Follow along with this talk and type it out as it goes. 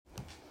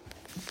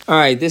All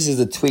right, this is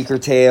the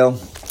Tweaker Tale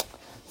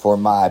for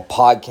my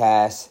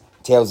podcast,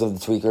 Tales of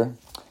the Tweaker.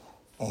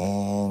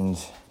 And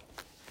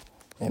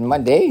in my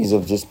days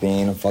of just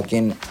being a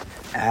fucking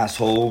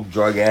asshole,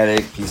 drug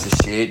addict, piece of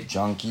shit,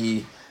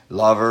 junkie,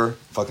 lover,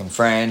 fucking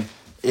friend,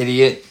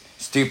 idiot,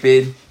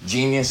 stupid,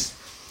 genius,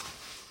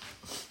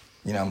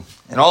 you know,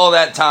 and all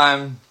that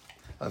time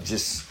of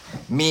just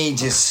me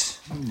just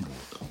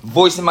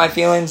voicing my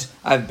feelings,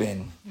 I've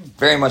been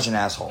very much an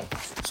asshole.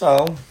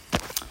 So,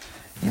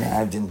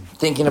 I've been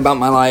thinking about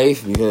my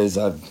life because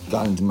I've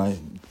found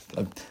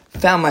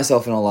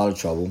myself in a lot of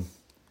trouble.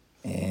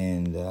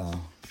 And, I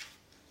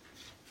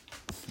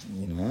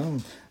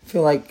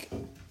feel like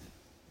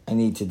I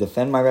need to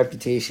defend my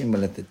reputation,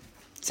 but at the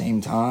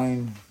same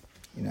time,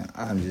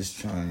 I'm just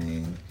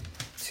trying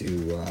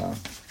to,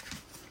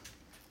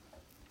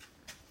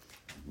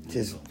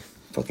 just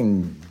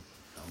fucking,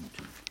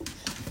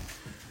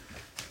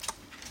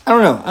 I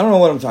don't know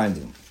what I'm trying to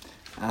do.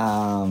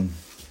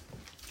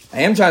 I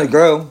am trying to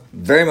grow,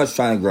 very much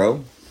trying to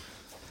grow.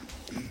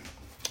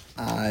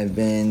 I've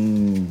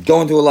been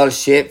going through a lot of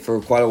shit for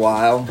quite a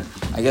while.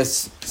 I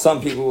guess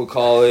some people would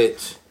call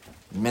it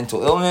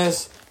mental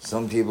illness.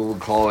 Some people would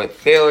call it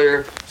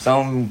failure.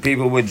 Some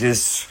people would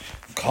just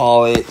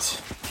call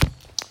it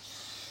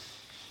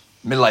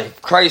midlife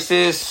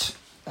crisis.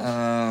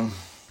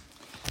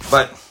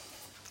 But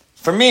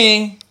for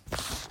me,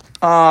 did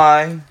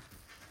I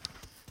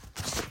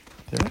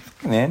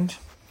fucking end?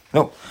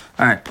 No.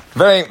 All right.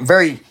 Very,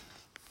 very,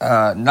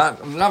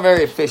 not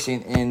very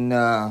efficient in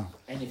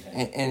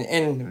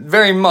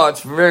very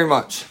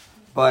much.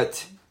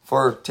 But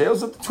for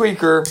Tales of the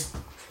Tweaker,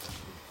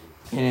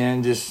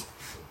 and just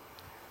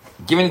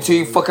giving it to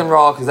you fucking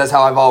raw, because that's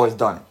how I've always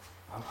done it.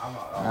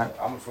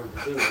 I'm afraid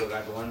to do it.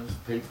 Like one of those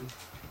people.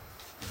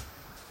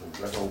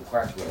 That's old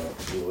crack.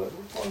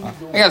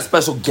 I got a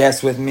special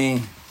guest with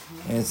me.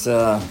 It's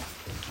I'm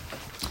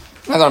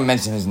not gonna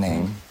mention his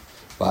name,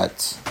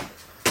 but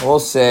we'll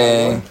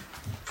say.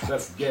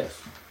 Special guest.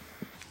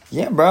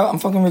 Yeah, bro, I'm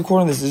fucking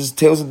recording this. This is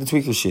Tales of the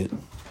Tweaker shit.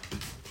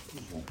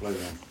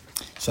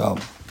 So,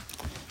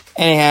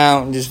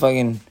 anyhow, I'm just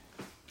fucking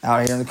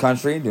out here in the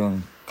country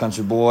doing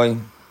country boy,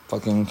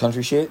 fucking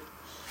country shit,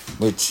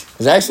 which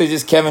is actually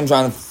just Kevin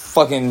trying to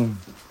fucking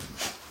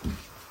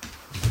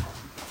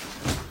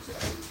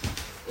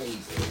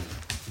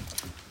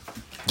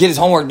get his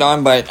homework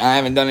done, but I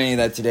haven't done any of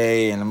that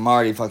today, and I'm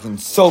already fucking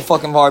so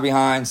fucking far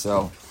behind,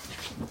 so,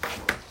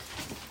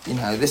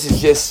 this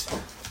is just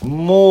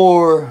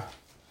more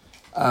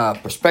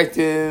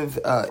perspective,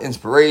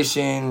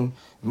 inspiration,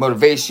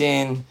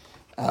 motivation,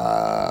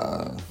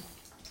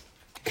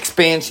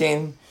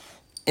 expansion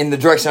in the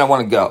direction I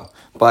want to go.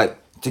 But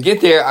to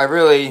get there, I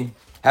really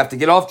have to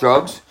get off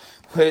drugs,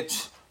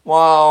 which,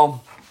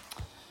 while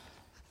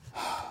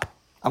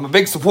I'm a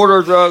big supporter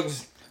of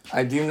drugs,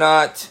 I do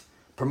not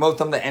promote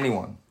them to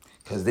anyone,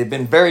 because they've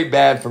been very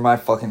bad for my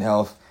fucking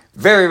health.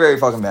 Very, very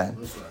fucking bad.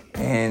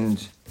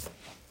 And,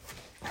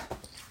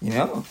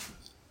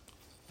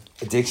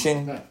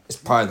 addiction is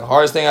probably the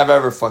hardest thing I've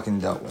ever fucking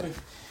dealt with.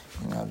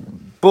 I've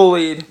been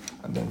bullied.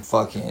 I've been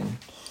fucking...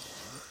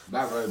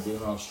 Not really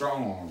being all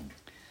strong on.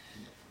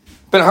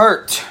 Been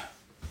hurt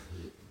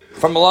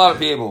from a lot of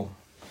people.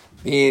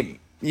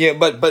 Yeah,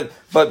 but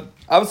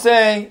I would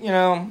say,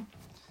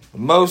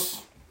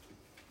 most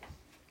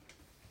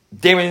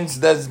damage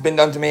that's been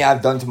done to me,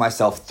 I've done to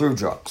myself through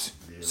drugs.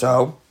 Yeah.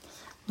 So,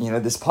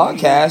 this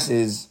podcast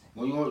is...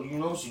 Well, you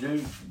know what you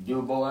do? You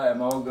a boy at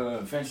Moga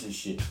and finish this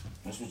shit.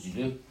 That's what you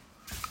do.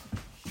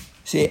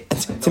 See,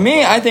 to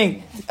me, I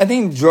think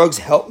drugs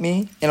help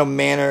me in a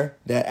manner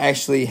that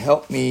actually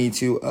help me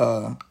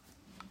to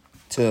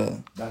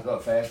back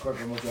up fast, quicker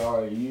than what you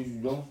already usually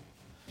doing.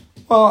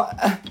 Well,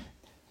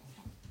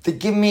 to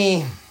give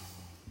me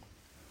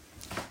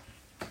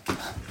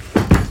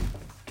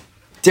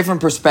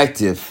different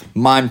perspective,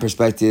 mind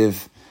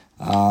perspective,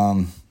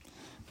 and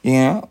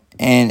again.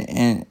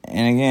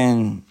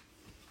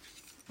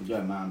 You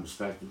got mind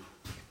perspective.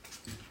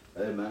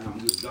 Hey man, I'm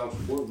just dog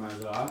support man, is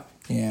that alright?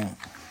 Yeah.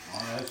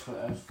 Oh, that's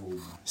cool,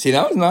 man. See,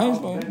 that was nice,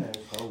 man.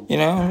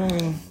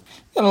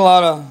 Got a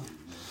lot of...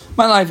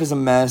 My life is a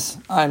mess.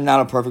 I'm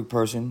not a perfect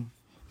person.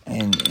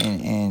 And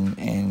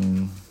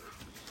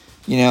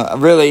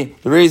really,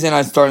 the reason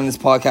I started this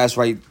podcast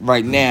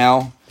right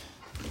now,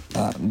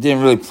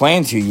 didn't really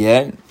plan to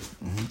yet.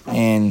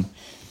 And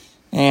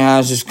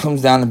it just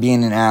comes down to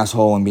being an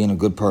asshole and being a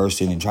good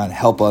person and trying to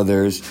help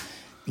others,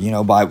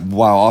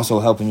 while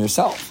also helping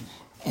yourself.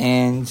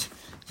 And,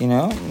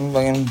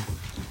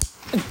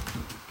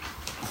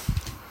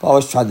 I've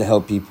always tried to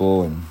help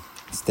people, and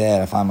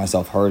instead I find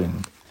myself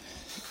hurting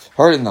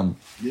them.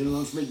 You didn't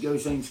lunch meat go to the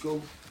same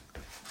school?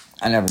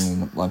 I never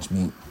knew lunch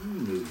meat. You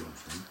knew lunch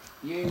meat.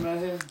 You ain't right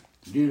here?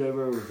 Dude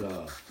ever was,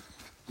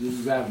 this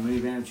is driving a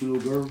minivan and 2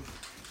 little girls?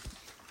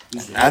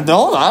 I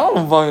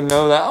don't fucking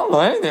know that. I don't know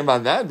anything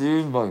about that,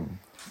 dude. But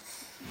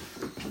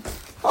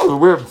that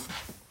was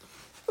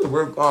a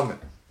weird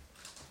comment.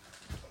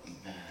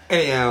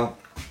 Anyhow,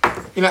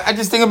 I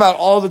just think about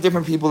all the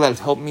different people that have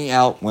helped me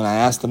out when I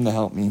asked them to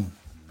help me.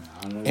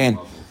 I know And-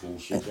 full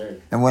shit there.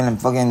 And when I'm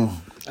fucking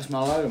That's my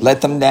life.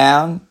 let them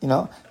down,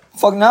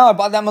 fuck no, I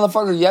bought that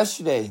motherfucker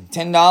yesterday,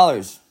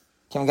 $10.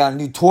 Came and got a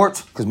new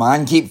torch because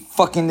mine keep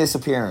fucking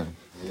disappearing.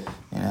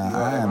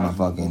 I am a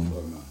fucking,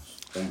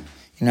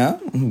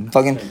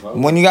 fucking.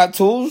 When you got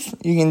tools,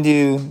 you can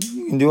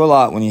do a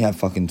lot when you have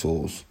fucking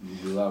tools. You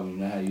do a lot when you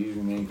know how to use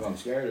them and you fucking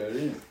scared of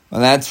it.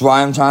 And that's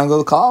why I'm trying to go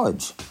to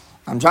college.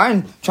 I'm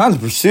trying to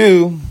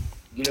pursue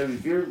Get over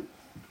your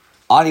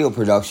audio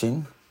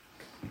production.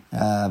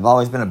 I've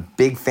always been a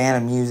big fan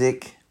of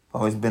music.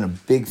 Always been a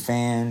big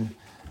fan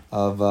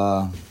of,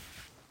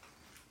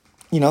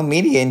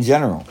 media in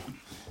general.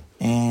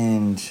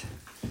 And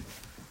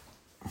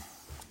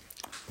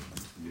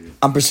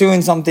I'm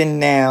pursuing something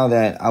now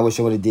that I wish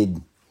I would have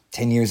did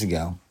 10 years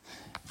ago.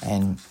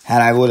 And had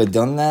I would have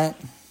done that,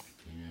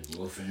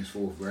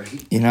 fourth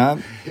grade.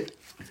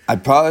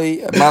 I'd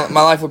probably, my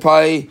life would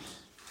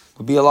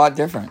be a lot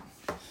different.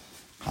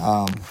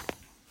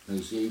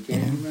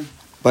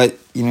 But,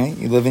 you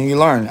live and you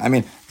learn. I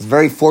mean, it's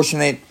very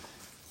fortunate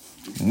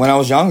when I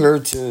was younger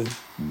to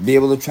be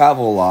able to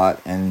travel a lot.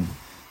 And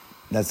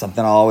that's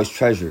something I'll always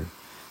treasure.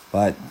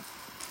 But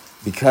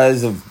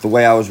because of the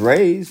way I was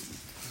raised,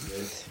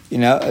 You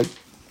gotta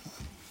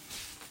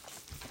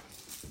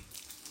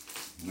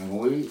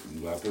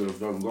put up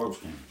those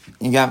garbage cans.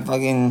 you got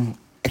fucking,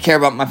 I care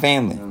about my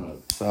family. No.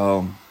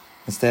 So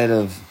instead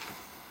of,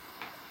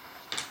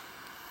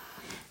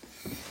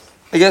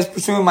 I guess,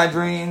 pursuing my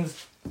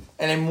dreams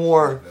and a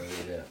more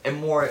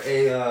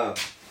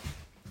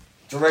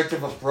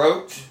directive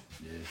approach,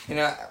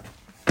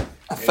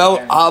 I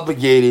felt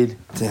obligated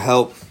to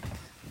help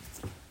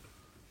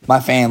my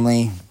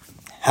family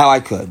how I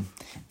could.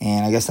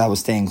 And I guess I was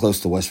staying close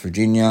to West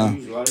Virginia.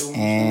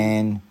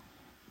 And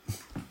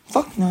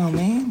fuck no,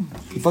 man.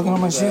 You fucking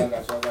on my shit.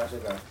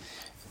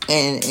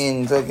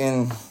 And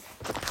fucking,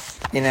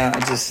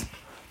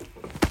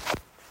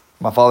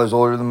 my father's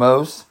older than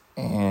most.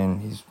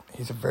 And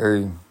he's a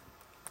very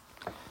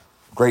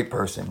great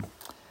person.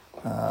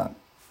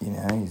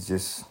 He's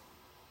just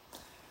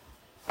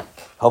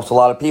helps a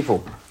lot of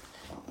people.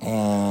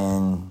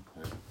 And,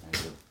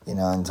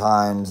 in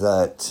times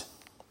that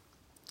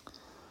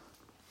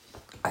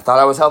I thought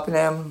I was helping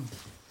him,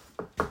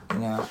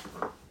 I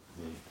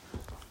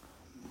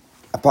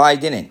probably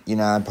didn't.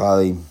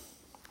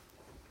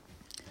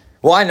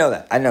 Well, I know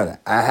that.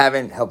 I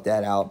haven't helped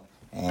Dad out.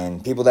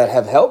 And people that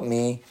have helped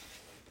me,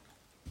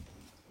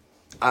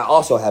 I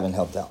also haven't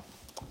helped out.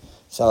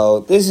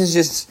 So this is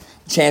just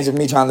a chance of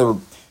me trying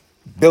to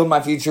build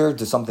my future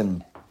to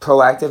something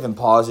proactive and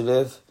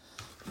positive.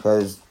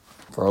 Because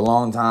for a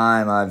long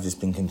time, I've just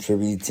been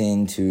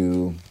contributing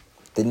to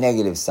the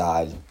negative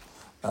side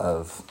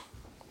of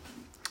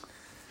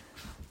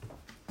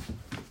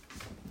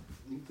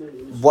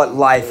what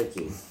life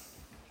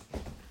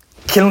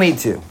can lead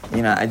to.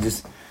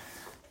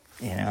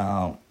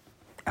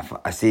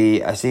 I see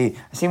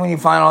when you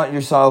find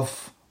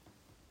yourself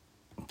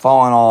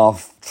falling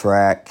off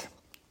track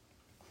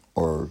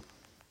or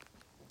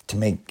to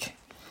make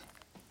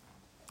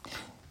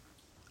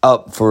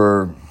up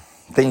for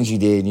things you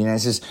did.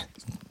 It's just,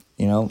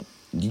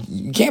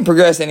 you can't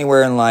progress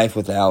anywhere in life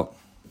without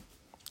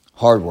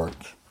hard work.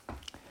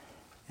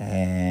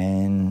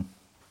 And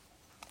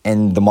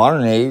in the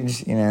modern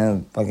age,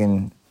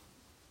 fucking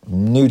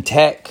new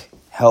tech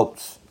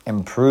helps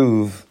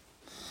improve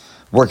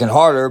working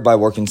harder by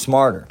working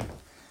smarter.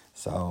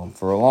 So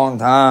for a long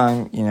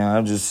time,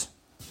 I just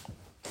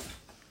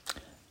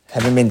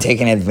haven't been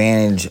taking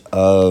advantage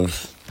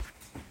of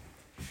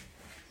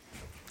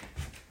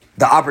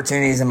the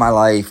opportunities in my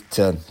life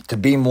to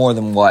be more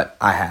than what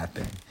I have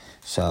been.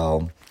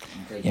 So,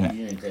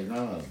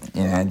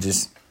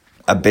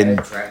 I've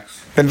been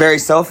very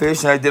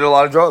selfish, and I did a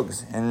lot of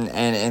drugs, and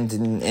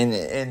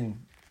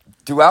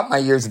throughout my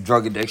years of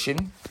drug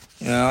addiction,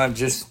 I've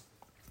just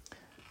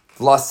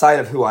lost sight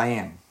of who I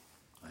am.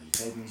 Are you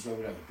taping this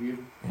over that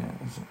computer?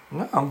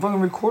 No, I'm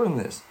fucking recording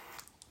this.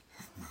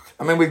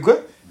 I mean, we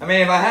could. I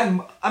mean, I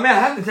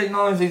have the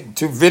technology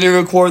to video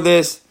record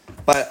this,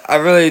 but I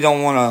really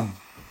don't want to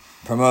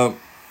promote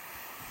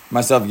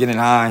myself getting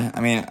high. I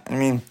mean,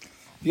 if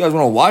you guys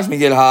want to watch me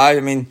get high,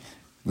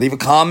 leave a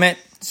comment,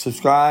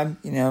 subscribe.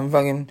 I'm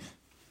fucking,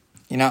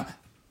 I'm not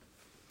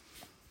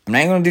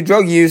gonna do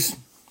drug use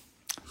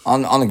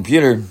on the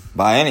computer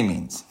by any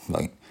means.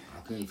 Like,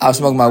 I'll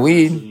smoke my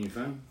weed.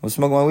 I'll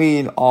smoke my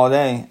weed all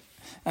day.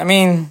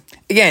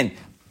 Again,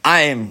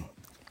 I am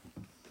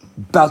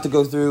about to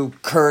go through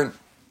current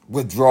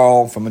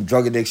withdrawal from a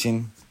drug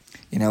addiction,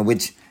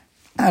 which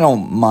I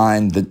don't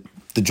mind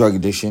the drug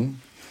addiction.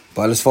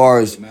 But as far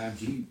as, it's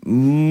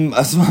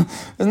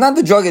not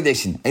the drug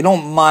addiction. I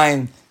don't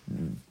mind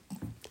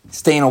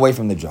staying away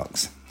from the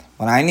drugs.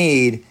 What I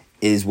need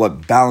is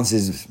what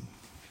balances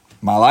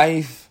my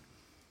life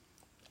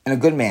in a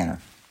good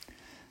manner.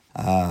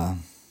 And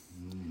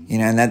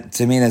that,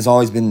 to me, that's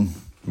always been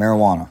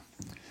marijuana.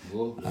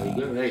 Well, there you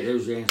go. Hey,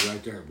 there's the answer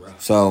right there, bro.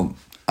 So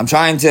I'm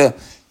trying to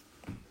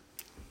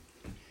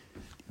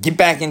get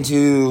back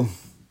into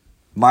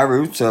my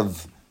roots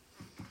of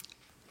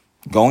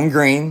going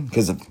green,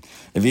 because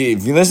if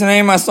you listen to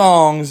any of my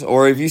songs,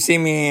 or if you see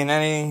me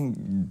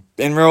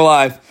in real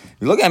life,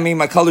 you look at me,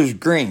 my color's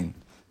green.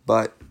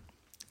 But,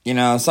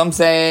 some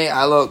say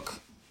I look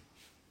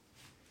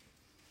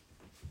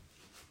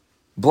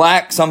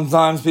black.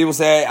 Sometimes people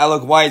say I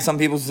look white. Some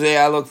people say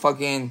I look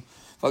fucking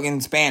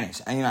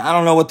Spanish. And, I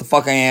don't know what the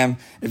fuck I am.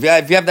 If you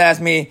have to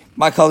ask me,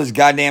 my color's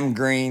goddamn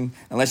green.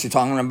 Unless you're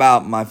talking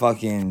about my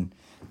fucking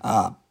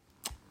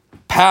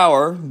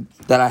power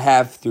that I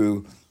have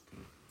through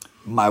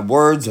my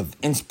words of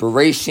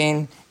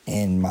inspiration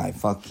and my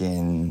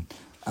fucking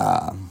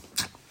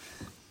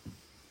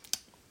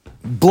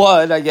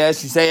blood, I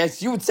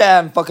guess you would say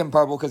I'm fucking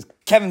purple because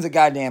Kevin's a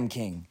goddamn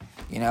king.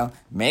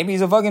 Maybe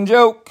he's a fucking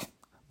joke,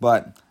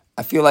 but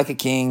I feel like a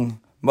king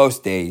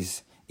most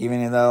days,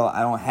 even though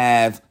I don't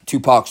have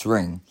Tupac's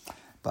ring.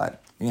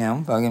 But,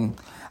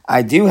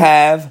 I do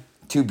have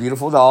 2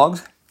 beautiful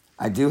dogs.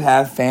 I do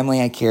have family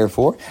I care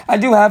for. I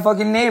do have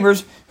fucking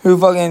neighbors who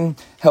fucking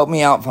help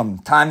me out from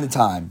time to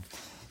time.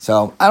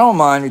 So, I don't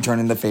mind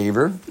returning the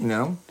favor,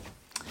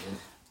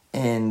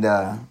 And,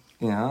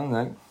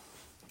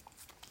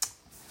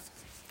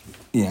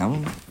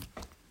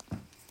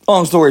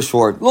 long story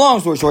short,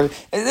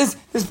 this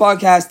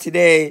podcast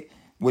today,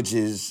 which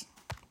is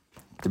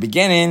the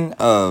beginning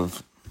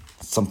of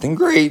something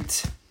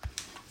great.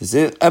 This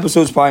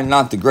episode's probably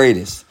not the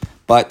greatest,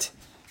 but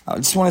I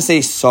just want to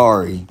say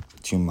sorry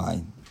to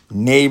my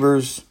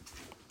neighbors.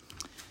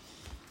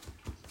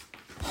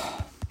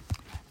 I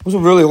was a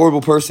really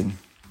horrible person.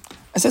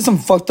 I said some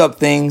fucked up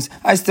things.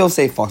 I still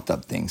say fucked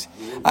up things.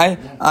 I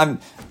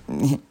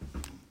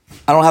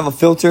don't have a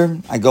filter.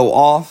 I go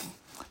off,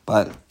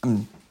 but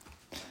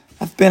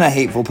I've been a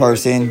hateful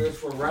person.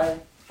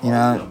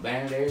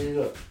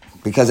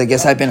 Because I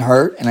guess I've been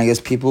hurt, and I guess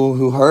people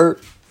who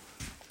hurt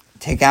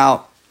take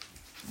out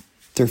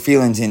their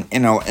feelings in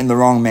the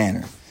wrong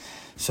manner.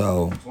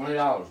 So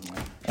 $20,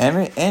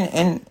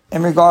 man.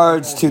 In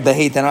regards to the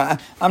hate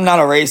that I'm not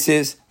a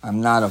racist.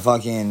 I'm not a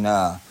fucking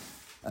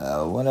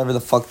whatever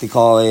the fuck they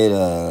call it.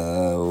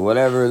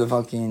 Whatever the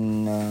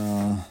fucking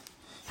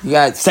you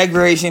got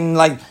segregation.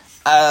 Like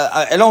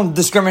I don't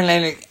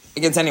discriminate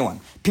against anyone.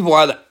 People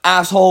are either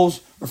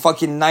assholes or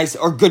fucking nice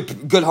or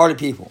good-hearted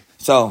people.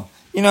 So,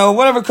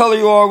 whatever color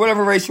you are,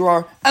 whatever race you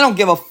are, I don't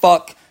give a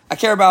fuck. I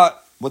care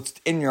about what's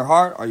in your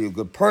heart. Are you a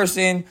good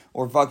person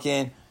or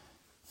fucking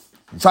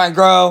trying to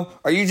grow?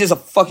 Are you just a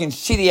fucking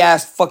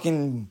shitty-ass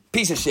fucking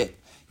piece of shit,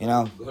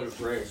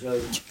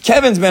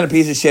 Kevin's been a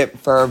piece of shit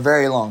for a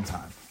very long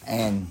time.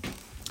 And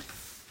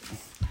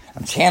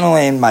I'm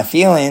channeling my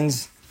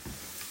feelings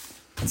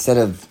instead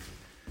of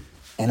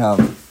in a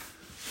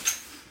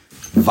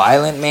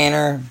violent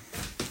manner.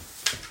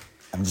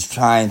 I'm just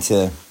trying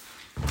to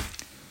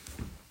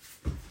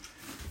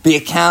be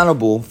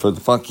accountable for the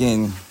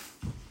fucking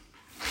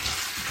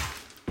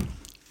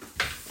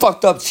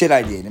fucked up shit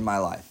I did in my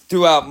life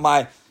throughout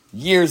my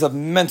years of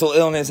mental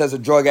illness as a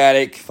drug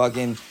addict,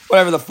 fucking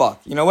whatever the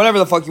fuck, whatever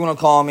the fuck you want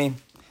to call me.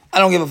 I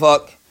don't give a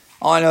fuck.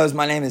 All I know is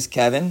my name is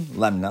Kevin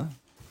Lemnah,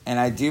 and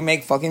I do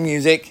make fucking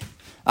music.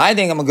 I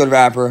think I'm a good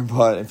rapper,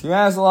 but if you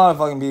ask a lot of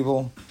fucking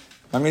people,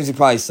 my music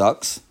probably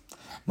sucks.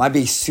 Might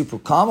be super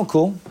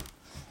comical,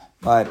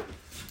 but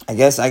I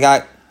guess I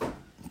got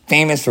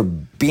famous for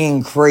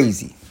being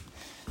crazy.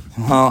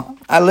 Well,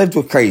 I lived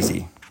with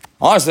crazy.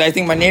 Honestly, I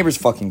think my neighbor's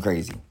fucking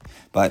crazy.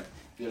 But,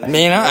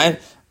 I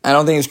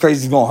don't think it's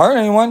crazy it's gonna hurt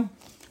anyone.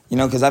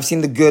 Because I've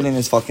seen the good in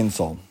his fucking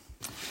soul.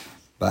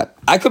 But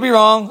I could be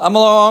wrong. I'm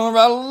wrong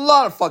about a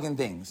lot of fucking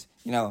things.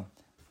 All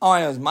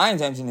I know is my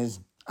intention is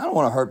I don't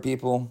want to hurt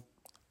people.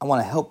 I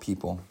want to help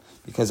people.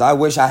 Because I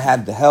wish I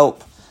had the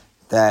help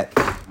that...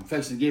 I'm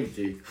fixing to give it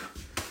to you.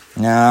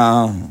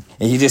 No.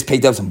 He just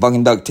picked up some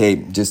fucking duct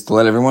tape just to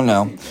let everyone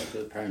know.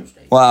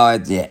 Well,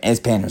 it's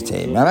painter's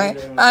tape.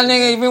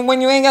 Nigga, even when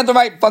you ain't got the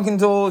right fucking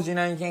tools, you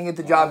can't get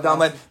the job done,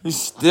 but you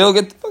still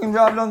get the fucking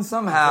job done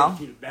somehow.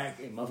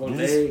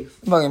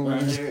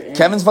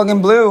 Kevin's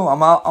fucking blue.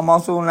 I'm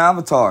also an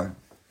avatar.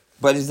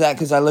 But is that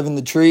because I live in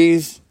the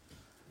trees?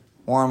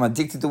 Or I'm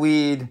addicted to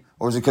weed?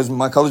 Or is it because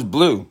my color's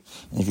blue?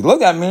 And if you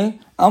look at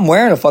me, I'm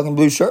wearing a fucking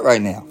blue shirt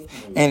right now.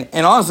 And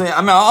honestly,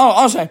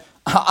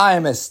 I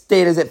am as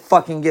state as it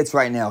fucking gets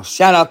right now.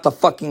 Shout out the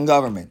fucking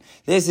government.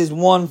 This is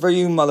one for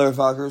you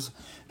motherfuckers.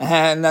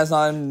 And that's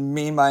not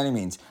mean by any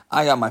means.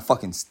 I got my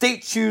fucking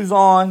state shoes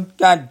on.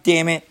 God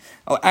damn it.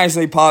 Oh,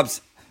 actually,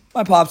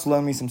 my pops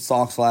loaned me some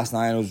socks last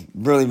night. It was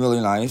really,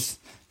 really nice.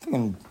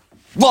 Fucking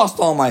lost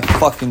all my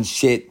fucking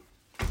shit.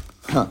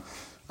 I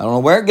don't know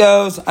where it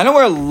goes. I know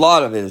where a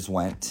lot of it has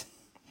went.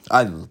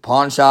 Either the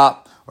pawn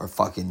shop, or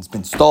fucking it's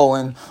been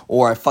stolen,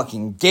 or I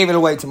fucking gave it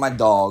away to my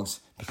dogs.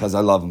 Because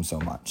I love them so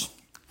much.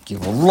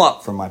 Give a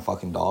lot for my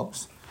fucking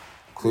dogs.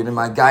 Including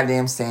my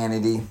goddamn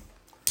sanity.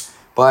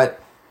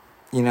 But,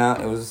 it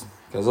was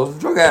because I was a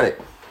drug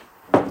addict.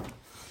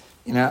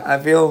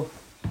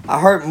 I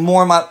hurt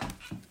more my...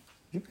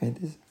 You paid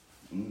this?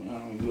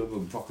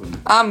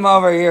 I'm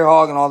over here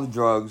hogging all the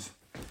drugs.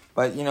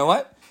 But you know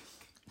what?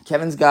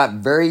 Kevin's got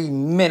very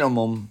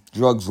minimum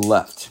drugs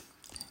left.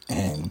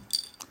 And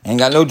Ain't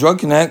got no drug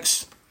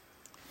connects.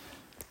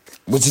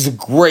 Which is a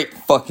great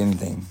fucking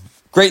thing.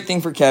 Great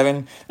thing for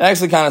Kevin. It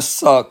actually kind of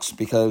sucks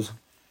because,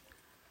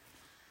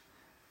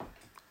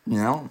 you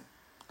know,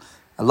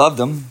 I loved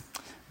him,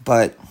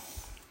 but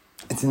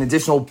it's an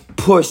additional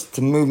push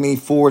to move me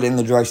forward in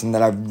the direction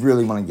that I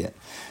really want to get.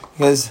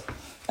 Because,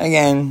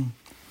 again,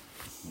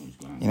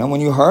 you know,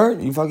 when you hurt,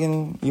 you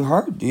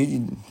hurt, dude.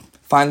 You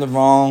find the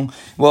wrong.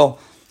 Well,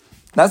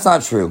 that's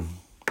not true.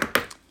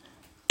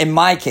 In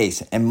my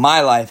case, in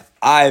my life,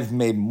 I've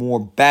made more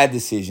bad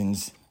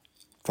decisions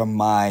from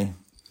my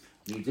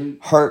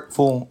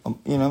hurtful,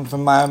 you know,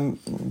 from my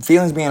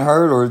feelings being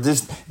hurt or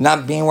just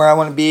not being where I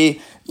want to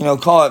be. You know,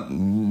 call it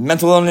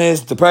mental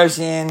illness,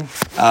 depression,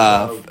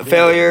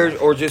 failure,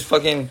 or just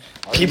fucking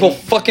people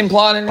fucking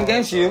plotting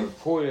against you.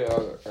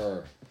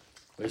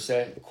 What's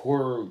that?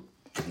 Quarter,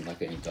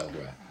 like an dog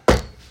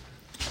rap.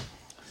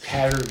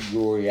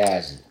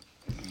 Categorize it.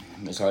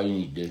 That's all you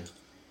need to do.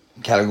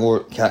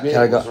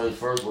 Categorize.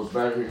 First, what's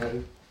better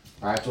than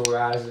that?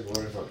 Prioritize it. What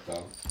the fuck,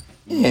 dog?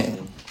 Yeah.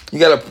 You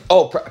gotta,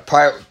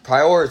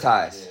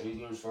 prioritize. Yeah, he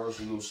goes first,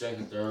 he goes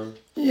second, third.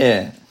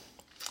 Yeah.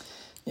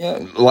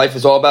 Yeah, life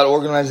is all about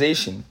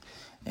organization.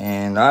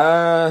 And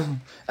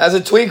as a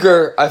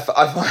tweaker,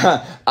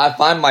 I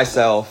find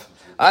myself,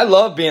 I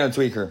love being a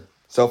tweaker.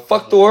 So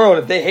fuck the world.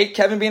 If they hate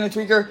Kevin being a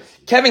tweaker,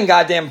 Kevin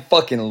goddamn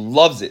fucking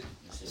loves it.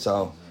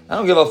 So I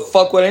don't give a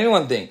fuck what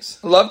anyone thinks.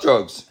 I love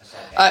drugs.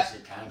 I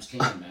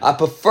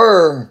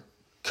prefer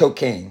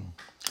cocaine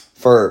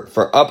for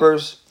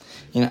uppers.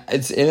 You know,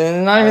 it's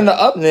not even the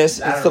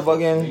upness. It's the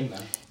fucking.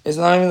 It's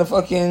not even the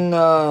fucking.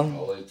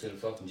 Wait till the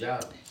fucking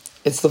job.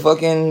 It's the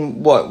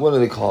fucking what? What do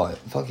they call it?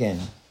 Fucking.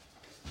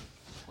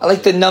 I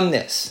like the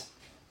numbness.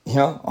 You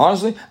know,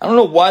 honestly, I don't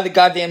know why the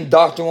goddamn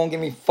doctor won't give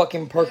me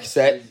fucking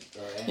Percocet.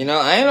 You know,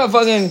 I ain't a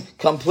fucking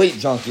complete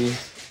junkie.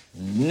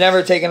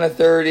 Never taken a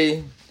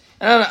 30.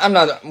 And I'm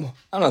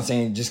not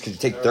saying just because you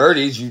take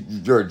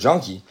 30s, you're a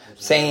junkie. I'm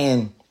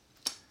saying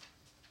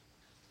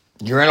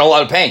you're in a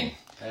lot of pain.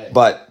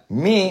 But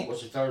me,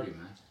 what's a 30,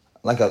 man?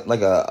 Like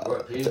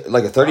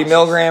a 30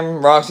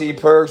 milligram Roxy,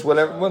 Perks,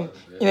 whatever.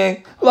 You know,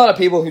 a lot of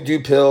people who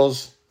do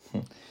pills,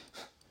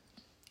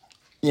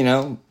 you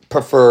know,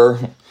 prefer.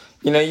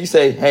 You know, you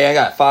say, hey, I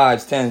got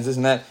 5s, 10s, this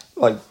and that.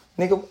 Like,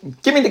 nigga,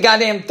 give me the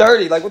goddamn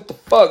 30. Like, what the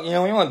fuck? You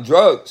know, you want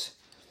drugs.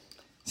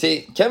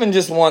 See, Kevin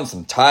just wants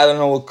some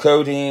Tylenol with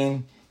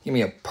codeine. Give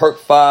me a Perk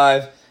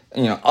 5,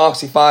 you know,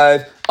 Oxy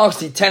 5,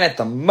 Oxy 10 at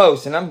the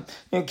most. And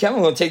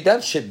Kevin will take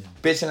that shit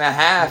bitch and a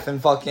half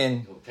and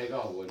fucking. Take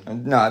all with it.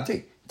 No, I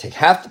take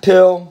half the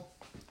pill,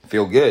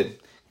 feel good.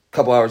 A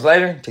couple hours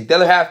later, take the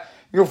other half.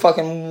 You're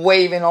fucking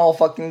waving all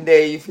fucking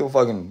day. You feel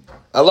fucking.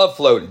 I love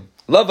floating.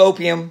 Love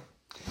opium.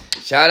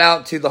 Shout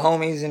out to the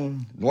homies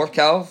in North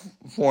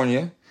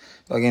California.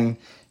 Fucking,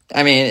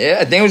 I mean,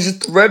 I think it was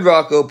just Red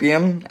Rock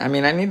opium. I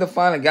mean, I need to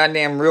find a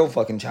goddamn real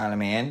fucking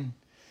Chinaman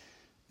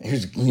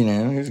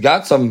who's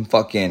got some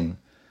fucking,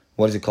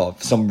 what is it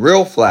called? Some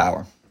real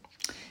flower.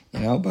 You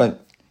know,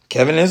 but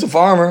Kevin is a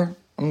farmer.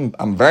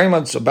 I'm very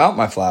much about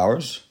my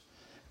flowers.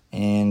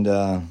 And,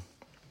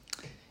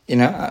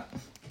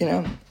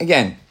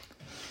 again,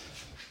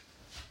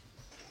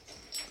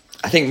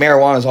 I think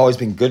marijuana has always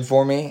been good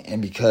for me,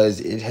 and because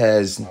it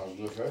has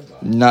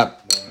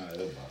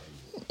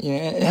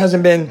it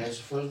hasn't been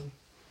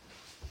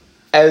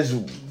as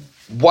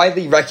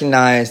widely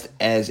recognized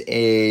as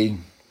a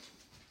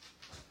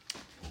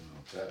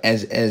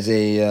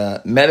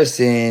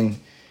medicine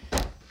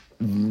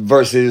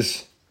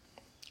versus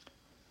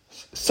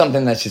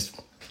something that's just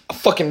a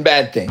fucking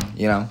bad thing,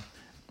 you know?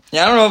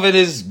 Yeah, I don't know if it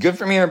is good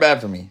for me or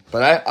bad for me,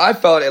 but I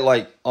felt it,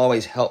 like,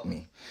 always helped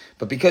me.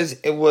 But because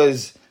it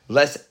was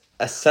less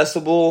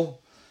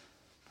accessible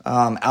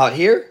out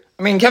here,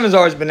 I mean, Kevin's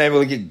always been able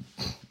to get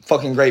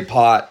fucking great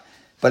pot,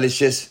 but it's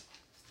just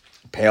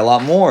pay a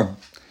lot more.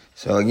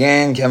 So,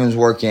 again, Kevin's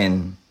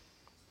working,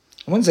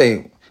 I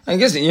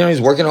guess, you know,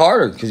 he's working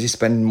harder because he's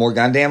spending more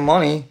goddamn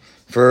money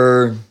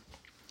for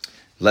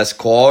less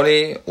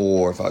quality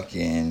or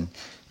fucking...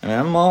 I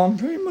mean, I'm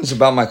pretty much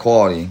about my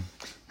quality.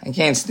 I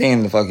can't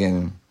stand the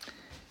fucking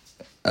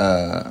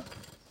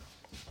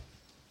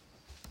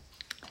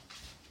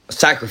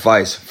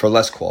sacrifice for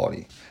less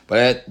quality. But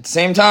at the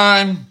same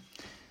time,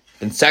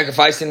 been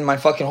sacrificing my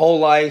fucking whole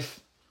life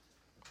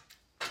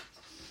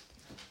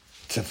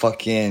to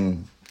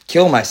fucking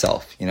kill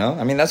myself, you know?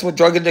 I mean, that's what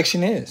drug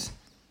addiction is.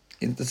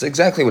 That's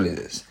exactly what it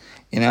is,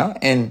 you know?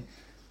 And,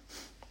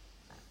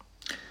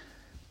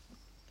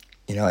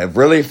 you know, it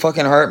really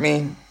fucking hurt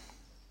me.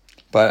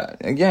 But,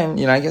 again,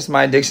 you know, I guess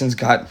my addictions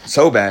got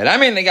so bad. I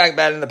mean, they got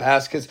bad in the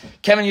past because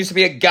Kevin used to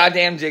be a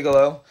goddamn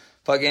gigolo.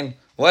 Fucking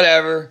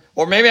whatever.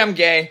 Or maybe I'm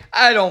gay.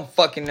 I don't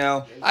fucking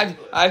know.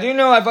 I do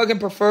know I fucking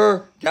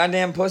prefer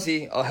goddamn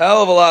pussy a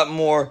hell of a lot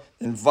more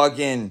than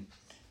fucking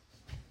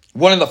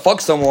wanting to fuck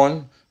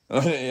someone.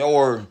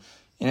 Or,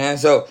 you know,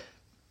 so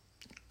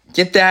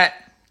get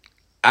that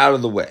out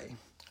of the way.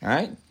 All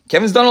right?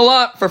 Kevin's done a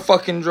lot for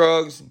fucking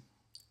drugs.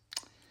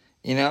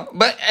 You know?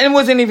 But it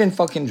wasn't even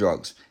fucking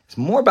drugs. It's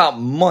more about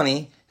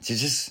money to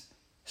just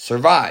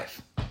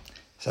survive.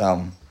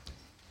 So,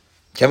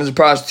 Kevin's a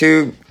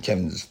prostitute.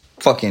 Kevin's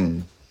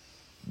fucking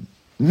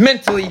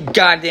mentally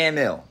goddamn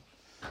ill.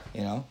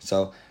 You know?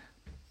 So,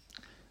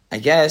 I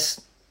guess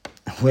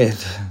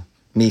with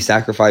me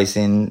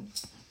sacrificing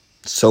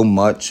so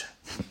much,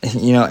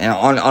 you know, and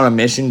on a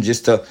mission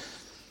just to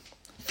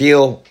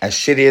feel as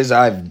shitty as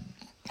I've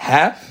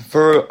had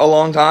for a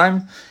long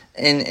time,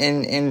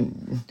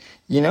 and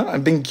you know,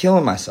 I've been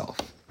killing myself.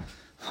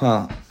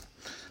 I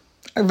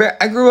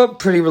grew up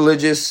pretty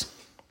religious.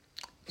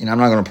 You know, I'm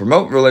not going to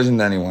promote religion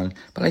to anyone,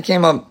 but I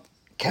came up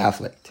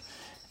Catholic,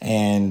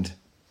 and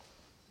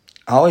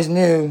I always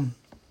knew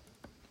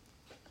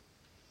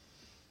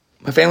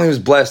my family was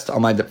blessed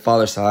on my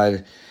father's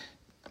side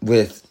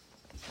with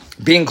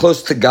being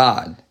close to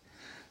God.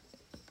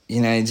 You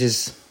know,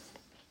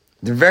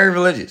 they're very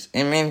religious.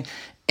 I mean,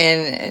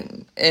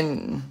 and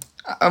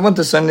I went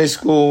to Sunday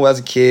school as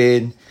a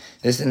kid,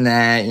 this and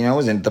that. You know, I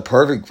wasn't the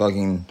perfect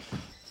fucking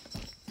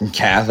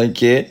Catholic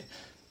kid,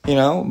 you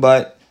know,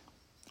 but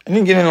I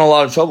didn't get in a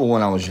lot of trouble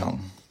when I was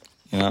young.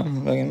 You know,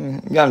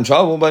 I got in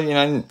trouble, but, you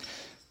know,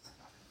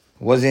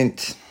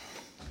 wasn't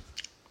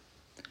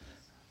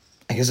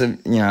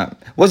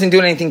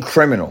doing anything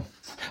criminal.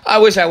 I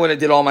wish I would have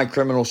did all my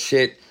criminal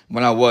shit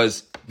when I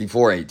was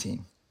before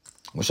 18.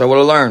 Wish I would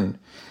have learned.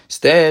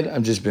 Instead,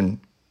 I've just been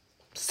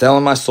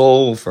selling my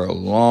soul for a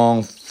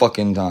long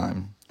fucking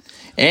time.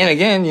 And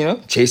again, you know,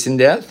 chasing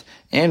death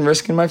and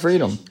risking my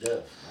freedom. Yeah,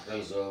 I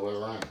think so. We're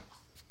right.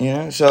 You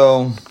know,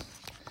 so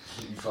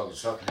You fucking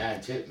sucking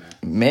that tip,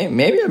 man.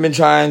 maybe I've been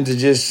trying to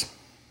just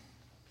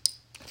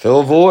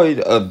fill a void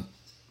of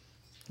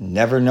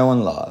never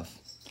knowing love.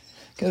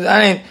 Because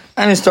I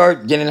didn't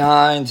start getting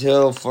high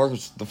until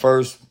the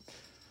first,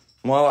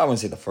 well, I wouldn't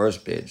say the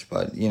first bitch,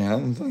 but, you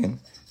know, fucking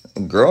a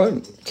girl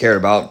I cared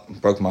about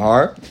broke my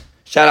heart.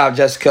 Shout out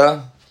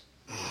Jessica,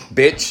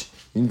 bitch.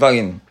 You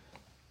fucking,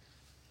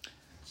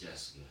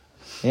 Jessica.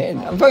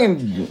 yeah, I'm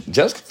fucking,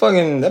 Jessica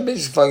fucking, that bitch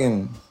is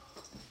fucking.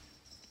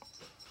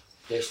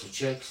 Extra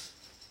chicks?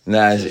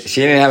 Nah,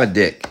 she didn't have a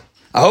dick.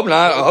 I hope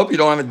not. I hope you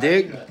don't have a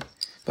dick.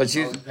 But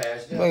she was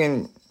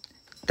fucking,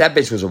 that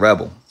bitch was a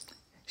rebel.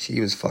 She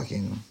was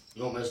fucking.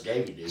 You don't miss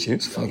David, dude. She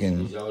was fucking.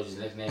 He's always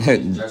his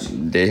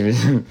nickname.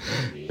 David.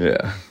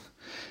 Yeah.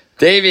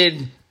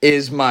 David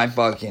is my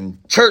fucking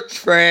church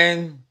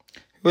friend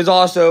who was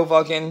also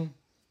fucking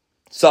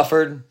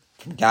suffered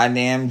from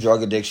goddamn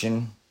drug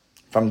addiction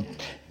from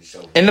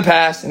in the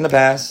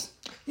past,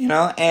 you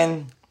know,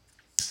 and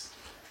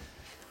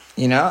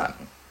you know,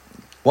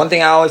 one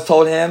thing I always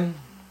told him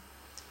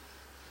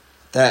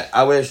that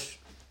I wish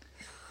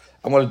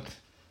I would,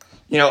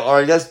 you know, or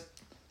I guess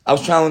I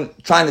was trying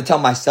to tell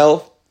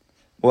myself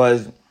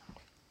was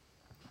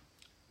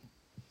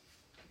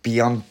be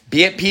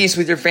at peace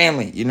with your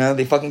family. You know,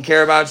 they fucking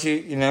care about you.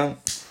 You know,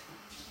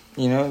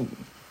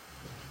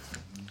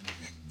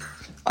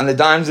 on the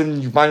times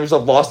when you find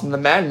yourself lost in the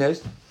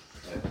madness,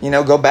 you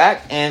know, go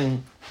back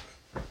and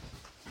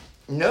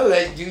know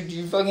that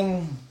you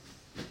fucking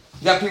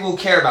you got people who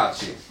care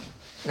about you.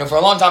 You know, for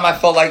a long time I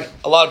felt like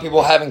a lot of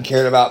people haven't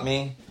cared about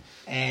me,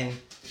 and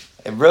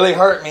it really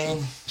hurt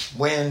me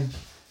when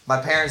my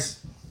parents,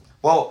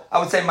 well, I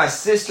would say my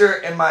sister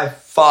and my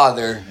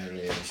father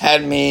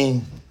had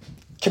me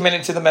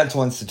committed to the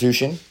mental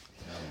institution.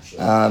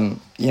 You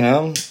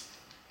know,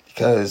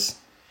 because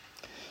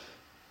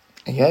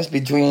I guess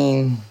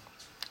between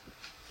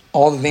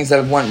all the things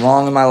that went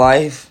wrong in my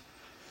life,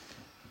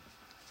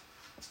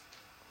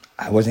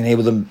 I wasn't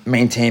able to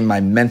maintain my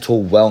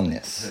mental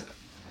wellness.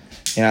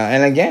 You know,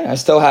 and again, I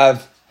still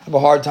have a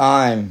hard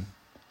time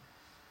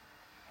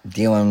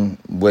dealing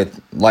with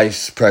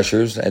life's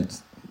pressures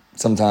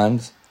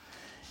sometimes.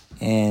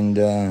 And,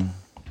 you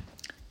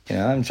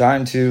know, I'm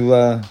trying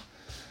to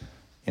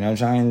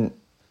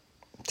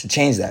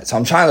change that. So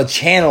I'm trying to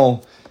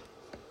channel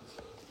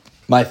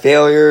my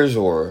failures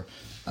or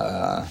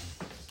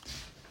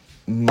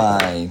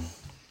my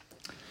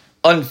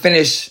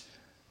unfinished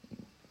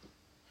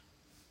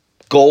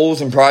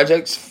goals and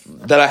projects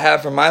that I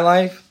have for my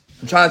life.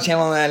 I'm trying to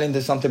channel that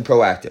into something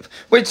proactive.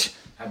 Which,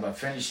 how about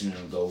finishing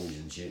them goals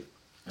and shit?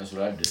 That's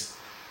what I do.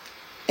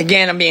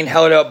 Again, I'm being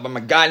held up by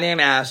my goddamn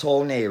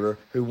asshole neighbor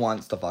who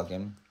wants to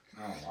fucking.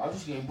 I'll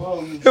just get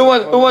bro. Who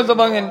wants to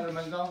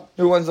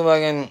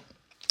fucking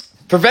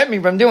prevent me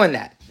from doing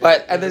that?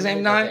 But at the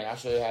same time, I'll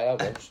show you how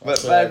that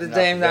works. but at the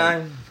same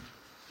time,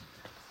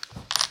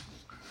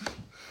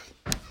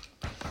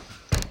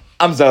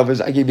 I'm selfish.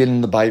 I keep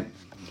getting the pipe.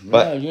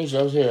 But you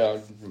just here.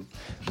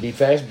 I'll be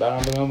fast,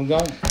 but I'm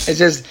going. It's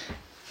just,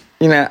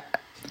 you know, I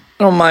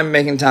don't mind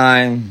making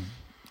time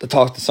to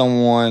talk to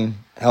someone,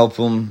 help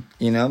them,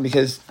 you know,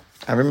 because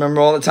I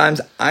remember all the times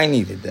I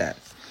needed that.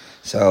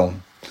 So,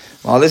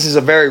 well, this is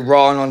a very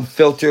raw and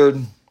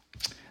unfiltered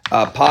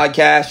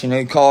podcast. You know,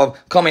 you call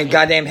me a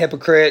goddamn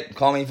hypocrite.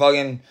 Call me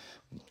fucking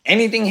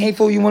anything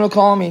hateful you want to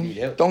call me.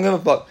 Yep. Don't give a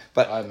fuck.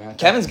 But right, man,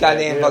 Kevin's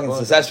goddamn fucking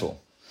successful.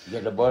 You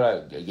got the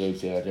butt I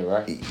gave you out there,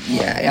 right?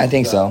 Yeah, I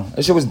think so.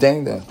 That shit was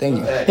dang though. Thank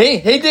you.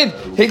 He did.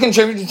 He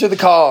contributed to the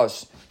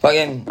cause.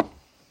 Fucking,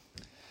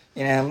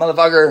 you know,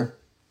 motherfucker.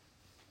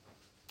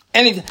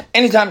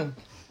 Anytime,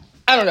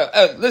 I don't know.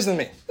 Listen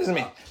to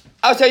me.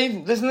 I'll tell you,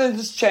 listen to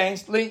this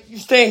change. Lee, you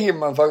stay here,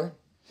 motherfucker.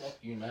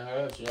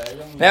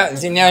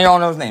 Now y'all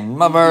know his name.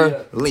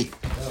 Mother Lee.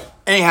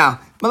 Anyhow,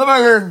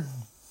 motherfucker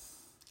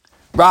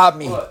robbed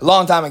me a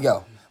long time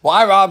ago. Well,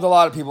 I robbed a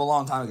lot of people a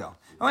long time ago.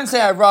 I wouldn't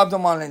say I robbed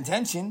them on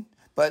intention,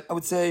 but I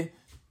would say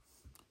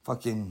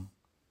fucking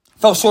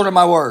fell short of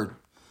my word.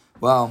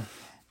 Well,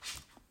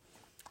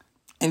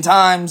 in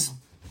times,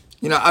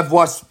 I've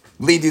watched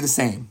Lee do the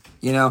same.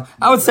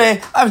 I would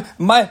say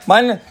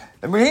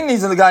he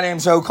needs a goddamn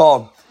show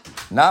called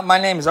not My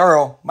Name is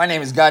Earl, My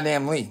Name is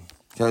Goddamn Lee.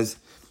 Because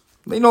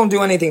Lee don't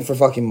do anything for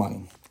fucking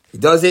money. He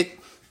does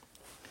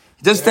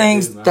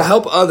things to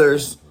help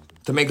others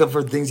to make up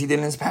for things he did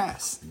in his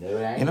past.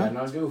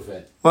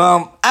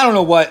 Well, I don't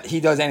know what he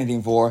does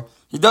anything for.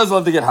 He does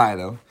love to get high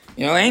though.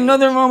 Ain't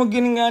nothing wrong with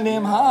getting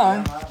goddamn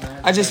high.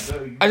 I just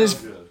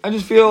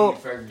feel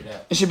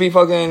it should be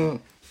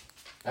fucking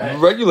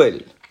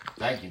regulated.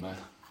 Thank you, man.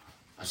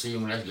 I'll see you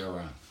when I go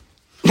around.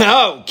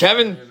 No,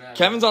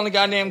 Kevin's on the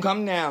goddamn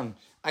come down.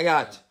 I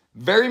got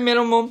very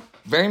minimum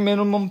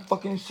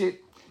fucking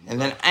shit. And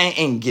then I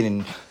ain't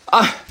getting...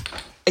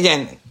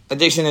 again,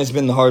 addiction has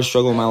been the hardest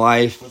struggle of my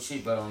life.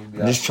 I'm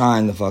just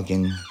trying to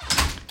fucking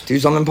do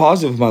something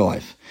positive with my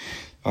life.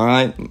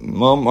 Alright,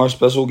 Mom, our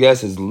special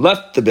guest has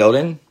left the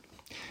building.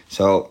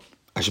 So,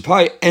 I should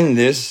probably end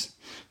this.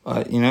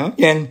 But,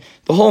 again,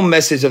 the whole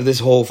message of this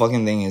whole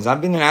fucking thing is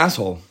I've been an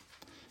asshole.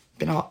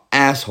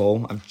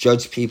 I've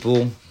judged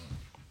people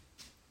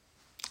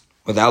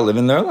without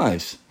living their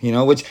lives,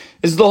 which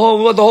is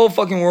what the whole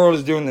fucking world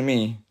is doing to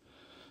me.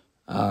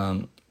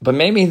 But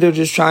maybe they're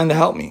just trying to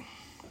help me.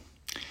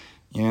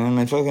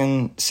 My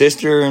fucking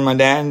sister and my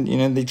dad,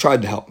 they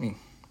tried to help me.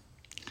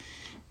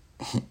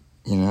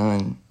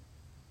 And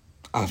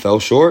I fell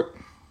short.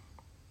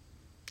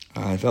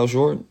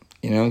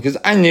 Because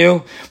I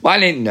knew, I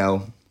didn't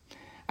know.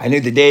 I knew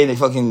the day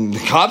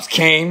the cops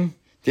came,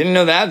 didn't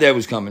know that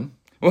was coming.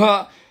 Well,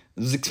 I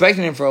was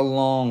expecting it for a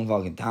long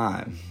fucking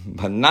time,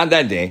 but not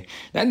that day.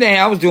 That day,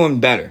 I was doing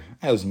better.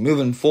 I was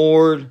moving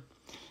forward.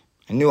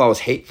 I knew I was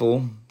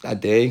hateful that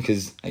day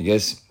because I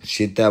guess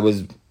shit that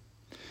was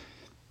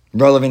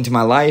relevant to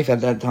my life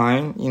at that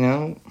time,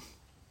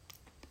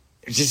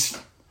 it's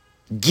just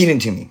getting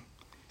to me.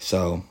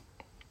 So,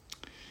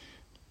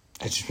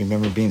 I just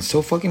remember being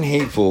so fucking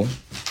hateful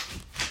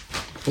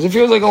because it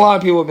feels like a lot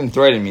of people have been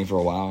threatening me for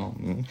a while.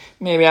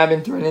 Maybe I've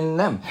been threatening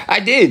them.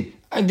 I did.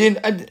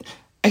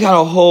 I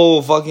got a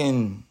whole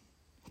fucking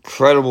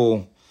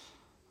incredible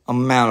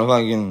amount of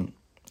fucking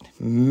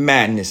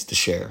madness to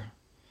share.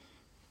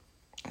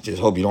 I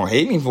just hope you don't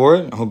hate me for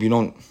it. I hope you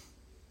don't...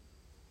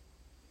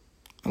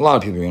 A lot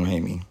of people are going to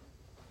hate me.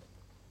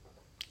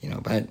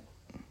 But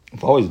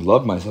I've always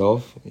loved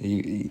myself.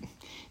 Even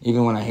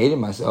when I hated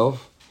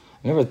myself.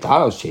 I never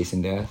thought I was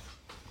chasing death.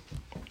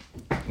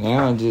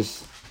 Now I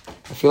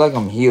feel like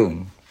I'm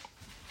healing.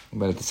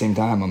 But at the same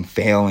time, I'm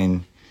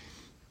failing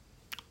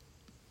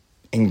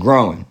and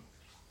growing.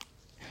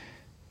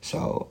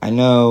 So I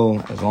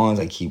know as long as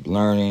I keep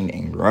learning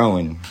and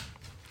growing,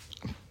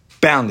 I'm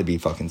bound to be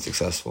fucking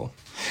successful.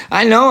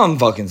 I know I'm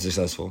fucking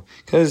successful.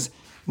 Because,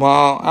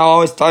 I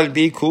always thought it'd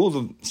be cool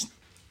to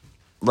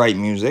write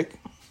music.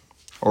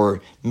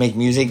 Or make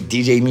music,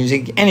 DJ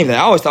music, any of that.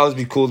 I always thought it'd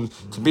be cool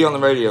to be on the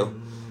radio.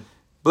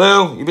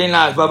 Blue, you being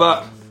nice,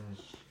 bubba.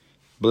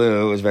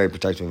 Blue was very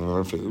protective of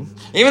her food.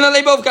 Even though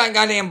they both got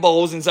goddamn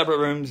bowls in separate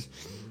rooms.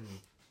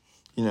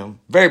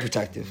 Very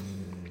protective.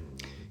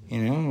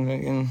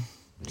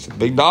 It's a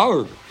big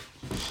dog.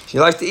 She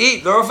likes to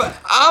eat.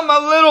 I'm a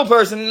little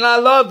person and I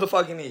love to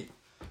fucking eat.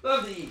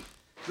 Love to eat.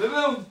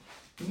 Blue,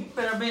 you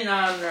better be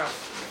on there.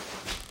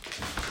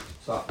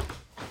 Stop.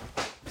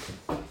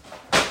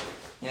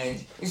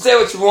 You say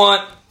what you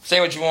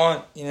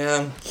want.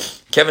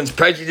 Kevin's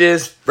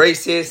prejudiced,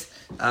 racist,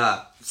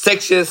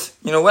 sexist,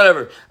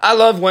 whatever. I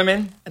love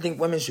women. I think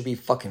women should be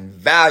fucking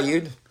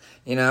valued,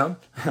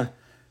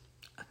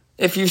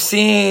 If you've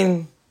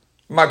seen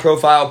my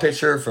profile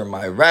picture for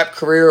my rap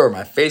career or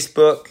my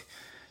Facebook,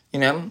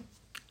 I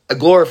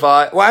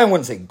glorify, I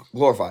wouldn't say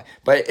glorify,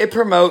 but it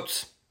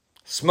promotes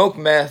smoke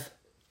meth,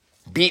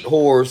 beat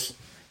whores,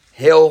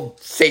 hail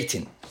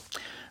Satan.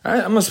 All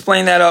right, I'm going to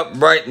explain that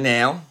up right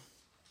now.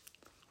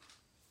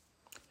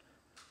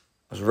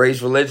 I was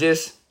raised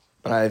religious,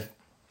 but I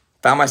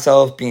found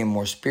myself being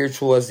more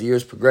spiritual as the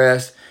years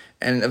progressed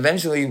and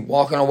eventually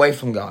walking away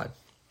from God.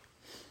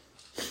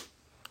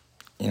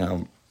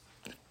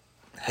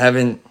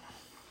 Haven't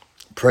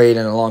prayed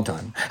in a long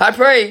time. I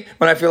pray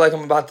when I feel like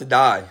I'm about to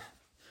die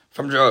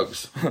from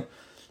drugs.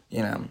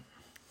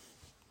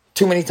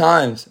 Too many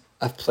times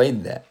I've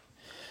played that.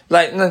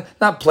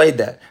 Not played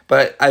that,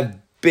 but I've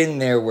been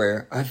there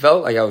where I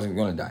felt like I was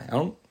going to die. I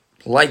don't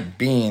like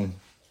being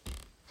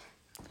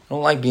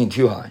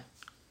too high.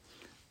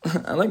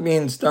 I like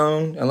being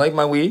stoned. I like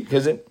my weed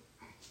because it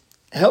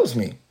helps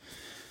me.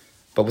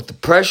 But with the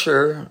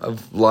pressure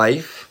of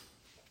life,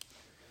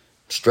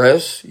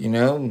 stress,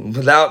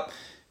 without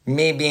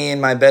me being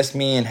my best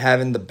me and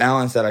having the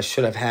balance that I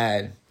should have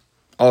had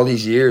all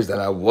these years that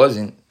I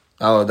wasn't,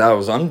 that I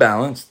was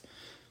unbalanced.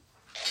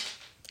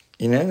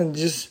 And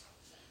just,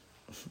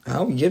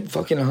 I would get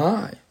fucking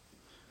high.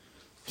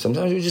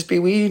 Sometimes it would just be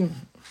weed.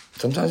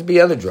 Sometimes it would be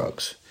other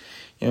drugs.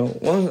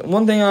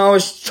 One thing I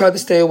always tried to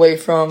stay away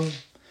from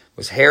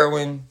was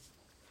heroin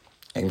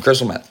and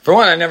crystal meth. For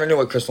one, I never knew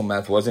what crystal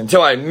meth was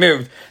until I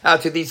moved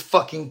out to these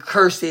fucking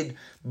cursed,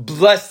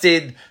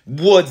 blessed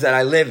woods that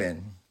I live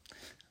in.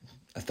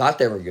 I thought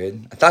they were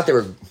good.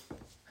 That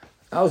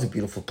was a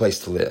beautiful place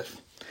to live.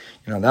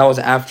 That was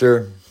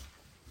after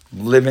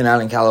living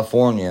out in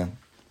California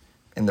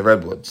in the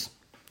redwoods.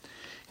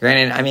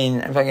 Granted,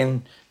 I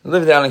fucking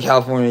lived out in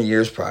California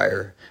years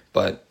prior,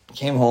 but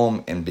came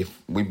home and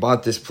we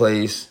bought this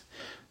place.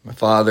 My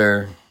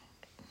father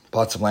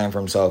bought some land for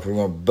himself. We were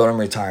going to build him a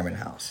retirement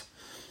house.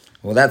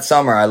 Well, that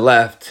summer I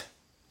left,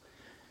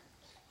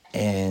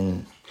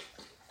 and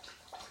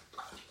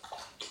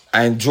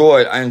I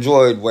enjoyed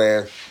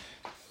where.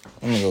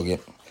 Let me go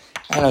get.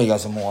 I know you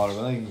got some water,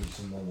 but let me get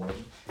some more water.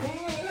 Man,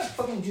 I got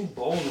fucking 2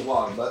 bowls of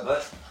water,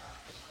 but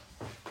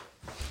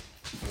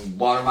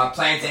water my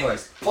plants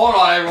anyways. Hold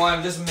on,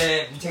 everyone, just a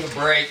minute. Take a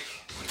break.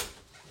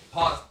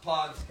 Pause,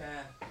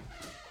 can.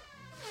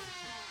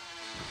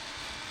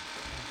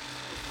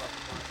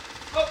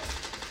 Oh.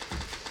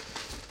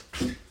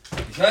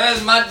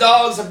 Because my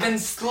dogs have been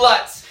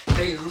sluts.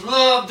 They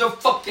love to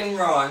fucking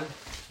run.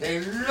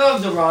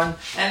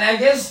 And I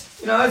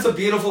guess, it's a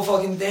beautiful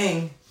fucking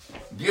thing.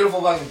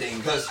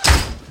 Because,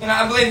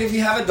 I believe if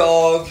you have a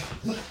dog,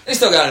 they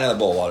still got another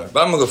bowl of water,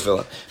 but I'm gonna go fill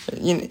it.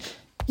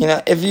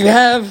 If you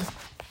have,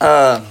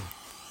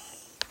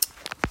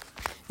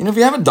 if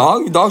you have a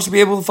dog, your dog should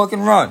be able to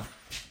fucking run.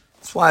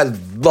 That's why I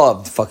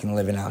loved fucking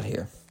living out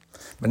here.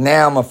 But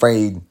now I'm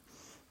afraid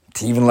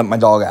to even let my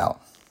dog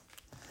out.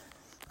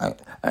 I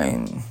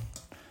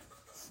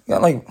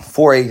got like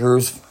 4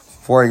 acres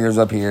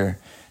up here,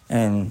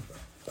 and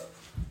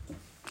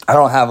I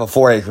don't have a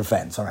 4-acre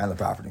fence around the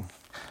property.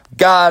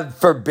 God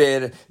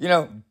forbid.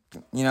 I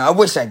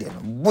wish I did.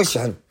 I wish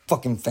I had a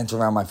fucking fence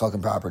around my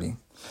fucking property.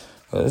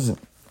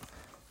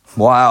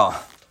 Wow.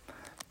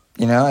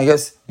 I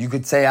guess you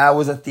could say I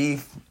was a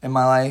thief in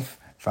my life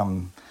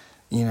from,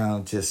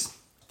 just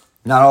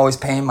not always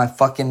paying my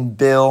fucking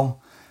bill.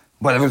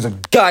 But it was a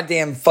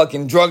goddamn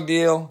fucking drug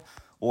deal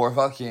or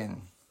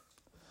fucking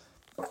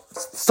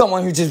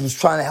someone who just was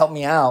trying to help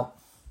me out.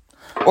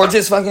 Or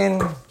just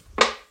fucking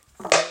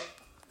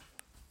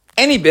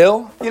any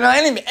bill,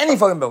 any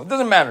fucking bill. It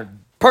doesn't matter.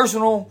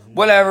 Personal,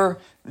 whatever,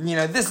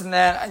 this and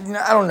that.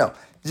 I don't know.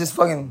 Just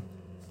fucking,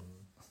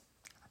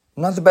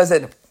 I'm not the best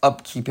at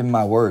upkeeping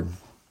my word,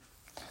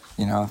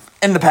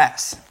 in the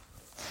past.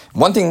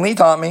 One thing Lee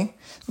taught me,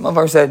 the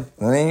motherfucker said,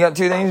 you got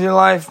 2 things in your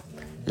life,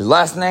 your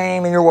last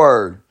name and your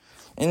word.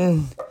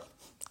 And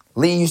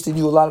Lee used to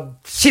do a lot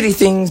of shitty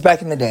things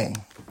back in the day.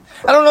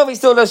 I don't know if he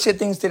still does shit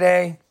things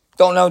today.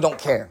 Don't know, don't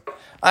care.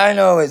 I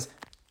know is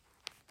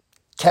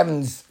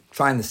Kevin's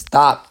trying to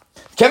stop.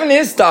 Kevin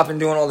is stopping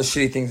doing all the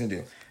shitty things to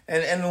do.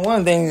 And one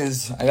of the things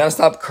is I gotta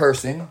stop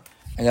cursing.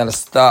 I gotta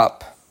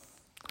stop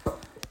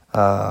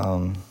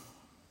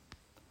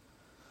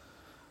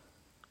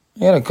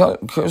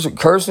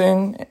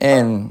cursing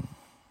and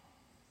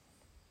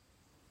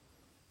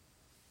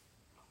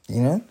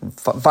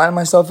find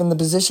myself in the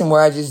position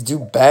where I just do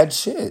bad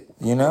shit.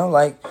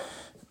 It's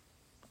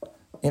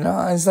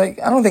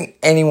like I don't think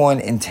anyone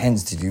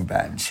intends to do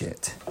bad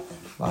shit.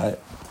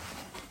 But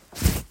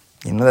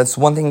that's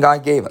one thing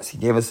God gave us. He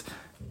gave us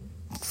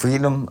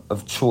freedom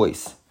of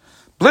choice.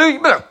 Blue,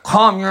 you better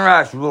calm your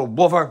ass, you little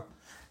woofer.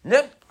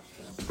 Yep.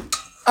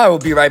 I will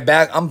be right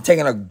back. I'm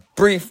taking a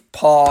brief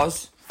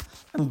pause.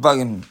 I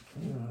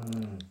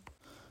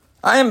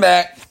am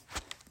back.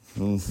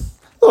 A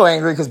little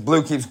angry because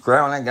Blue keeps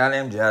growling that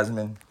goddamn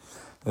Jasmine.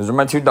 Those are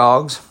my 2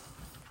 dogs.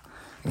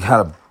 I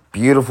got a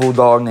beautiful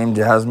dog named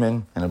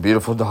Jasmine and a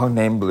beautiful dog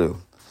named Blue.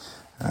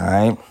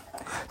 Alright.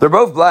 They're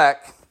both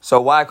black. So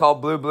why call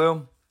Blue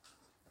Blue?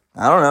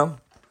 I don't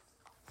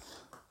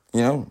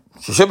know.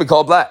 She should be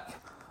called black.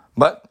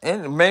 But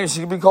maybe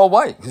she could be called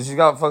white. Because she's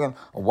got fucking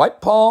a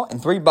white paw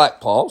and 3 black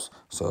paws.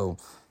 So,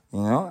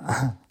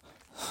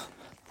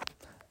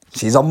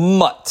 she's a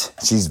mutt.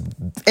 She's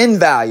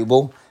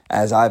invaluable,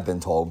 as I've been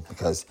told.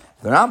 Because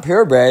if they're not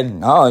purebred,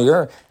 no,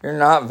 you're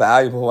not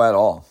valuable at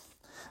all.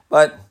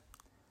 But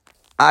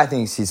I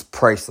think she's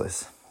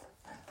priceless.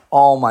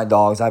 All my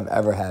dogs I've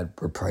ever had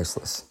were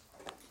priceless.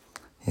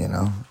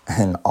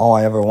 And all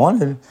I ever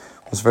wanted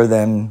was for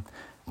them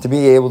to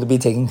be able to be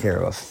taken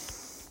care of.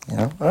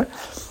 Right?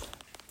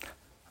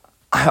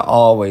 I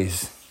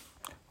always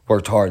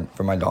worked hard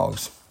for my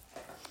dogs.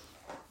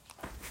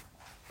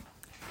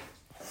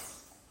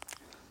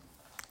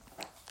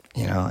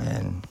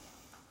 And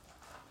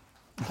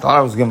thought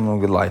I was giving them a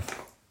good life.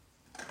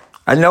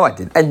 I know I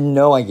did. I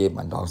know I gave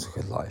my dogs a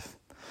good life.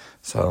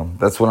 So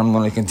that's what I'm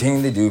going to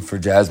continue to do for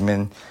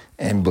Jasmine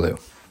and Blue.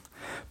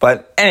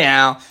 But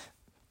anyhow,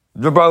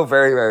 they're both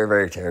very, very,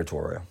 very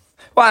territorial.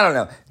 Well, I don't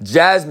know.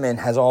 Jasmine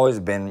has always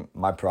been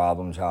my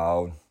problem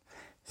child.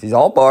 She's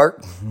all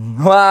bark.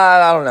 Well,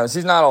 I don't know.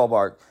 She's not all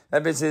bark.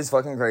 That bitch is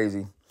fucking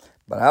crazy.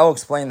 But I'll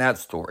explain that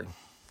story.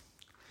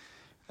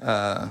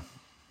 And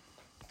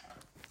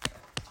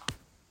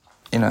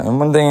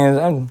one thing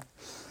is,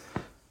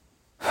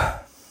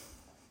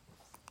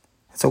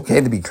 it's okay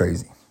to be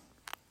crazy.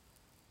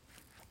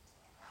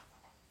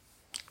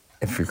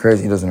 If you're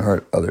crazy, it doesn't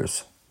hurt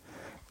others.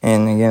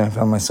 And again, I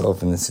found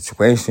myself in this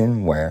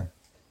situation where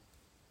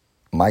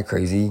my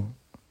crazy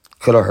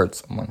could have hurt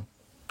someone.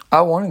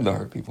 I wanted to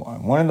hurt people. I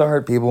wanted to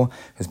hurt people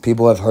because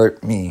people have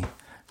hurt me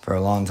for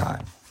a long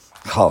time.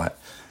 Call it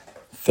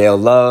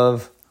failed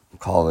love.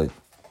 Call it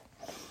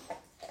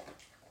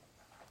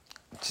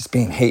just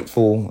being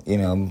hateful,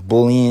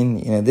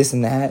 bullying, this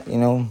and that,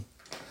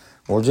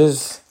 or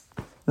just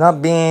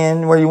not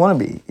being where you want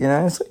to be,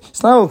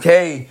 It's not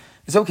okay.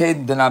 It's okay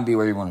to not be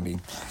where you want to be.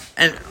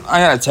 And I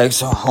gotta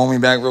text a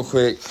homie back real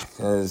quick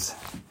because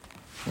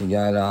we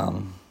got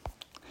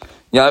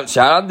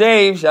shout out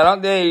Dave,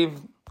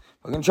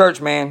 fucking church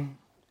man.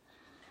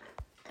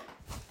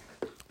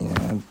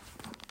 I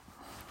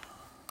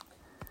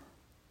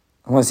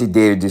want to see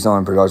David do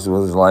something productive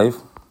with his life.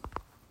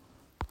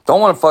 Don't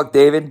want to fuck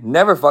David.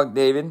 Never fuck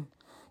David.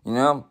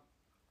 Not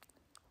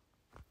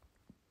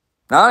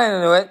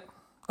into it.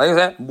 Like I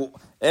said,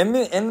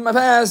 in my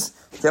past,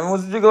 Kevin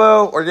was a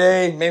gigolo or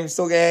gay, maybe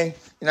still gay.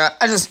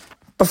 I just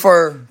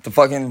prefer to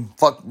fucking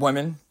fuck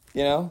women,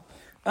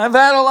 I've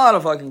had a lot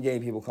of fucking gay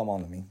people come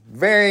on to me.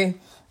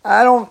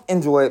 I don't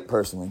enjoy it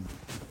personally,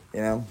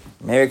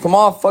 Maybe come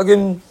off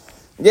fucking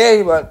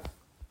gay, but,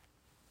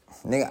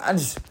 nigga, I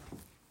just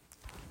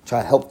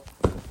try to help,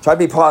 try to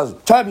be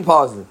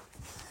positive.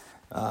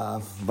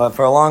 But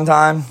for a long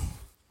time,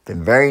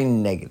 been very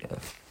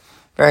negative.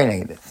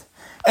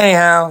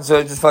 Anyhow,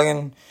 so just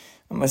fucking,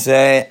 I'm going to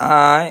say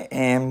I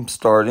am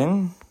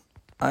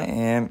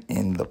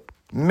in the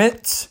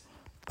midst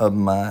of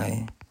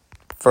my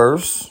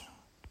first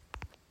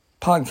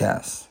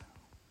podcast.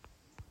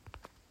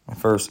 My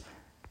first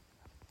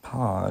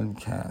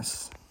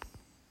podcast.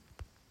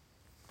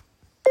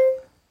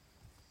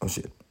 Oh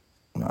shit.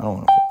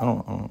 No, I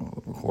don't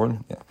want to record.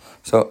 Yeah.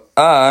 So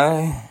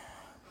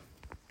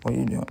what are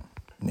you doing,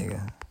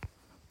 nigga?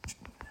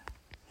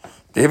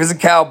 Dave is a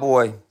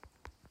cowboy.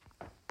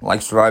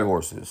 Likes to ride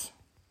horses.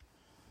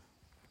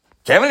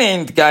 Kevin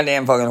ain't the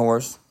goddamn fucking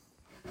horse.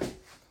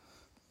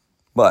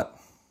 But,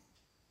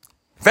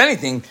 if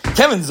anything,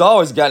 Kevin's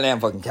always a goddamn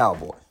fucking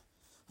cowboy.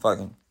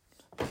 Fucking,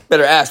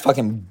 better ask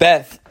fucking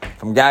Beth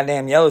from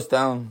goddamn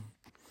Yellowstone.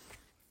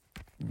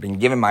 Been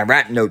giving my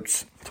rat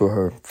notes to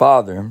her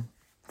father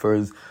for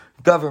his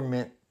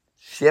government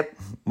ship,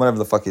 whatever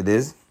the fuck it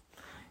is.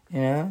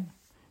 Yeah,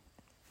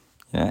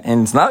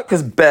 and it's not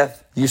because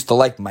Beth used to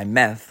like my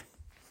meth.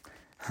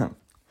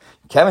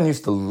 Kevin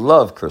used to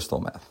love crystal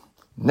meth.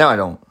 No, I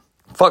don't.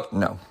 Fuck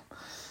no.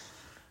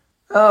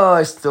 Oh,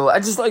 I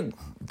just like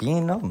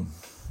being numb.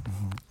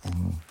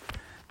 And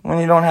when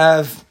you don't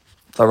have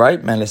the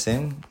right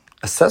medicine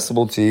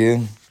accessible to you,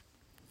 you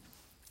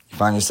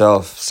find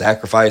yourself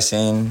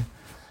sacrificing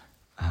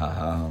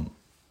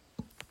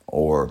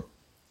or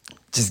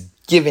just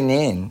giving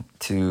in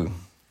to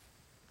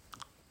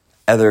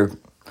other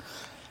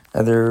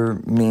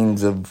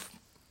means of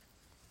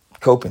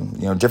coping,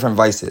 different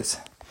vices.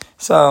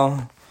 So,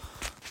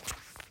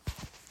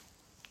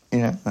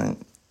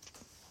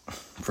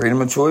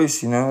 freedom of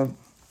choice,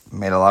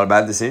 made a lot of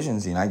bad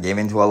decisions. I gave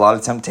into a lot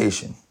of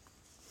temptation,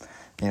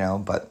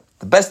 but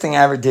the best thing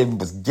I ever did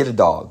was get a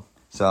dog.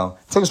 So,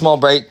 took a small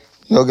break,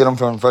 go get them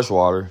from fresh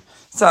water.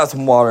 Still have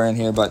some water in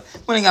here, but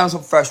when I got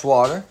some fresh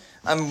water,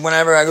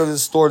 whenever I go to the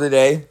store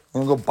today,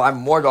 I'm going to go buy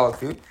more dog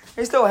food.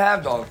 They still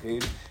have dog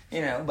food,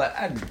 but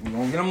I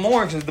won't get them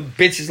more because the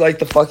bitches like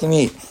to fucking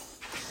eat.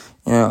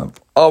 I've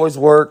always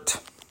worked.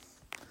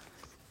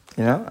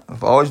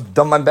 I've always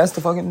done my best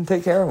to fucking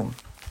take care of them.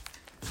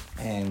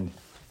 And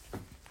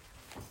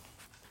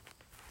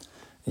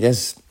I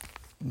guess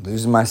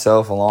losing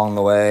myself along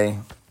the way,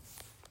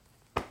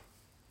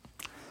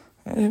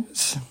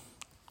 it's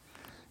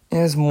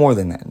more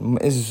than that.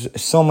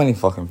 It's so many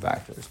fucking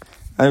factors.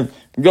 I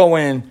go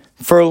in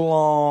for a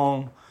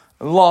long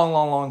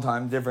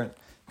time, different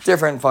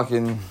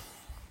fucking,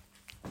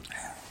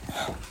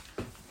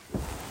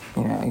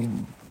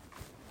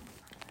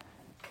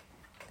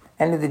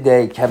 end of the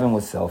day, Kevin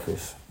was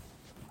selfish.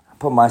 I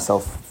put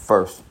myself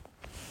first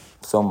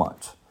so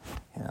much.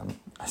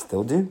 I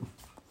still do.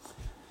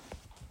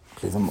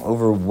 Because I'm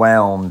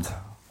overwhelmed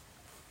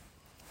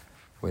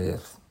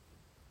with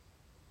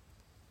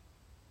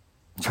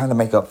trying to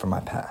make up for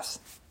my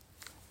past.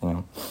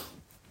 A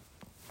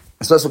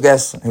special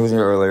guest who was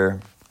here earlier,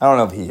 I don't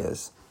know if he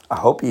is. I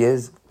hope he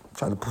is. I'm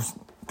trying to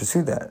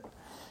pursue that.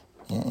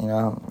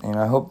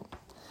 I hope,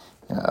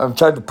 I've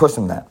tried to push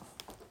him that,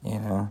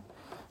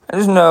 I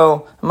just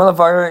know a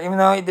motherfucker, even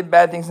though he did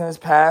bad things in his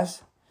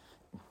past,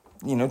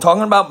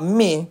 talking about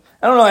me,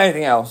 I don't know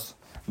anything else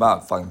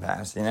about fucking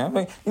past,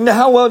 Like,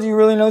 how well do you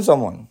really know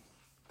someone?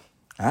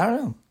 I don't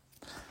know.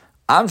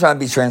 I'm trying to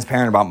be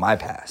transparent about my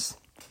past.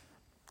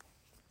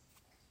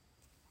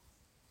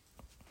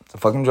 a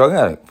fucking drug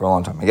addict for a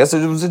long time. I guess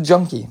it was a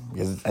junkie.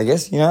 Because I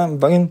guess, I'm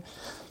fucking...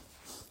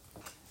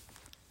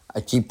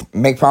 I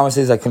make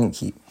promises I couldn't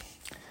keep.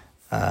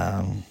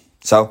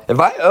 So, if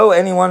I owe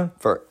anyone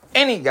for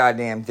any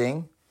goddamn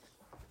thing,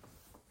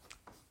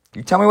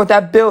 you tell me what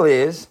that bill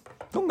is.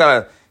 Don't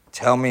gotta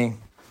tell me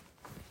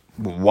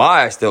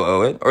why I still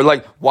owe it. Or,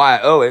 why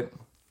I owe it.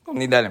 Don't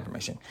need that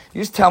information.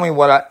 You just tell me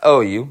what I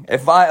owe you.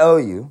 If I owe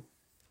you.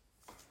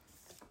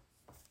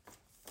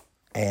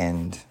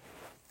 And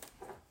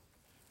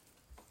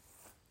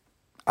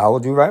I will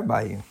do right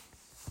by you.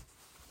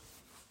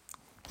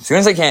 As soon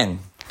as I can.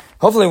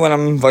 Hopefully when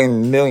I'm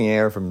fucking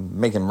millionaire from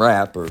making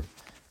rap or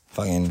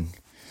fucking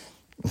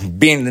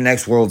being the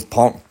next world's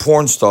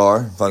porn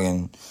star,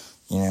 fucking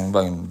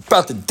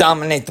about to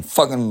dominate the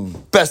fucking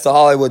best of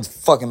Hollywood's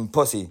fucking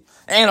pussy.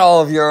 And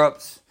all of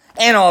Europe's.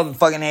 And all of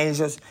fucking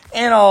Asia's.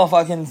 And all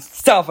fucking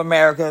South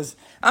America's.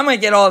 I'm gonna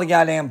get all the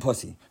goddamn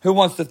pussy. Who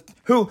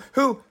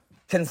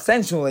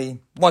consensually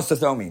wants to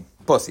throw me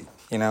pussy,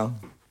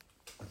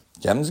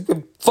 Kevin's a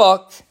good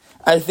fuck,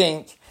 I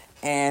think.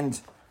 And,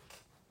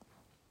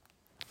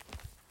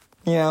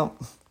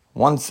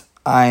 once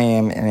I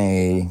am in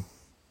a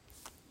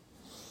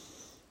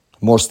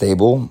more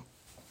stable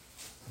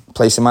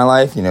place in my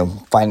life,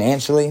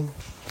 financially,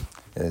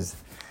 because,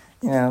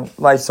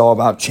 life's all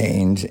about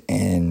change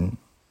and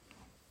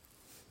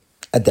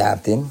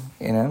adapting,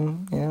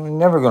 we're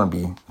never going to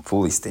be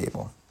fully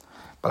stable.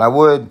 But I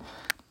would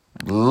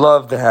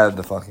love to have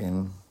the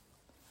fucking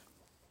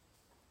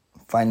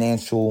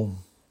financial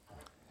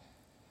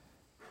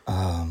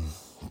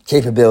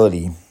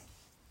capability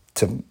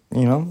to,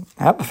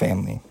 have a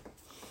family.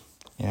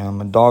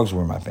 My dogs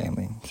were my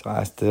family. So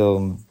I still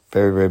am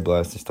very, very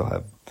blessed to still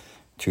have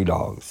 2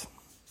 dogs.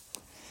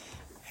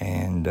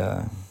 And,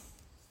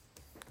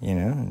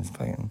 it's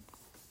fucking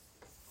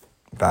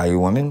value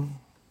women.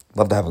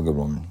 Love to have a good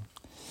woman.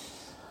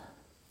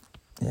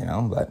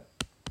 But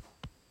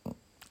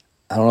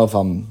I don't know if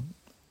I'm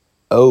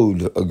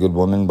owed a good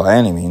woman by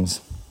any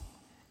means.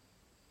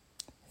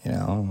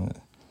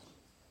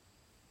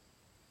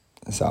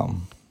 So,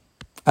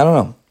 I don't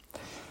know.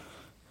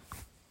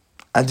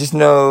 I just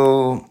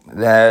know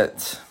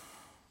that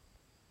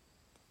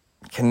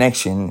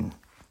connection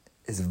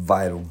is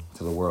vital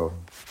to the world.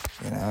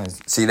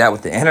 See that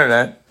with the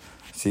internet.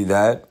 See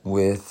that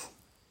with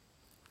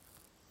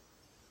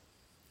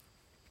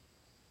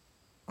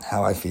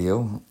how I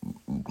feel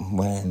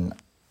when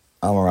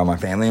I'm around my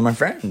family and my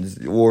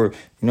friends, or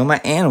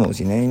my animals.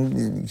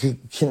 This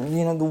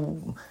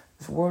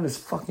world is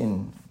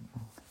fucking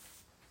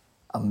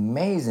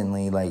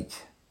amazingly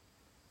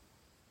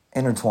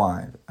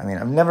intertwined. I mean,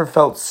 I've never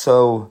felt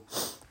so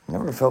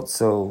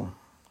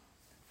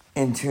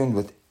in tune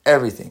with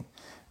everything.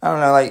 I don't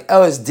know,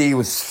 LSD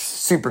was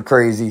super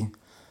crazy.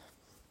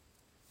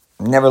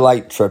 Never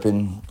liked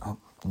tripping. I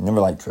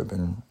never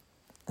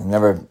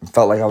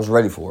felt like I was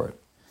ready for it.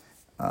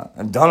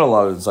 I've done a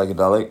lot of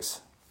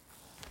psychedelics.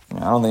 I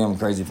don't think I'm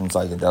crazy from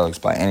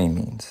psychedelics by any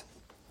means.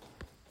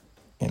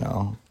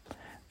 I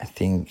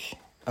think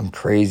I'm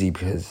crazy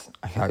because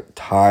I got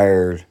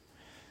tired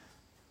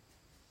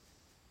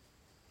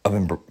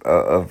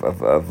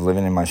of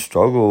living in my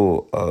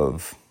struggle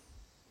of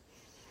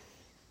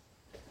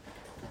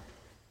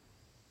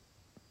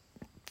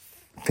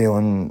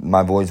filling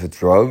my voids with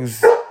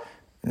drugs,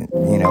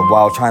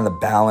 while trying to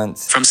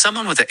balance. From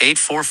someone with an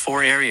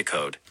 844 area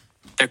code,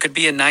 there could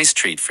be a nice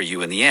treat for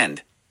you in the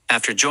end.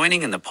 After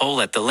joining in the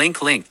poll at the link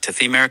to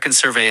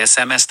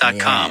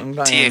theamericansurveysms.com,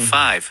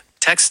 TA5,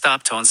 text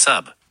stop to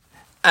unsub.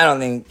 I don't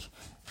think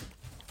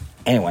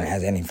anybody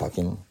has a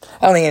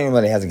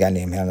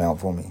goddamn handout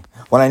for me.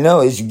 What I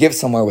know is you give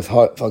somewhere with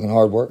fucking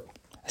hard work.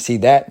 I see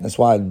that. That's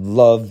why I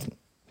love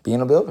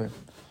being a builder.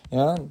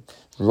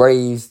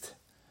 Raised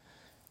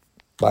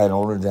by an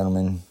older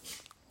gentleman.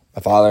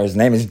 My father, his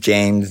name is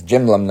Jim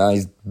Lemnah.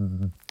 He's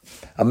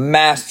a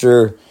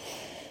master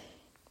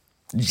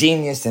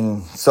genius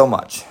in so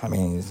much. I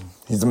mean,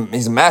 he's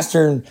a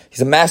master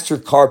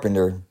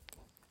carpenter,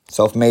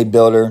 self-made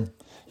builder.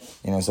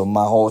 So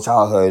my whole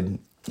childhood,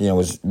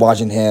 was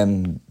watching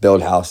him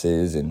build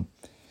houses and,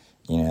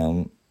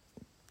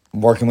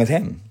 working with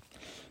him.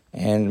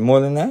 And more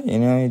than that,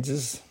 he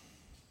just,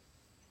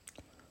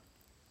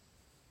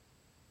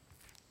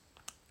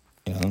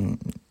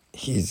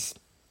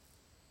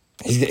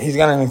 he's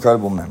got an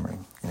incredible memory.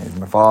 He's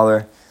my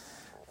father.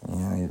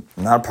 He's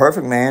not a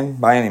perfect man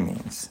by any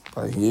means,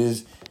 but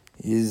he's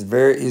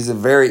a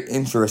very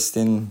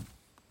interesting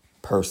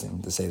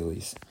person, to say the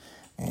least.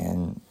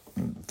 And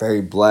I'm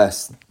very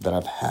blessed that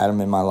I've had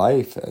him in my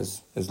life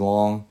as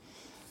long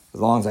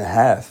as I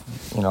have.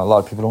 A lot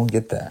of people don't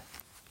get that.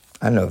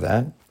 I know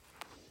that.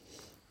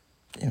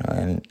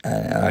 And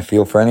I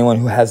feel for anyone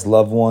who has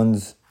loved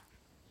ones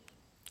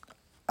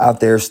out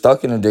there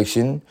stuck in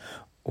addiction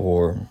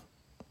or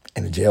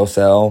in a jail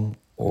cell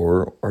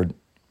or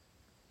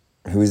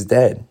who is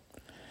dead.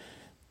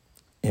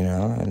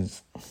 Kevin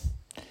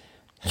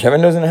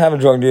doesn't have a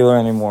drug dealer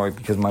anymore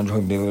because my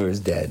drug dealer is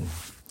dead.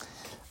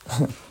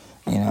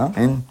 And I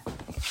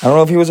don't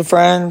know if he was a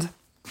friend.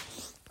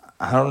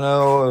 I don't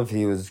know if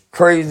he was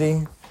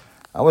crazy.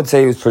 I would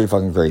say he was pretty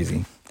fucking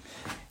crazy.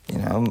 You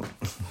know,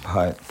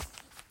 but...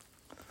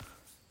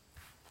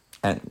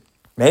 And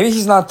maybe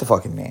he's not the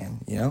fucking man,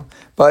 you know?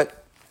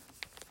 But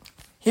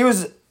he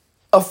was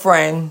a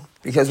friend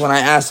because when I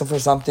asked him for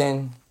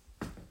something,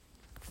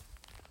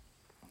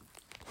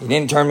 he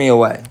didn't turn me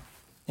away.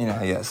 You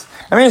know, yes.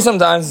 I mean,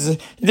 sometimes he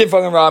did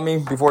fucking rob me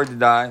before he did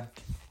die.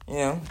 You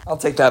know, I'll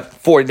take that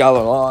 $40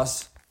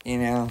 loss, you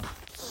know.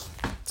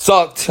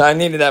 Sucked. I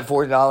needed that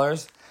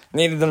 $40.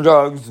 Needed them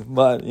drugs,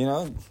 but, you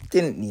know,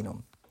 didn't need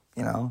them,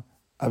 you know.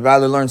 I'd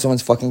rather learn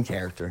someone's fucking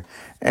character.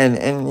 And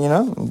you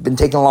know, been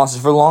taking losses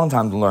for a long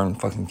time to learn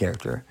fucking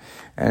character.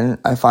 And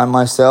I find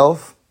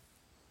myself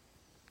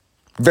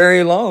very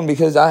alone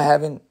because I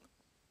haven't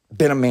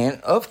been a man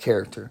of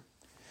character.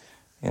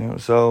 You know,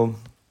 so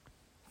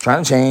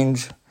trying to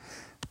change.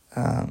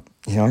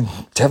 You know,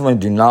 definitely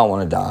do not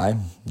want to die.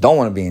 Don't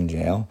want to be in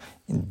jail.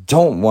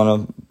 Don't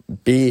want to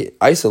be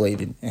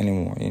isolated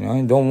anymore. You know,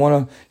 I don't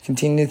want to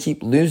continue to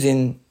keep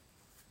losing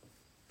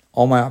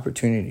all my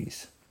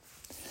opportunities.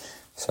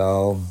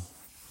 So,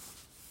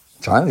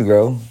 trying to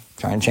grow,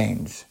 trying to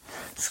change.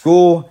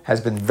 School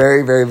has been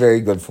very, very, very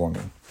good for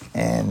me.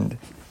 And,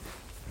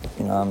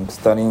 you know, I'm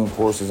studying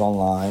courses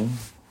online.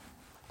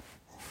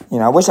 You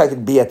know, I wish I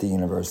could be at the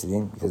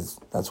university because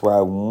that's where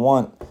I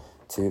want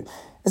to.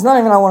 It's not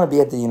even I want to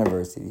be at the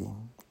university.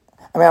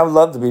 I mean, I would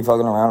love to be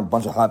fucking around a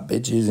bunch of hot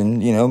bitches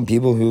and, you know,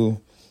 people who,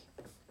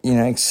 you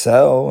know,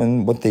 excel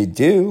in what they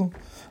do.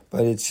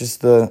 But it's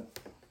just the,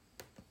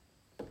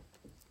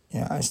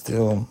 you know, I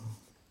still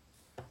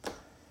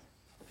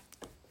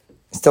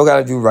got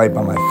to do right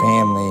by my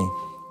family.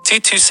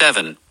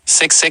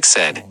 22766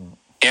 said,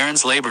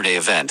 Aaron's Labor Day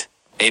event.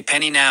 A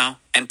penny now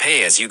and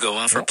pay as you go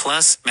offer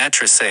plus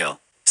mattress sale.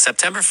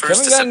 September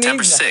 1st to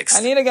September 6th.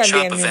 I need a Shop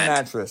goddamn new event.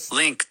 mattress.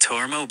 Link to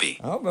our Mobi.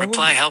 Oh,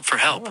 Reply help for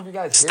help.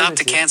 Stop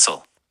to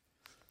cancel.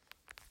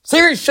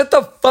 Siri, shut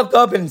the fuck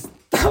up and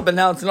stop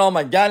announcing all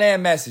my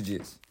goddamn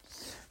messages.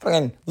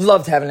 Fucking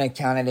loved having an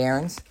account at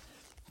Aaron's.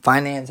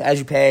 Finance as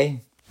you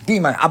pay.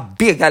 I'll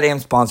be a goddamn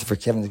sponsor for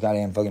Kevin's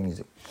goddamn fucking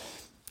music.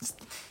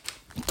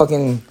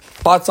 Fucking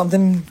bought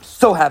something,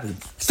 so happy.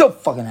 So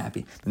fucking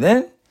happy. And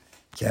then,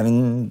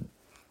 Kevin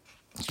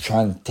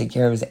trying to take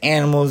care of his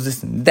animals,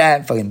 this and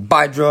that. Fucking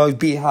buy drugs,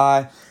 be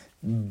high.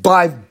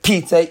 Buy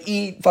pizza,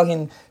 eat,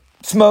 fucking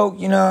smoke,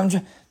 you know. I'm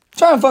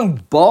trying to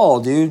fucking ball,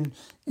 dude.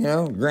 You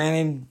know,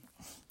 granted,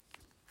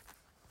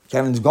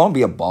 Kevin's gonna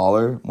be a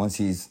baller once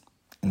he's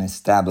an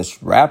established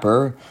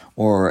rapper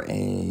or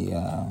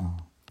a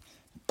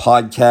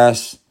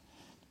podcast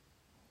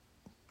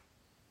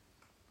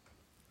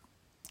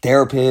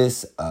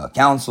therapist,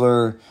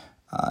 counselor,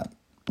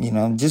 you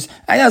know,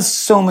 I got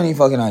so many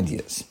fucking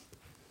ideas.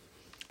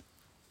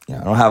 You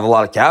know, I don't have a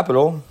lot of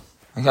capital.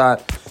 I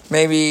got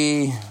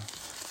maybe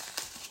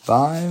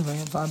five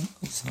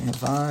bucks. I got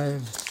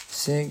 5,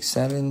 6,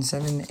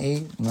 7,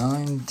 8,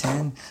 9,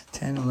 10,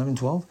 11,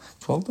 12.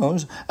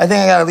 $12. I think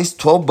I got at least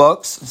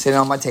 $12 sitting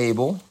on my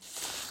table.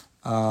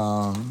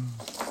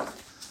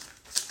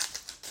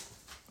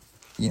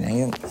 You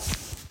know,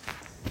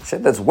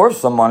 shit that's worth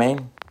some money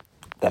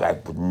that I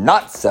would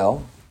not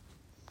sell.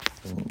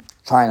 I'm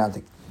trying not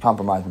to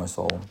compromise my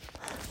soul.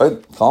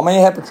 But call me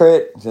a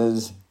hypocrite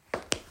because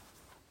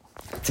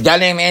it's a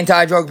goddamn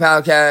anti-drug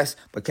podcast,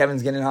 but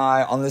Kevin's getting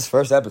high on this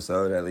first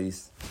episode at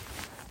least.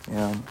 You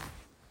know,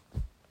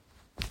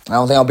 I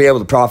don't think I'll be able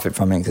to profit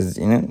from it because,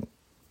 you know,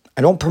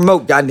 I don't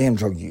promote goddamn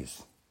drug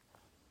use.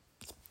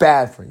 It's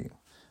bad for you.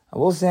 I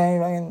will say,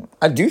 man,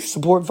 I do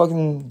support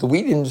fucking the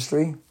weed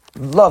industry.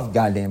 Love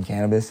goddamn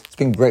cannabis. It's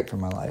been great for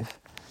my life.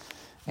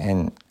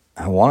 And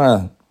I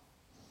want to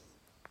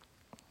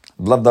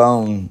love to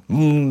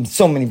own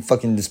so many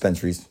fucking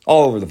dispensaries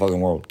all over the fucking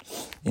world.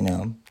 You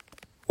know,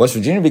 West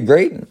Virginia would be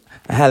great.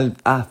 I had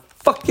a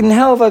fucking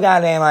hell of a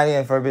goddamn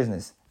idea for a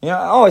business. You know,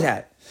 I always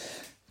had.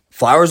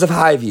 Flowers of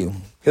Highview.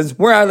 Because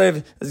where I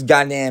live is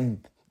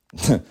goddamn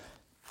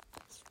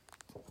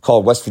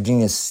called West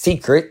Virginia's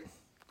Secret.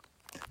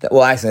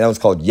 Well, actually, that was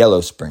called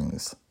Yellow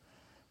Springs,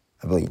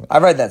 I believe. I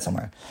read that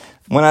somewhere.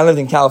 When I lived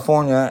in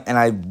California and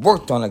I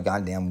worked on a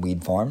goddamn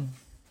weed farm,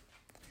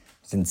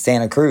 it's in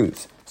Santa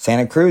Cruz.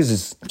 Santa Cruz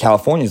is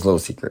California's little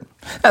secret.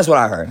 That's what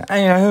I heard.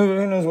 And, you know,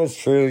 who knows what's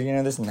true, you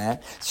know, this and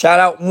that. Shout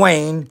out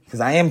Wayne,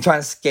 because I am trying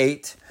to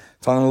skate.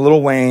 Talking to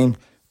Little Wayne.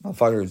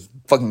 Motherfucker's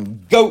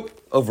fucking goat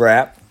of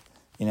rap,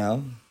 you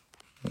know.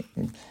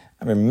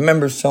 I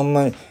remember so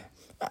much.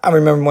 I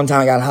remember one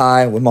time I got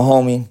high with my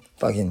homie.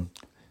 Fucking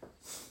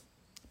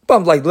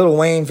bumped like Lil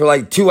Wayne for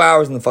like 2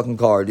 hours in the fucking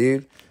car,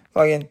 dude.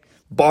 Fucking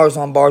bars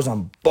on bars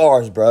on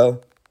bars,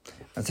 bro.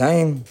 I tell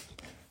you,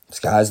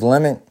 sky's the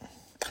limit.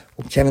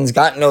 Well, Kevin's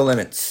got no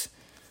limits.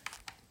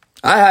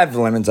 I have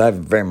limits. I have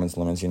very much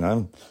limits, you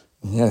know.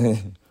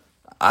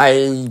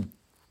 I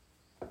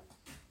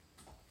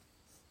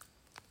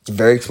get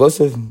very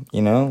explosive,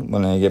 you know,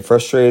 when I get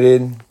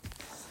frustrated,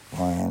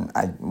 when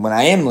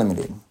I am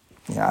limited.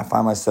 You know, I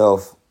find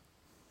myself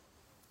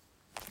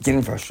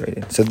getting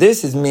frustrated. So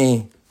this is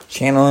me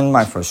channeling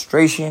my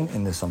frustration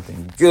into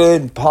something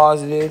good,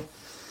 positive.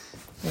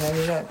 You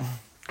know,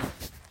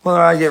 whether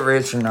I get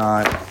rich or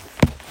not.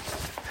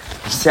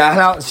 Shout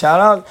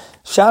out.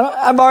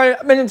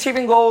 I've been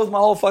achieving goals my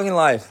whole fucking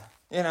life.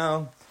 You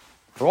know,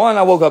 for one,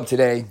 I woke up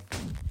today,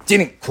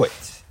 didn't quit.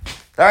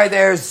 All right,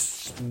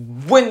 there's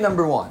win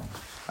number one.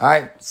 All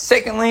right.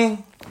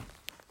 Secondly,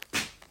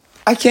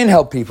 I can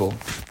help people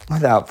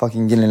without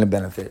fucking getting a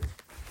benefit.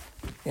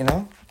 You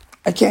know,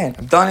 I can.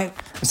 I've done it.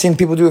 I've seen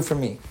people do it for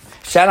me.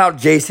 Shout out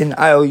Jason.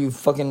 I owe you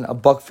fucking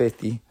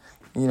 $1.50.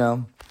 You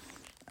know,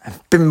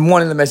 I've been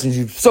wanting to message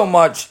you so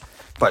much,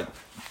 but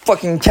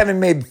fucking Kevin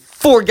made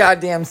 4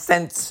 goddamn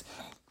cents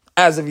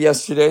as of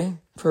yesterday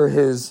for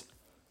his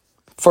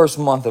first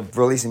month of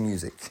releasing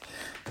music.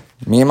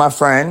 Me and my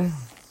friend,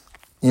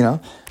 you know,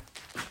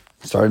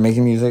 started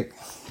making music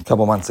a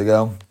couple months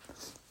ago.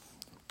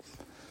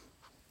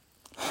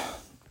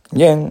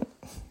 Again,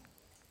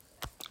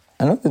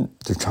 I know that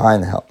they're trying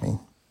to help me.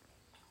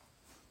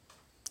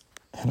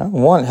 And I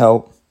want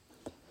help.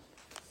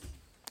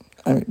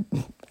 I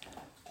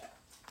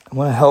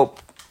want to help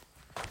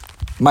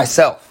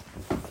myself.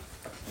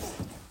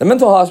 The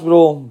mental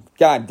hospital,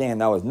 goddamn,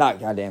 that was not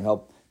goddamn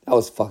help. That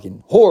was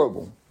fucking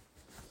horrible.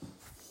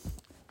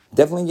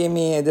 Definitely gave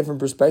me a different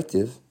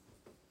perspective.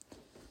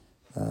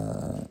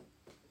 You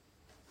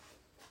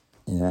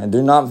know, I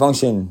do not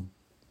function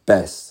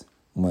best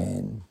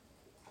when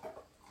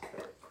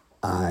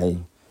I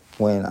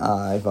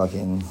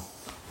fucking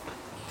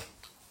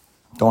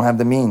don't have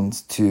the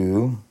means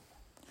to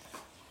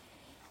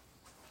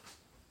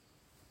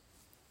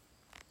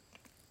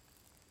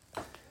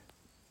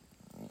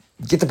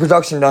get the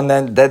production done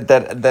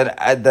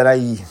that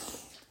I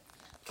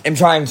am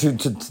trying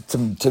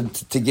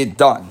to get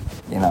done.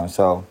 You know,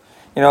 so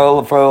you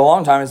know, for a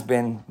long time it's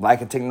been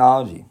lack of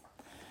technology,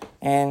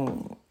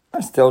 and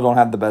I still don't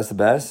have the best of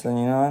the best. And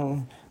you know,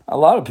 and a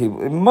lot of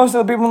people, most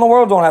of the people in the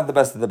world don't have the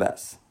best of the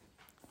best.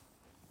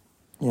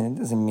 You know, it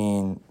doesn't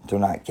mean they're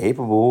not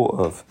capable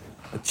of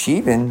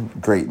achieving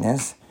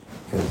greatness.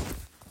 Because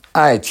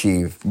I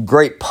achieve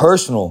great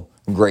personal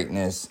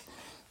greatness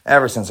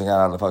ever since I got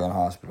out of the fucking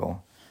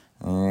hospital.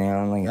 And, you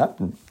know, like, I've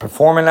been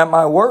performing at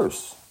my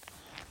worst.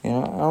 You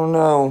know, I don't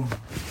know.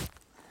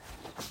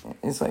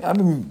 It's like I've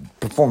been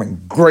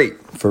performing great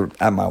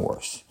at my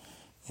worst.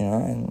 You know,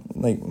 and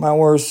like my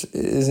worst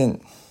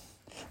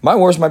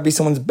might be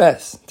someone's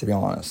best, to be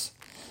honest.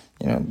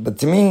 You know, but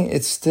to me,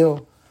 it's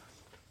still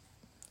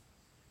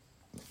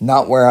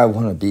not where I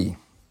want to be.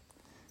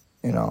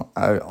 You know,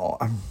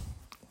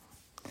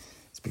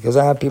 it's because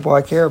I have people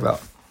I care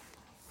about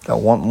that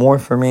want more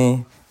for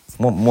me,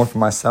 want more for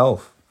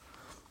myself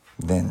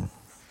than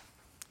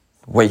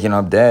waking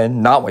up dead,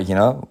 not waking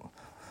up,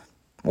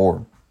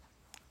 or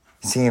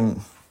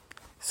seeing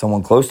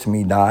someone close to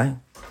me die.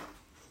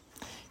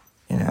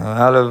 You know,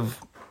 out of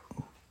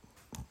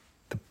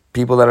the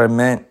people that I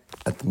met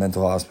at the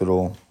mental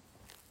hospital,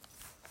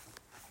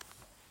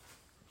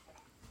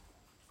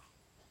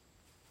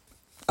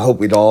 I hope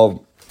we'd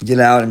all get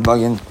out and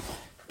fucking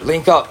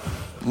link up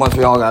once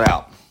we all got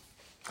out.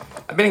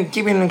 I've been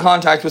keeping in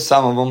contact with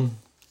some of them.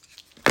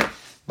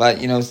 But,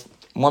 you know,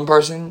 one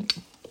person,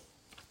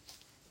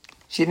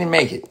 she didn't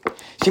make it.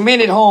 She made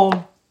it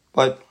home,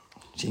 but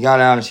she got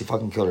out and she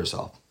fucking killed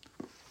herself.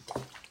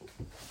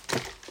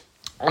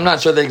 I'm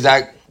not sure the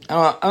exact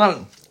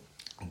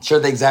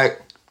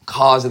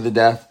cause of the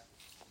death.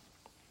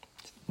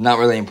 Not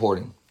really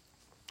important.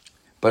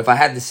 But if I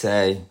had to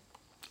say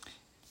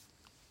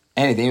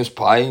anything, it was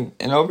probably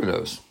an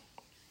overdose.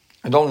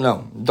 I don't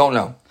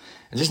know.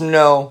 I just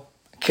know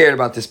I cared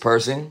about this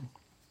person.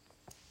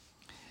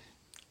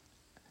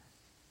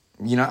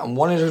 You know, I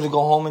wanted her to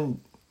go home and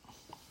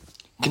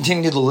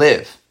continue to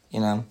live,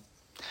 you know.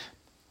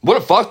 Would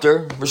have fucked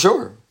her, for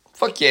sure.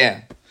 Fuck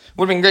yeah.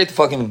 Would have been great to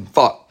fucking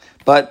fuck.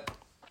 But,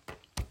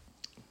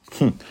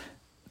 at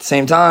the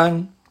same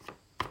time,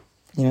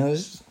 you know,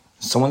 it's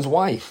someone's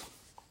wife.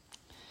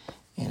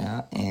 You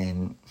know,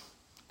 and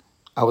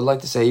I would like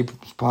to say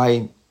he's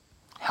probably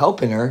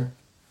helping her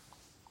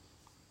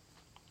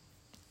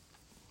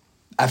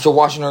after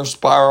watching her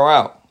spiral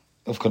out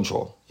of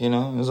control. You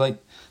know, it was like,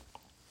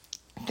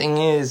 the thing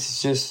is,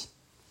 it's just,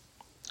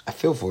 I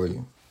feel for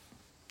you.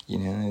 You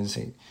know, it's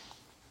like,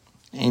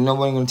 ain't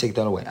nobody gonna take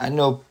that away. I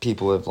know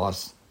people have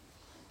lost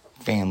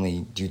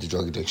family due to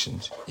drug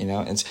addictions. You know,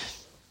 and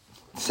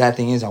the sad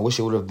thing is, I wish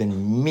it would have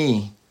been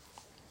me,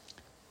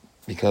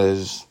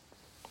 because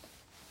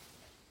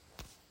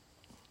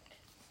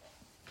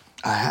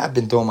I have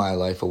been throwing my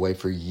life away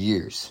for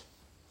years.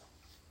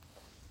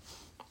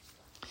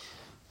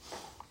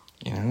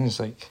 You know, it's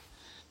like,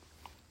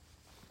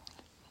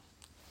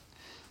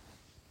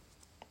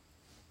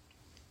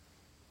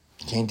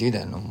 you can't do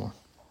that no more.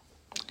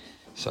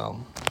 So,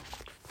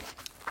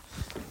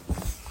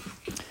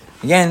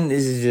 again,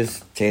 this is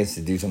just a chance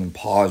to do something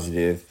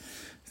positive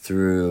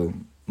through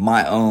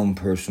my own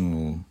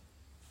personal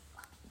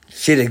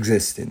shit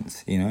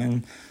existence, you know,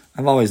 and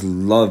I've always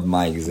loved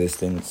my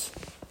existence,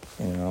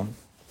 you know.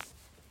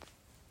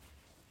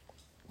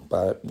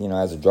 But,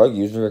 as a drug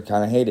user, I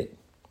kind of hate it.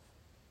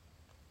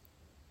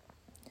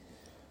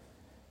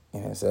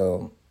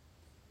 So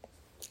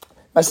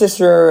my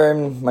sister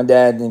and my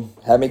dad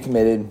had me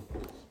committed,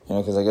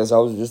 because I guess I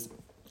was just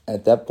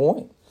at that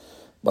point.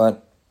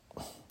 But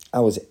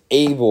I was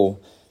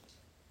able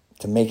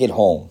to make it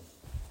home.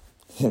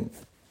 No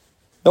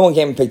one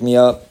came and picked me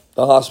up.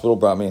 The hospital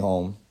brought me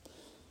home.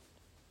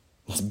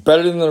 It's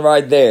better than the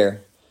ride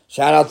there.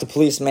 Shout out to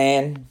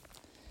policeman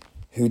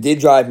who did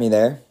drive me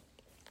there.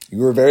 You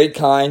were very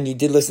kind. You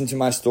did listen to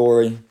my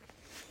story.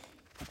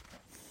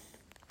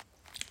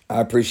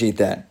 I appreciate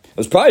that. It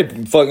was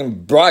probably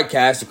fucking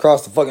broadcast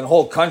across the fucking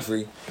whole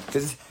country.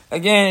 Because,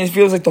 again, it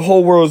feels like the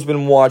whole world's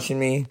been watching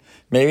me.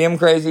 Maybe I'm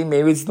crazy.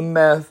 Maybe it's the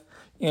meth.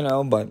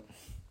 But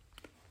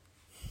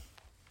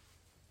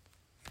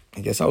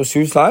I guess I was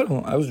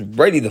suicidal. I was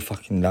ready to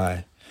fucking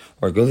die.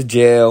 Or go to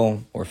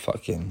jail. Or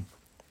fucking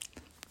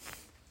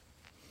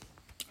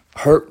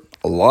hurt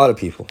a lot of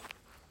people.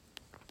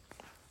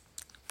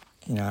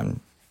 I'm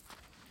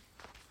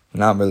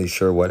not really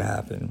sure what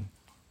happened.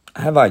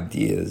 I have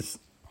ideas.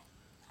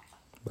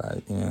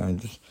 But, I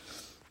just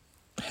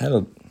had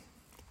a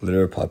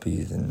litter of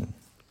puppies and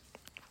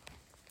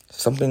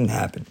something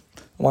happened.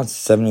 I watched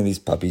 7 of these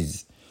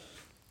puppies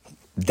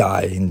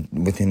die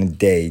within a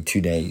day, 2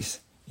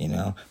 days,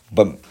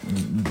 But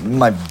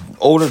my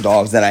older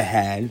dogs that I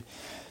had,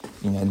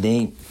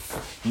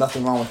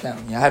 nothing wrong with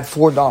them. I had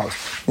 4 dogs.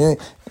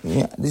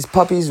 These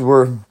puppies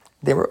were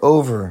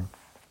over.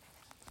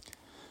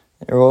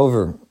 They were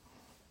over.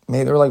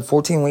 Maybe they were like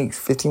 14 weeks,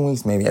 15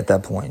 weeks maybe at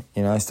that point.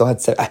 I still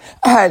had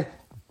I had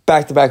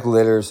back-to-back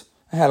litters.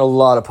 I had a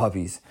lot of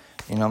puppies.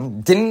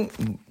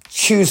 Didn't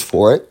choose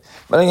for it.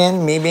 But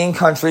again, me being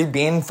country,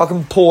 being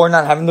fucking poor,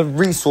 not having the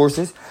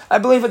resources, I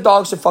believe a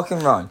dog should fucking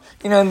run.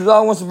 The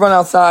dog wants to run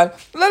outside,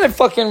 let it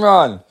fucking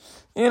run.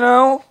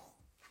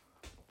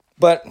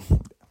 But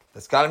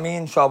that's gotten me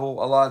in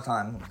trouble a lot of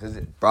times because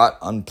it brought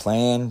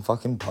unplanned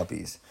fucking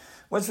puppies.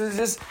 Which is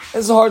just,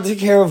 it's hard to take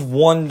care of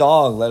one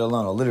dog, let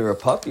alone a litter of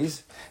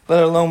puppies,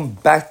 let alone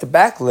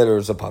back-to-back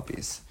litters of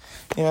puppies.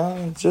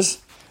 I'm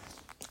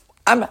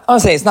gonna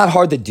say it's not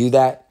hard to do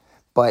that,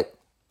 but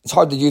it's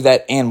hard to do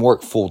that and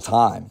work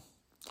full-time,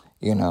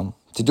 to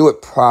do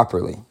it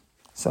properly.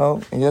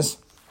 So,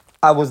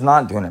 I was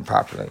not doing it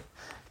properly.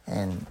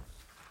 And,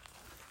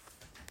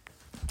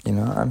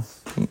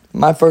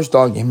 my first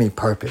dog gave me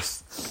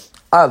purpose.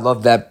 I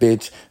love that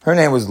bitch. Her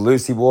name was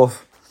Lucy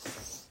Wolf.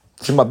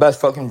 She's my best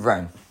fucking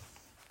friend.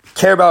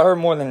 Care about her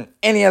more than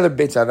any other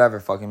bitch I've ever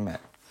fucking met.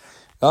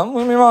 Don't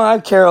get me wrong, I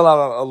care a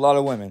lot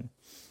of women.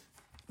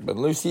 But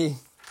Lucy,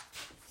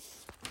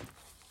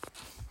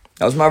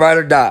 that was my ride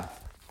or die.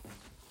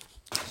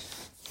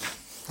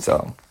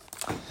 So,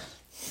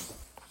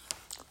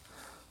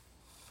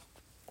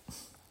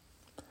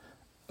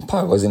 I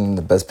probably wasn't in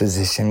the best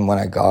position when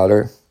I got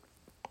her.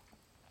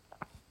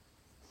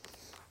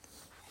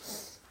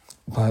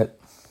 But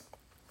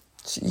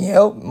she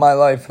helped my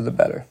life for the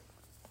better.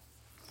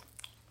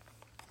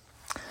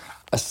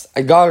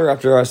 I got her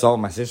after I saw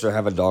my sister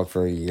have a dog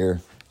for a year.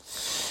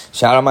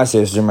 Shout out my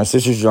sister. My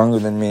sister's younger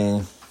than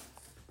me.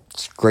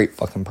 She's a great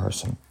fucking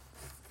person.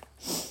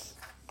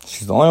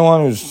 She's the only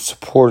one who's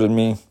supported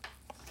me.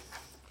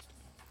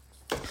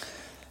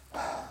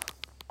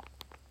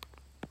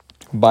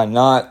 By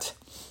not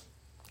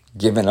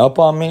giving up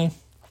on me.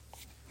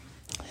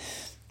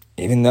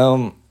 Even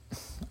though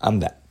I'm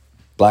the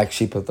black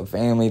sheep of the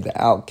family, the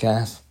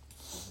outcast.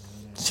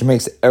 She's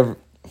made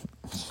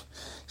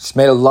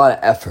a lot of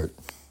effort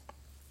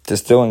to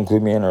still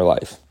include me in her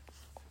life.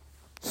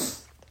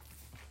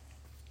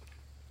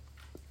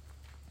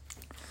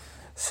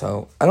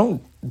 So, I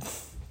don't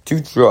do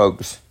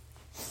drugs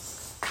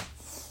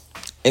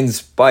in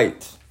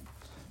spite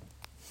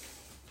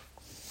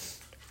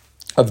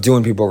of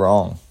doing people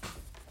wrong.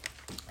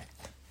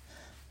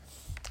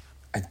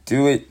 I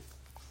do it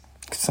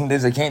because some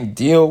days I can't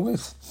deal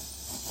with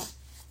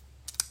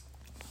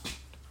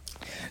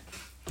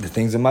the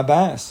things in my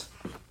past.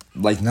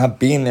 Like not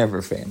being there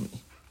for family.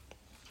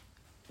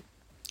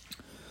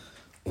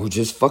 Or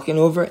just fucking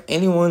over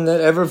anyone that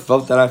ever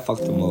felt that I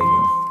fucked them over.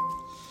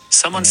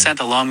 Someone sent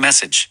a long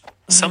message.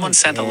 Someone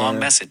sent a long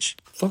message.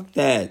 Fuck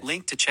that.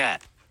 Link to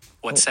chat.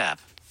 WhatsApp.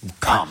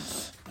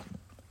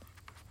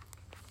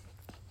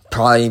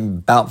 Probably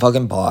about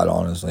fucking pot,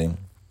 honestly.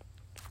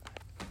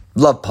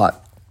 Love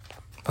pot.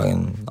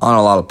 Fucking on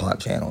a lot of pot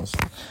channels.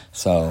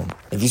 So,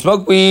 if you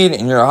smoke weed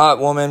and you're a hot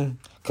woman,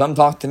 come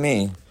talk to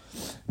me.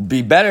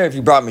 Be better if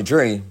you brought me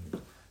tree.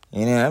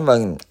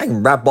 I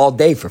can rap all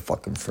day for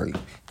fucking free.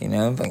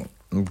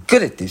 I'm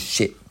good at this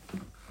shit.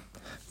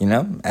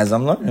 As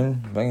I'm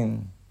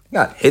learning,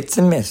 got hits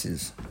and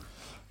misses.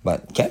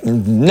 But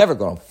Kevin's never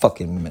gonna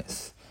fucking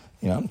miss.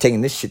 I'm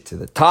taking this shit to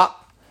the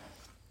top.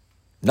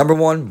 Number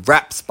 1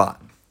 rap spot.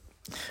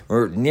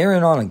 We're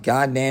nearing on a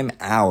goddamn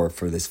hour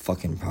for this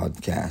fucking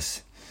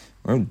podcast.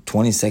 We're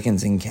 20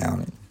 seconds in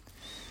counting.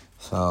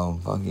 So,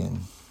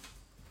 fucking...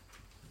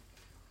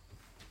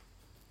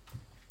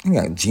 You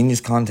got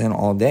genius content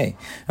all day.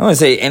 I don't want to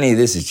say any of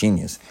this is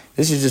genius.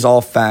 This is just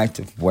all fact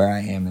of where I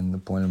am in the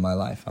point of my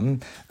life.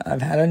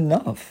 I've had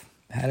enough.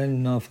 Had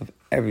enough of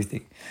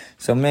everything.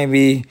 So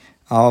maybe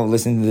I'll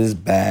listen to this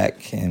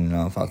back and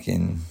I'll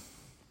fucking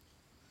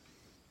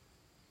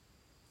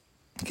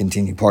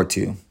continue part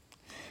 2.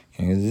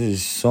 Because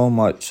there's so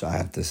much I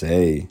have to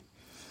say.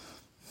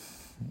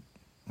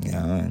 You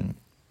know, and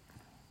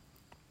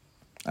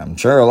I'm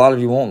sure a lot of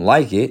you won't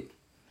like it.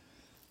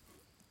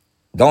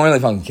 Don't really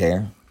fucking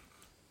care.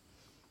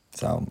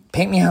 So,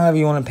 paint me however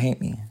you want to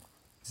paint me.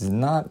 This is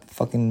not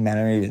fucking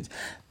matter. It's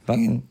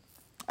fucking,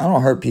 I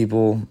don't hurt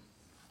people.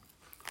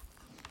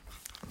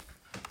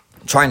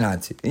 Try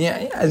not to.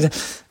 Yeah.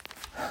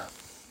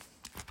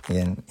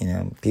 Again, you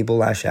know, people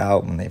lash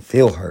out when they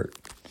feel hurt.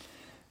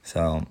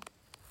 So,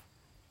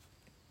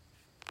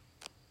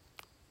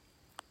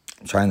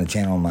 I'm trying to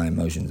channel my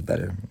emotions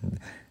better.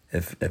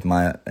 If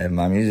my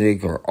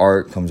music or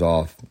art comes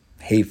off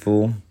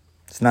hateful,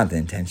 it's not the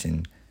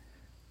intention.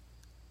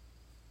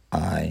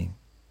 I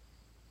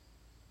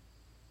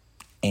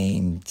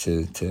aim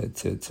to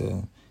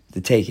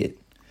take it.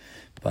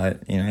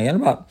 But, you know, I got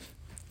about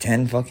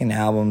 10 fucking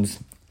albums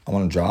I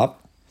want to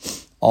drop.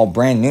 All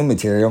brand new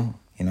material.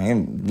 You know, I have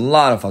a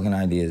lot of fucking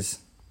ideas.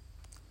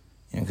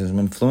 You know, because I'm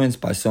influenced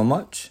by so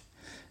much.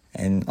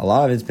 And a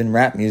lot of it's been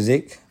rap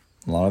music.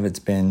 A lot of it's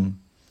been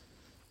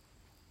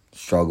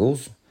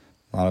struggles.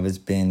 A lot of it's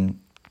been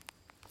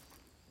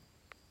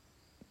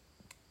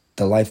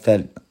the life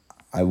that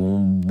I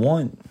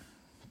want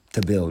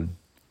to build,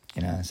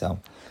 you know. So,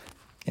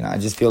 you know, I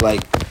just feel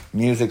like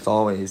music's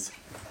always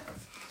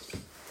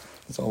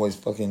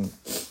fucking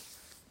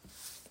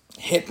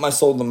hit my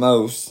soul the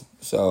most.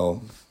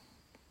 So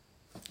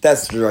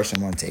that's the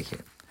direction I want to take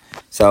it.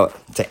 So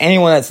to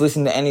anyone that's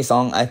listening to any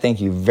song, I thank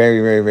you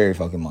very, very, very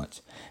fucking much.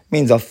 It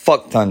means a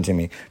fuck ton to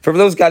me. For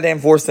those goddamn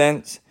 4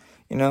 cents,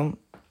 you know,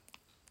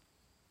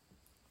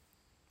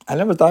 I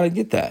never thought I'd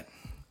get that.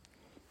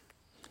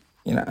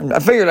 You know, I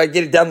figured I'd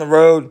get it down the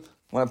road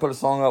when I put a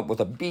song up with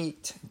a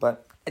beat,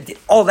 but I did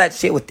all that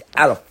shit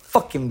without a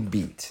fucking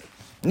beat.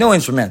 No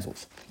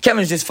instrumentals.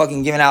 Kevin's just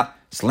fucking giving out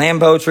slam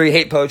poetry,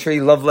 hate poetry,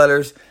 love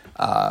letters,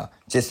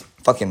 just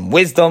fucking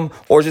wisdom,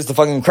 or just the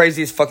fucking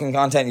craziest fucking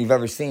content you've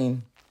ever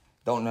seen.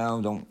 Don't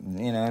know,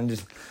 you know,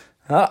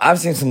 I've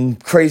seen some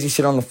crazy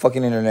shit on the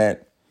fucking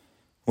internet,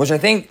 which I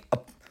think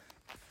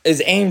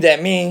is aimed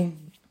at me,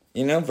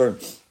 you know, for,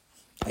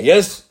 I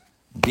guess,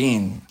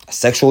 being a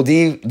sexual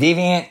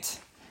deviant,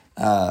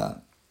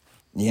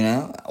 you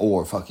know,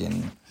 or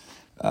fucking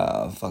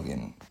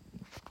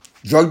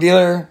drug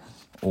dealer,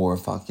 or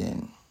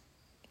fucking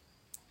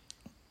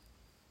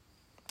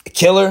a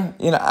killer.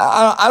 You know,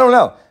 I don't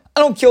know.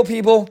 I don't kill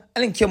people. I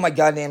didn't kill my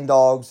goddamn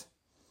dogs.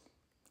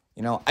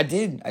 You know, I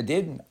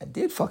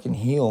did fucking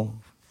heal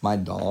my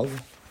dog.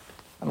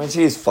 I mean,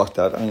 she is fucked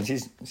up. I mean,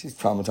 she's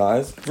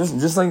traumatized,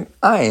 just like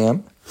I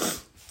am.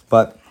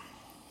 But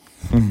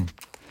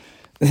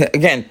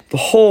again, the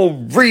whole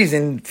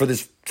reason for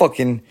this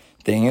fucking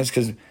thing is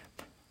because I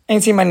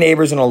ain't seen my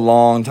neighbors in a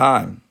long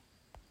time.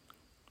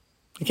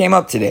 They came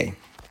up today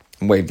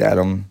and waved at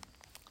them,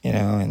 you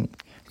know, and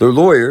they're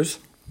lawyers.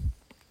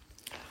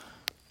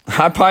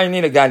 I probably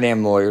need a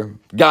goddamn lawyer.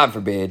 God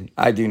forbid,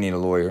 I do need a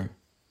lawyer.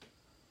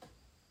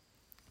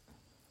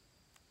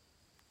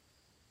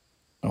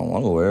 I don't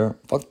want a lawyer.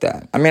 Fuck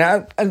that. I mean,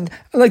 I'd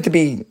like to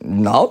be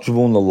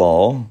knowledgeable in the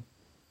law,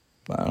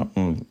 but I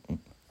don't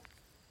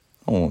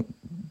want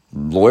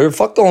lawyer.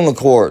 Fuck on the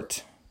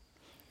court.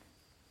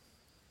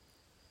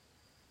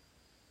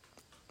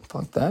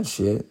 Fuck that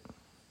shit.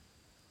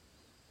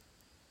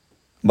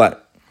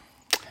 But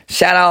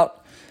shout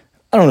out,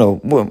 I don't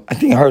know, I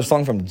think I heard a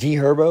song from G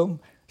Herbo.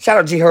 Shout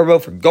out G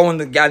Herbo for going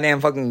to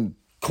goddamn fucking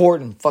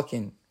court and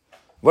fucking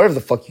whatever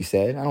the fuck you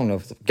said. I don't know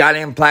if it's a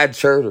goddamn plaid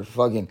shirt or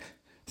fucking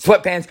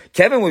sweatpants.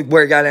 Kevin would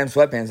wear goddamn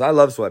sweatpants. I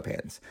love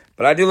sweatpants.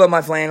 But I do love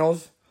my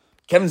flannels.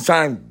 Kevin's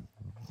trying to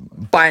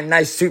buy a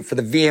nice suit for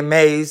the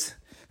VMAs.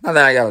 Not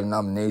that I got a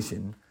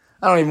nomination.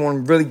 I don't even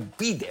want to really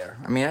be there.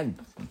 I mean,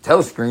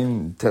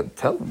 telescreen,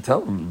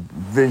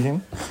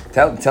 television,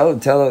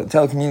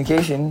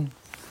 telecommunication.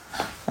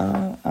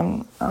 I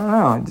don't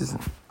know.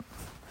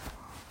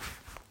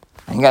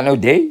 I ain't got no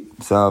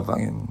date, so I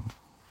fucking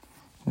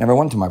never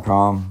went to my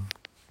prom.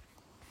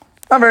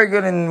 Not very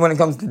good when it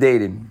comes to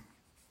dating.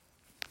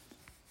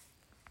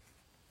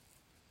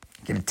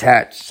 Get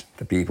attached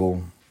to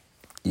people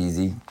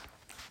easy.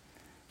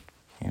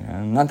 You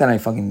know, not that I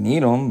fucking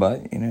need them,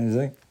 but, you know, it's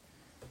like,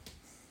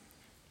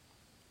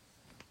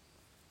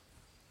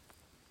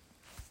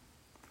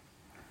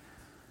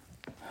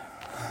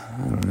 I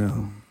don't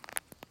know.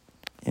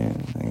 You know,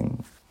 I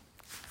mean,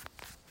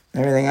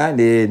 everything I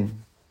did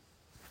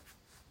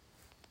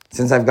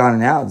since I've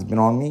gotten out, it's been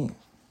on me.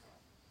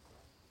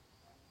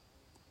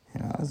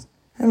 You know, I was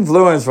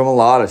influenced from a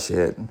lot of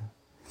shit.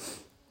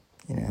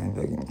 You know,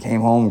 fucking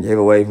came home, gave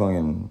away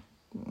fucking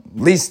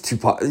at least 2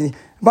 pots.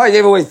 Probably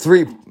gave away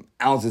 3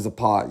 ounces of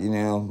pot, you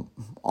know,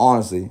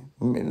 honestly.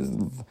 I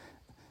mean,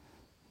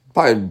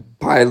 probably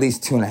at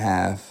least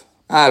 2.5.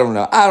 I don't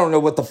know. I don't know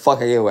what the fuck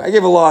I gave away. I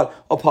gave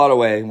a pot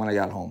away when I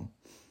got home.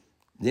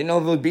 Didn't know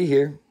if it would be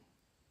here.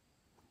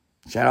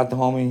 Shout out to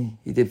homie.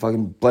 He did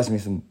fucking bless me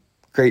some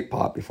great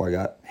pot before I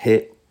got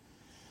hit.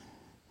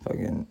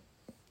 Fucking,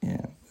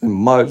 yeah.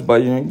 Much,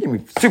 but, you know, give me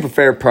super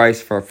fair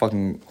price for a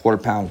fucking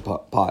quarter-pound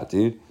pot,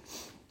 dude.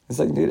 It's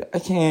like, dude,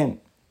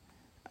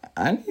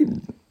 I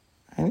need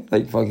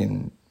like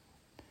fucking,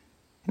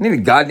 I need a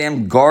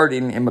goddamn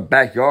garden in my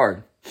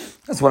backyard.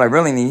 That's what I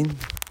really need.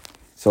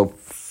 So,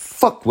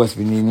 fuck West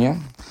Virginia.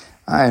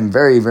 I am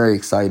very, very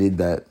excited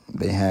that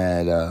they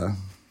had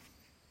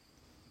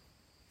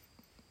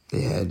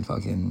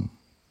fucking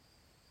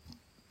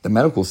the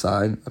medical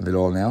side of it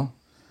all now.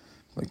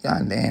 Like,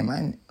 goddamn,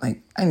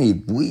 I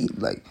need weed.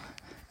 Like,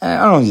 I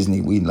don't just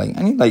need weed. Like,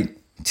 I need like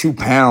 2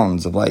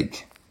 pounds of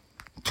like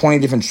 20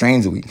 different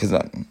strains of weed because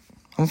I'm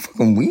a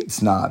fucking weed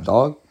snob,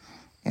 dog.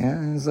 Yeah,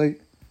 and it's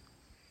like,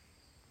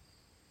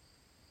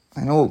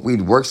 I know what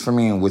weed works for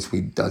me and which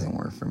weed doesn't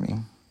work for me.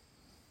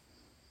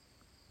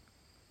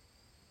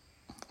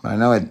 But I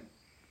know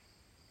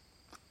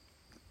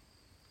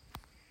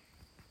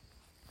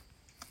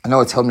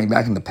it's held me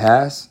back in the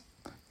past.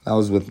 That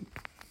was without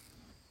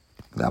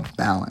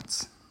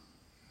balance.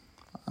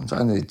 I'm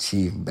trying to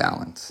achieve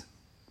balance.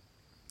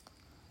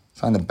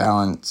 Trying to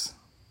balance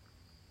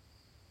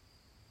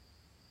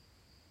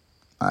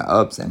my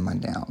ups and my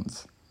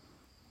downs.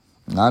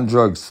 Not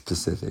drug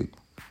specific.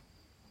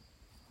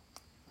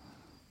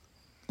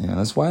 You know,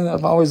 that's why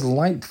I've always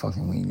liked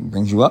fucking weed. It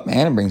brings you up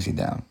and it brings you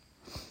down.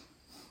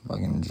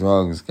 Fucking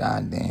drugs,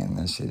 goddamn,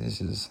 that shit is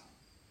just...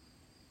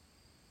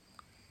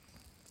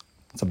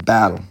 It's a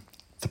battle.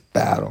 It's a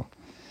battle.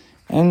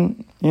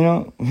 And, you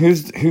know,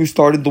 who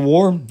started the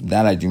war?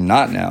 That I do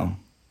not know.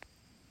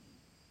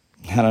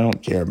 That I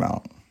don't care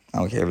about. I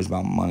don't care if it's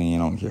about money. I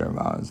don't care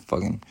about it's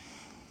fucking...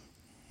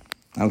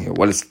 I don't care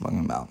what it's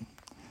fucking about.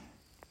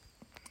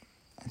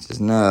 I just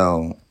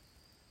know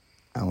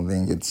I don't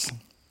think it's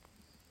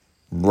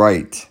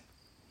right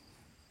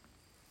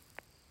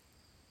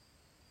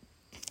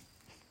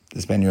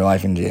to spend your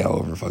life in jail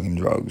over fucking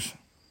drugs.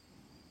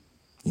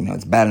 You know,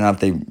 it's bad enough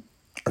they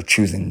are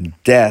choosing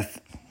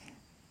death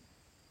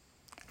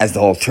as the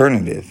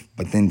alternative,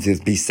 but then to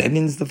be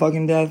sentenced to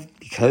fucking death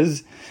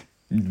because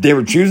they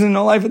were choosing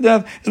a life of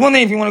death. It's one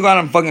thing if you want to go out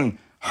and fucking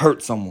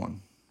hurt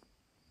someone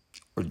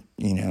or,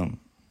 you know,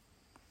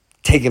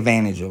 take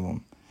advantage of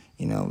them,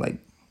 you know, like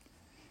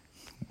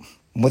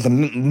with a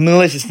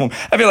malicious form.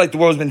 I feel like the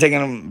world's been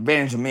taking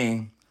advantage of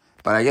me,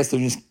 but I guess they're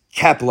just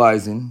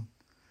capitalizing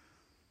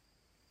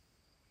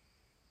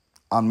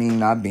on me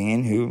not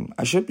being who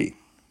I should be.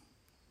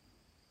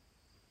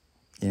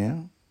 Yeah.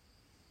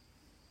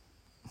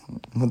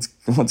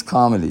 What's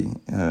comedy?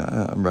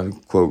 I read a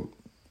quote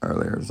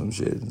earlier or some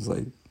shit. It's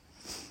like,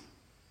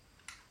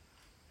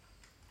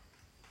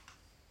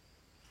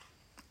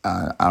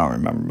 I don't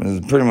remember, but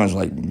it's pretty much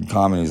like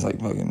comedy is like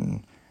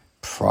fucking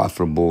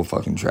profitable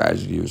fucking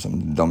tragedy or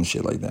some dumb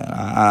shit like that.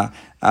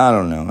 I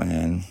don't know,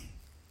 man.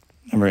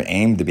 Never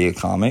aimed to be a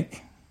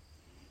comic.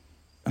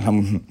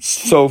 I'm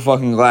so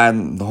fucking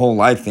glad the whole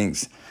life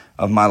thinks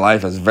of my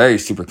life as very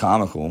super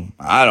comical.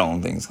 I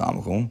don't think it's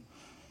comical.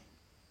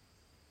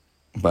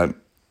 But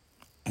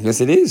I guess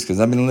it is, because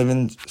I've been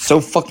living so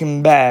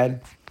fucking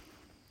bad.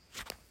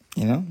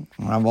 You know?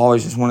 I've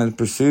always just wanted to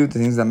pursue the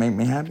things that make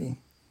me happy.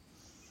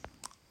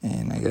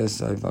 And I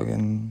guess I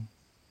fucking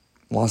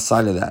lost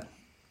sight of that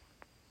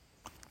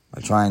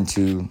by trying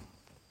to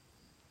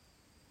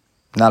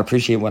not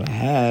appreciate what I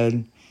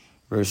had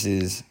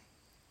versus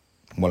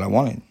what I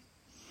wanted.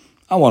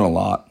 I want a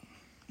lot.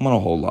 I want a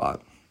whole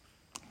lot.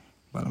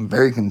 But I'm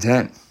very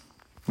content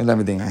with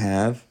everything I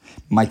have.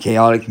 My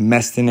chaotic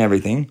mess and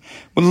everything.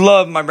 Would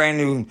love my brand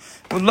new...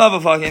 Would love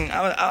a fucking...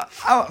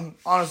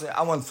 honestly,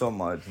 I want so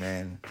much,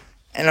 man.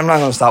 And I'm not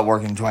going to stop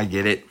working until I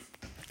get it.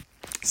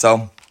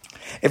 So,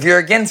 if you're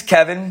against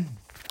Kevin,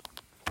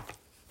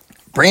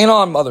 bring it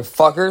on,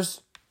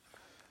 motherfuckers.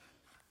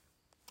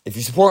 If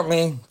you support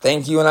me,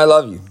 thank you and I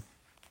love you.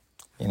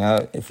 You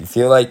know, if you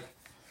feel like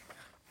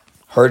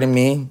hurting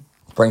me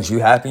brings you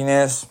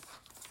happiness,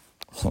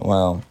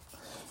 well,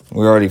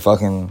 we already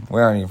fucking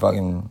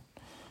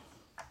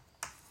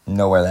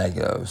know where that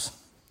goes.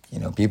 You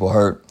know, people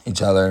hurt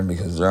each other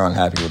because they're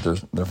unhappy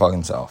with their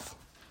fucking self.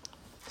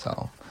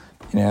 So,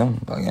 you know,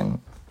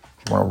 fucking,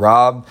 if you want to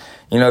rob,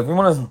 you know, if you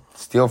want to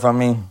steal from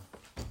me,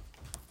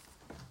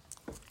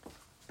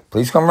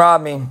 please come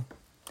rob me.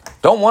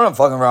 Don't want to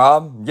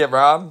fucking get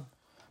robbed.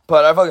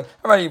 But I'd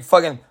rather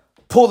fucking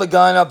pull the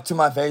gun up to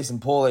my face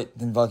and pull it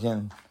than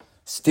fucking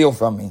steal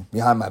from me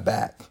behind my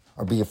back.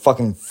 Or be a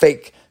fucking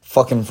fake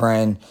fucking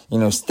friend, you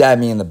know, stab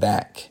me in the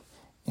back,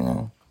 you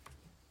know.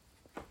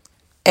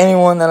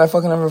 Anyone that I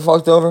fucking ever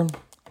fucked over,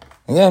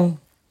 again,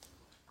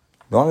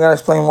 don't gotta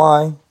explain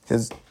why,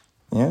 because,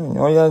 you know,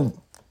 all you gotta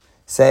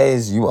say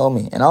is you owe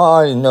me. And I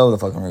already know the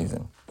fucking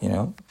reason, you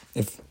know,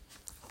 if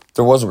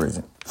there was a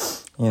reason,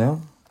 you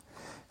know.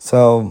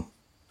 So,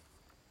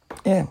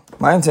 Yeah,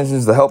 my intention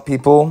is to help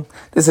people.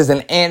 This is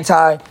an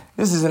anti-drug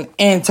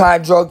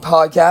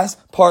podcast,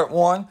 part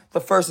 1, the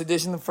first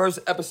edition, the first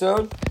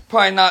episode.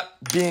 Probably not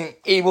being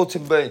able to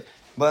be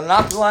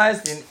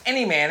monopolized in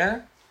any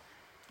manner,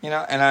 and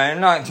I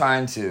am not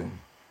trying to.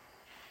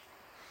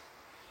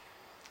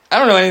 I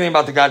don't know anything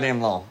about the goddamn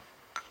law.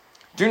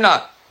 Do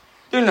know.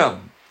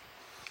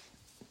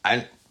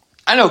 I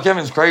know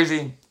Kevin's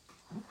crazy,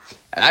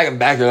 and I can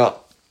back it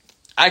up.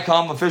 I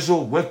come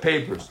official with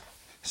papers.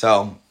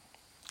 So,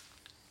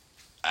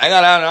 I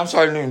got out and I'm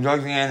starting doing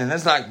drugs again, and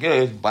that's not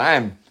good, but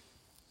I'm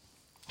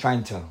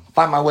trying to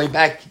find my way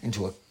back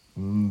into a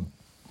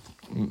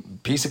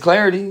piece of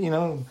clarity,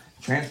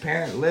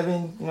 transparent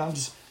living. I'm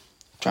just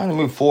trying to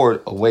move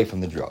forward away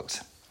from the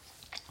drugs.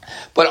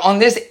 But on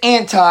this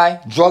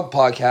anti-drug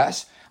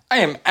podcast, I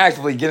am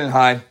actively getting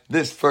high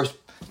this first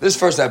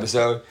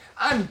episode.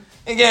 I'm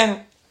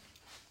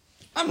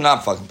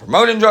not fucking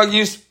promoting drug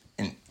use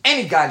in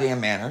any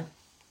goddamn manner.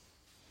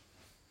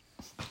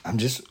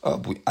 I've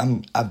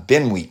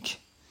been weak,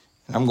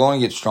 and I'm going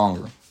to get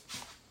stronger.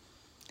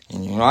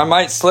 And I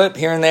might slip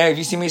here and there. If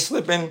you see me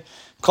slipping,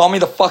 call me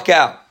the fuck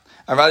out.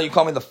 I'd rather you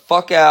call me the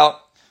fuck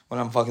out when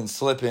I'm fucking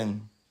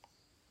slipping.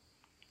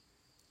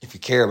 If you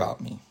care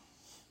about me,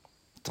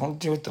 don't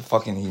do it to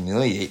fucking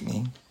humiliate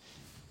me.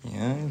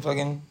 I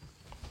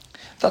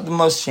thought the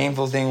most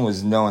shameful thing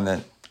was knowing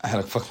that I had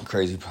a fucking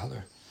crazy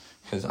brother,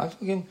 because I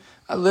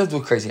lived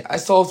with crazy. I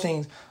saw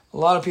things a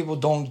lot of people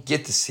don't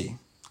get to see.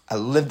 I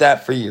lived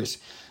that for years.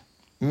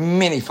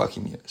 Many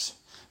fucking years.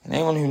 And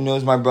anyone who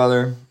knows my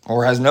brother,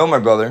 or has known my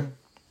brother,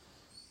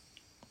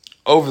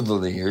 over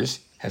the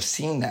years, have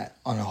seen that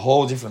on a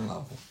whole different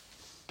level.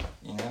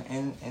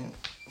 And I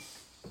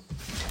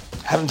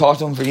haven't talked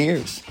to him for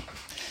years.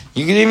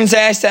 You could even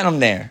say I sent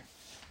him there.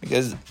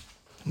 Because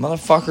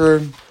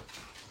motherfucker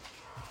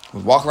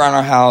would walk around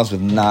our house with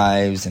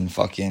knives and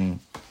fucking...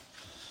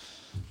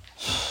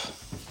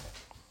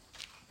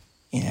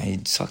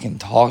 he'd fucking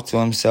talk to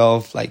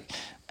himself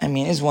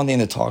it's one thing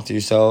to talk to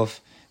yourself,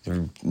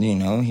 hear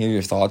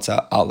your thoughts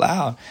out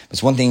loud. But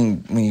it's one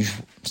thing when you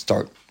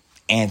start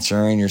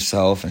answering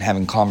yourself and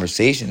having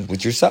conversations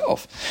with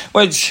yourself.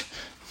 Which,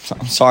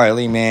 I'm sorry,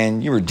 Lee,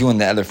 man, you were doing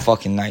the other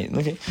fucking night.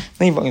 Look at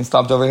Lee fucking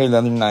stopped over here the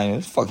other night. It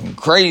was fucking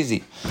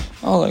crazy.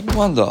 I was like,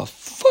 what the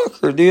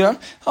fucker, dude? I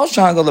was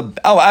trying to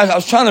I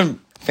was trying to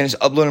finish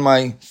uploading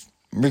my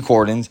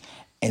recordings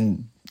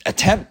and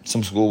attempt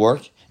some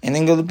schoolwork and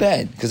then go to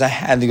bed, because I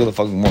had to go to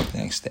fucking work the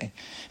next day.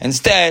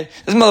 Instead,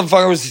 this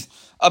motherfucker was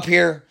up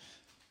here,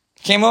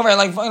 came over at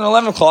fucking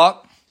 11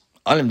 o'clock,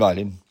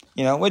 uninvited,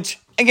 which,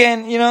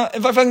 again,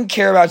 if I fucking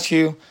care about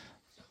you,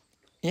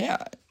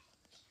 yeah,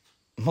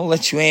 I'm gonna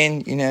let you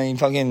in, you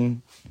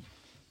fucking,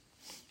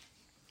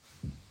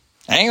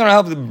 I ain't gonna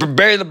help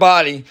bury the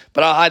body,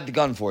 but I'll hide the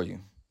gun for you.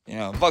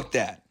 Fuck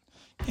that.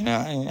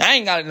 I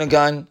ain't got no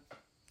gun,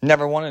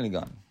 never wanted a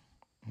gun.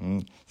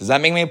 Does that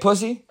make me a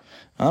pussy?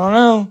 I don't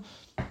know.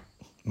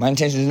 My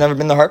intention has never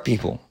been to hurt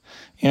people.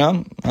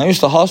 I used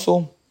to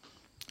hustle.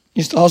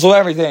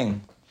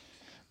 Everything.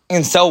 I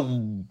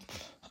can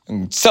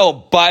sell a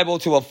Bible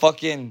to a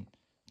fucking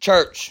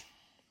church.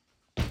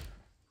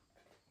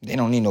 They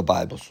don't need no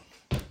Bibles.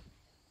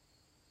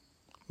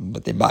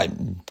 But they buy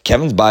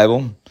Kevin's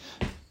Bible.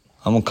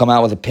 I'm going to come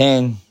out with a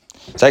pen.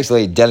 It's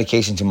actually a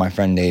dedication to my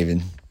friend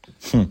David.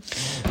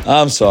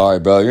 I'm sorry,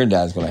 bro. Your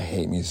dad's going to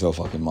hate me so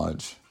fucking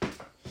much.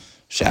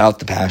 Shout out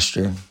the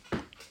pastor.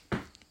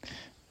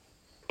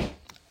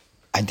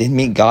 I did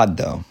meet God,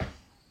 though.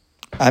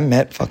 I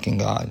met fucking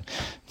God.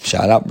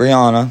 Shout out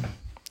Brianna.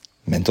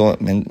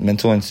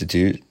 Mental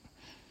Institute.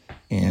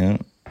 Same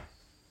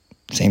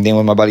thing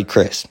with my buddy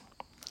Chris.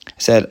 I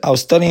said, I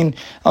was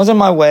on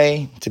my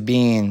way to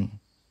being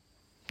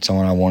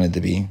someone I wanted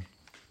to be.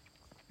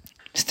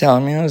 Just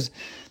telling me I was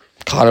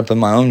caught up in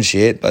my own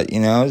shit, but,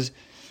 I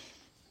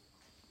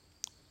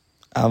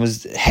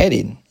was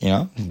headed,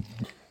 I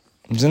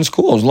was in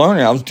school. I was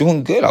learning. I was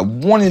doing good. I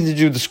wanted to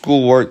do the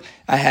schoolwork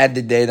I had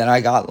the day that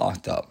I got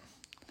locked up.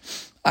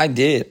 I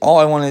did all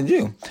I wanted to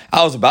do.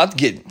 I was about to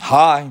get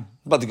high.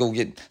 About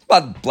to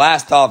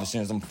blast off as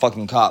soon as them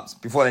fucking cops,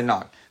 before they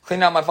knock.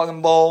 Clean out my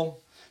fucking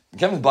bowl.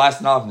 Kevin's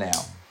blasting off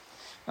now.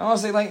 And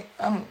honestly,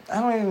 I'm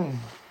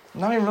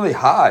not even really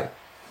high.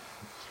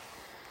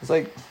 It's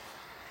I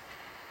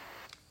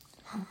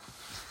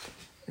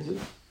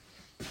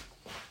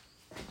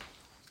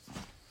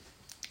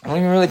don't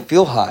even really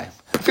feel high.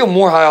 I feel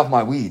more high off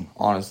my weed,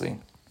 honestly.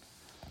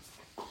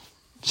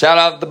 Shout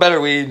out the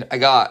better weed I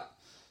got.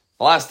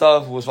 The last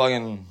stuff was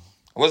I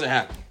wasn't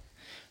happy.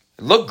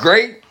 It looked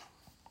great,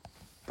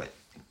 but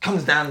it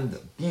comes down to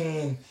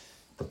being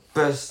the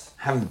best,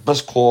 having the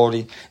best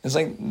quality. It's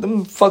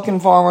them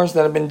fucking farmers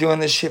that have been doing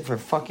this shit for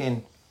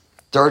fucking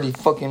 30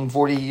 fucking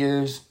 40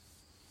 years.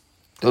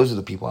 Those are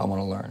the people I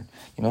want to learn.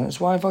 That's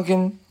why I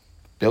fucking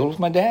build with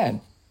my dad.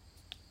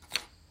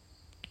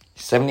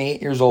 He's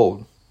 78 years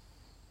old.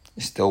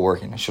 He's still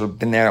working. I should have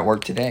been there at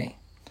work today.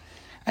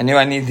 I knew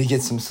I needed to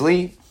get some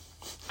sleep.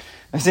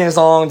 I sing a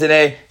song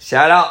today.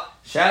 Shout out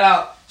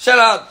Shout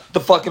out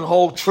the fucking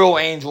whole Trill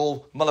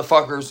Angel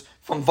motherfuckers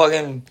from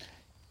fucking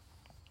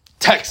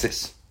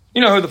Texas.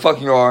 You know who the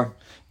fuck you are.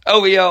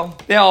 OVO,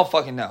 they all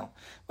fucking know.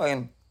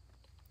 Fucking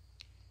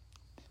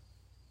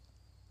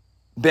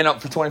been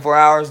up for 24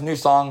 hours. New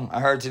song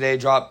I heard today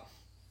drop.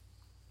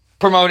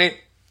 Promote it.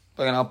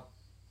 Fucking I'll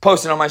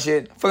post it on my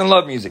shit. Fucking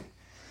love music.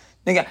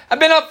 Nigga, I've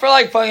been up for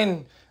like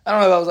fucking, I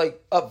don't know if I was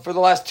like up for the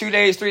last 2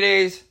 days, 3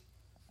 days.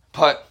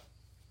 But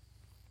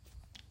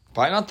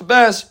probably not the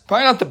best.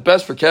 Probably not the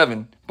best for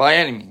Kevin by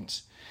any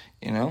means.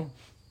 You know?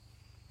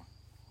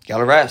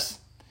 Gotta rest.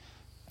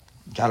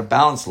 Gotta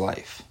balance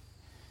life.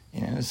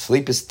 You know,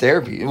 sleep is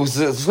therapy.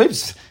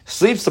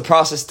 Sleep's the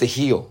process to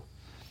heal.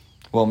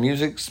 Well,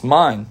 music's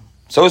mine.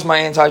 So is my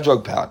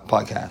anti-drug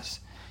podcast.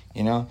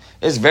 You know,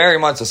 it's very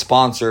much a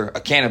sponsor, a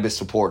cannabis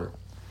supporter.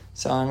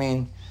 So, I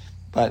mean,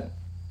 but,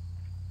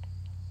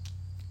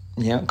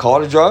 you know,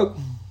 call it a drug.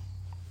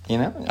 You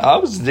know, I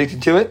was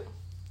addicted to it.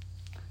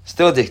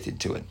 Still addicted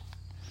to it.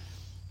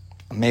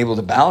 I'm able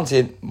to balance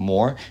it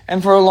more.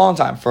 And for a long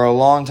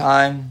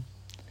time,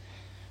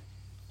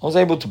 I was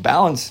able to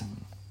balance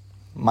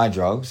my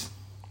drugs.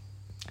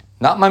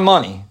 Not my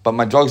money, but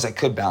my drugs I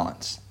could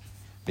balance.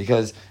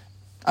 Because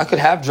I could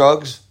have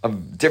drugs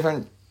of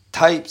different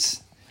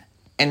types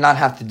and not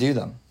have to do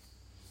them.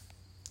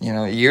 You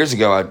know, years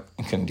ago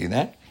I couldn't do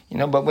that. You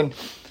know, but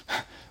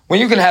when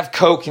you can have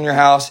coke in your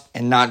house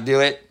and not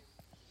do it,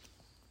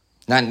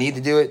 not need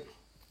to do it.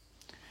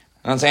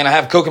 I'm not saying I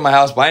have coke in my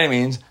house by any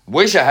means.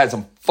 Wish I had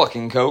some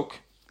fucking coke.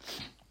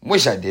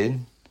 Wish I did.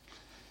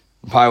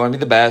 Probably wouldn't be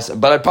the best,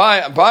 but I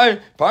probably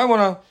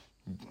want to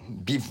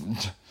be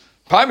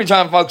trying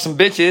to fuck some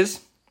bitches,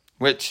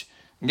 which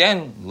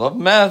again love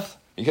meth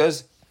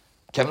because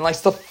Kevin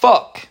likes to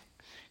fuck.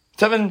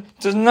 Kevin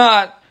does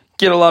not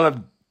get a lot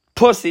of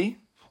pussy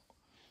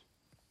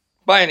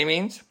by any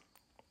means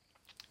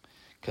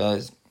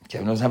because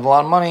Kevin doesn't have a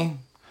lot of money,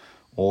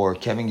 or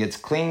Kevin gets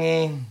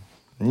clingy,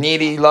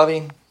 needy,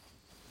 loving.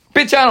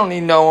 Bitch, I don't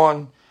need no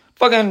one.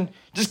 Fucking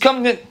just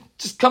come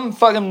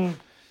fucking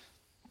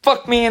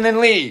fuck me and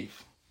then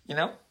leave. You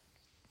know?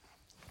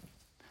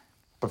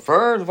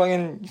 Prefer to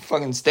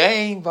fucking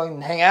stay,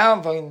 fucking hang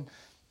out, fucking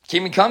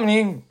keep me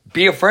company,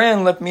 be a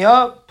friend, lift me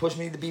up, push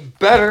me to be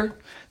better.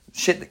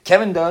 Shit that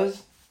Kevin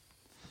does.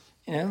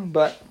 You know,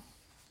 but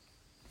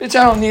bitch,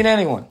 I don't need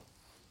anyone.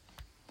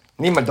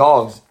 I need my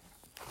dogs.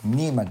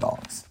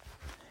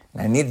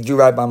 And I need to do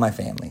right by my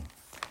family.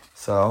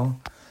 So,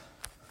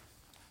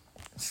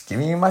 just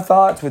giving you my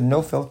thoughts with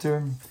no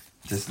filter.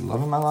 Just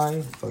loving my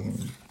life.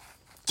 Fucking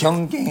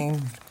killing the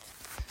game.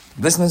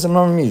 Listening to some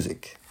more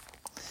music.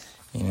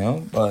 You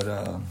know, but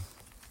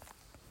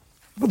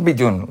we'll be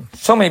doing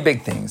so many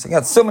big things. I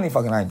got so many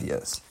fucking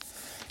ideas.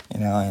 You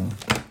know, and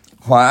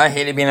why I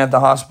hated being at the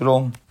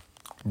hospital.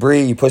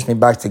 Bree, you pushed me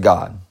back to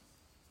God.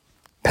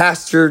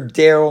 Pastor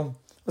Daryl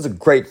was a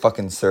great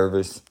fucking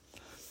sermon,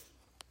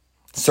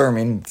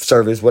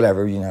 service,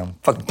 whatever, you know.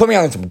 Fucking put me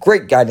on some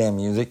great goddamn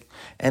music.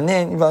 And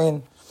then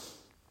fucking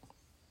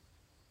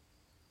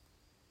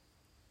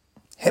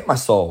hit my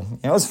soul. You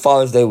know, it was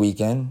Father's Day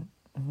weekend.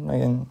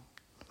 Fucking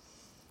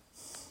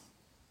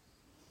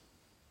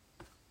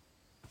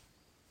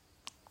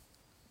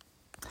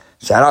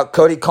shout out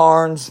Cody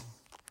Carnes.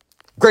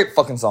 Great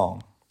fucking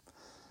song.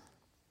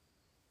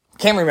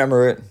 Can't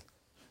remember it.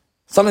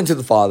 Something to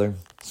the Father.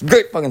 It's a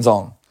great fucking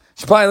song.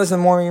 Should probably listen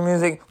to more of your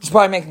music. We should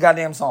probably make a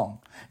goddamn song.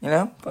 You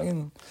know?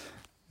 Fucking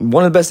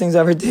one of the best things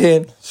I ever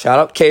did. Shout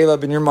out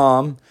Caleb and your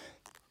mom.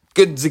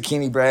 Good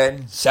zucchini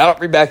bread. Shout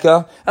out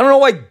Rebecca. I don't know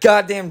why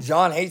goddamn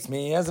John hates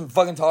me. He hasn't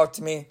fucking talked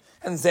to me.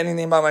 Hasn't said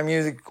anything about my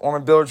music or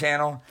my builder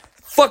channel.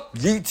 Fuck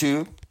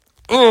YouTube.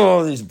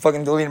 Oh, he's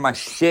fucking deleting my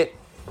shit.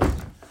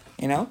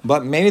 You know?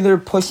 But maybe they're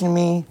pushing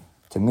me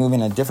to move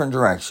in a different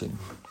direction.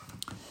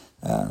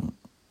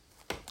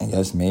 I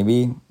guess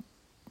maybe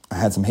I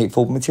had some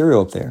hateful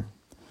material up there.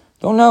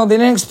 Don't know. They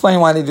didn't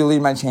explain why they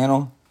deleted my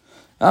channel.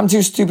 I'm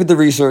too stupid to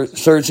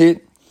research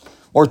it.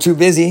 Or too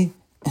busy.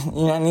 You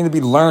know, I need to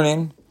be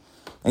learning.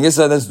 I guess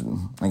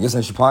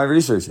I should probably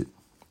research it.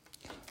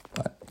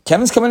 But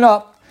Kevin's coming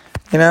up.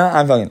 You know,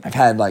 I've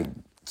had like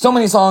so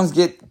many songs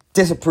get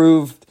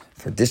disapproved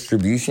for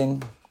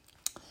distribution.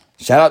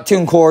 Shout out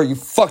TuneCore, you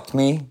fucked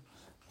me.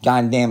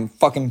 Goddamn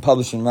fucking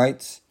publishing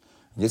rights.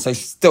 I guess I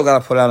still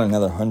gotta put out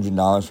another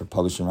 $100 for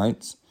publishing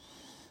rights.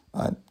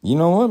 You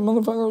know what,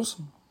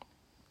 motherfuckers?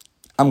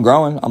 I'm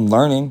growing. I'm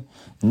learning.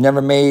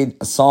 Never made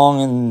a song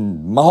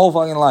in my whole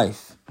fucking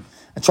life.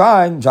 I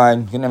tried.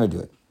 Could never do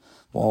it.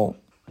 Well,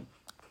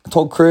 I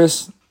told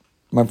Chris,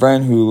 my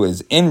friend who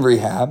is in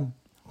rehab,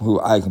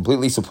 who I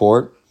completely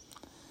support,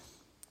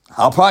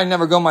 I'll probably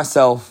never go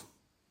myself.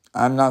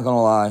 I'm not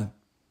gonna lie.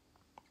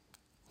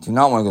 Do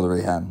not want to go to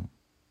rehab.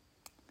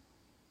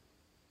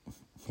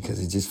 Because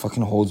it just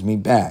fucking holds me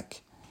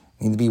back.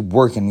 I need to be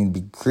working. I need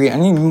to be creative.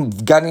 I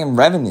need goddamn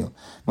revenue.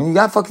 When you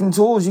got fucking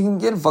tools, you can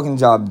get a fucking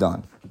job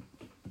done.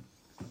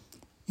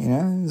 You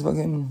know, it's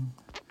fucking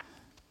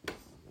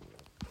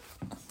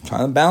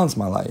trying to balance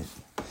my life.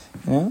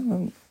 You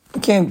know,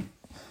 I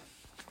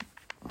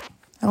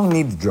don't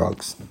need the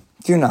drugs.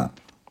 Do not.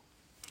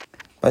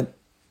 But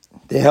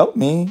they help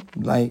me,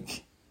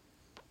 like,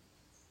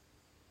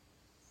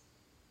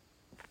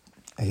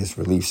 I guess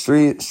relieve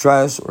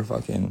stress or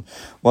fucking,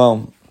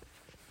 well,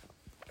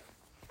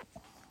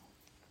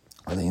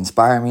 or they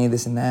inspire me,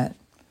 this and that.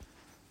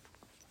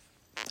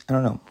 I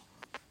don't know.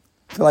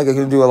 I feel like I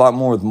could do a lot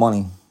more with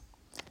money.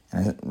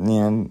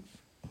 And,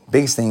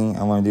 biggest thing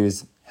I want to do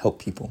is help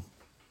people.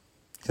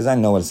 Because I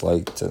know what it's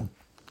like to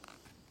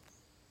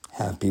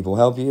have people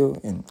help you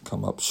and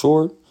come up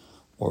short,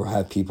 or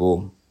have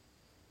people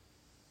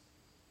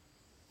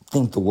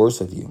think the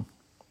worst of you,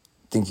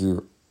 think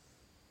you're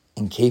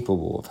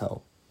incapable of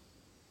help.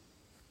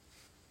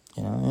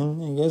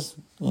 And I guess,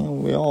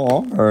 we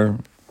all are,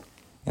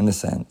 in a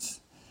sense.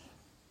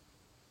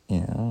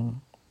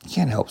 You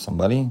can't help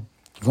somebody. You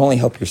can only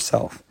help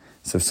yourself.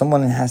 So if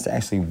someone has to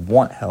actually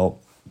want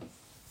help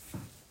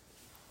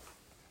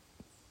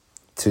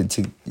to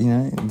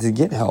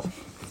get help.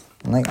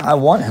 And like, I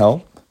want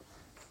help,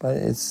 but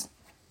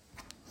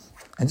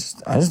I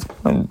just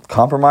don't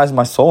compromise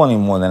my soul any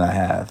more than I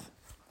have.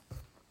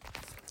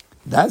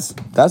 That's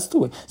the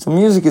way. So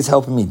music is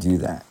helping me do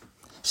that.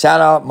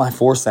 Shout out my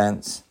 4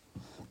 cents.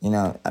 I'm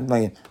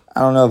like, I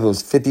don't know if it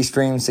was 50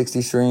 streams,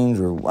 60 streams,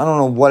 or I don't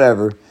know,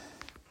 whatever.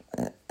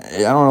 I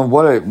don't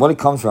know what it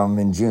comes from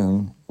in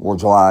June or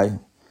July,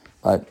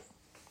 but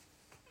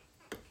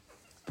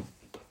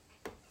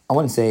I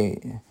wouldn't say,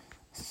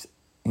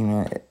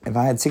 if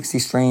I had 60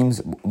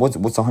 streams, what's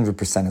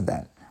 100% of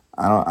that?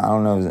 I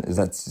don't know. Is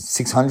that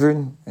 600?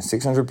 A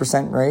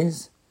 600%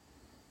 raise?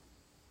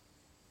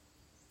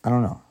 I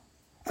don't know.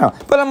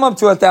 But I'm up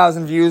to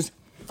 1,000 views.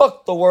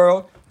 Fuck the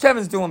world.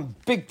 Kevin's doing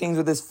big things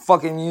with this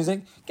fucking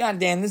music.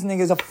 Goddamn, this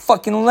nigga's a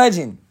fucking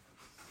legend.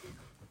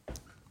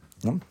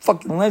 I'm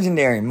fucking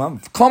legendary, mom.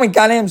 Call me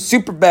goddamn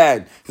super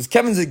bad. Because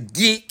Kevin's a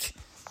geek.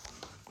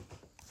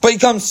 But he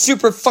comes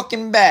super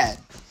fucking bad.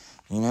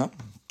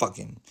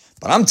 Fucking.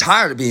 But I'm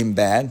tired of being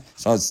bad.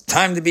 So it's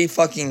time to be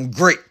fucking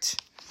great.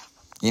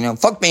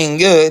 Fuck being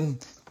good.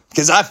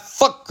 Because I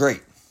fuck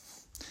great.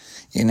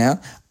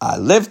 I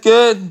live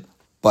good.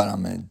 But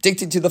I'm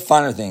addicted to the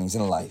finer things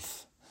in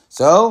life.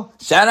 So,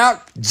 shout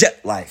out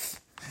jet life.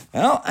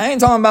 I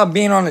ain't talking about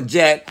being on a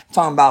jet. I'm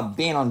talking about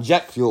being on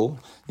jet fuel.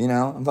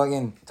 I'm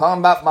fucking talking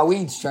about my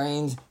weed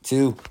strains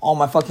to all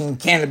my fucking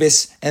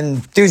cannabis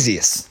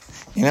enthusiasts.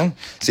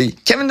 See,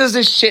 Kevin does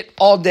this shit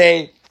all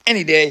day,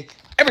 any day,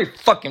 every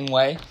fucking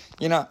way.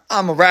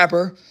 I'm a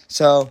rapper,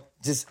 so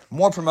just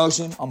more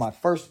promotion on my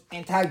first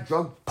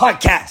anti-drug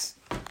podcast.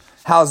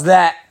 How's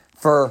that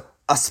for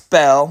a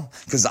spell?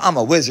 Because I'm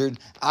a wizard.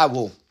 I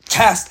will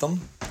cast them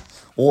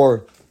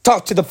or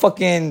talk to the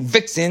fucking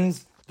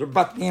vixens. They're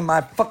about to be in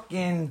my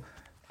fucking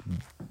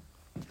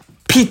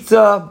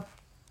pizza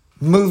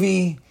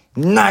movie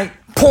night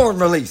porn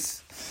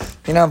release.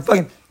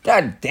 Fucking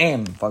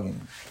goddamn fucking.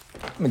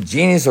 I'm a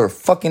genius or a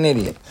fucking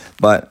idiot.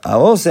 But I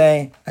will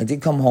say, I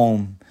did come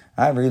home.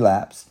 I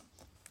relapsed.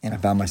 And I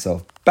found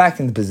myself back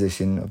in the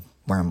position of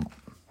where I'm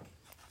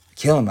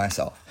killing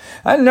myself.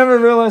 I never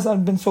realized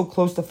I'd been so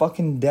close to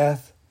fucking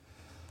death.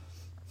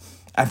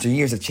 After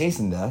years of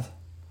chasing death.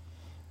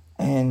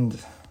 And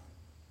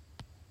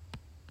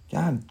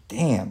god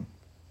damn.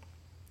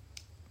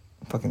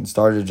 Fucking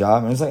started a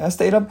job. And it's like I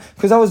stayed up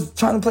because I was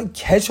trying to play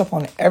catch up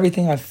on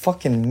everything I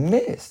fucking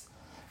missed.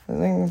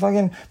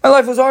 My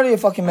life was already a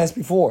fucking mess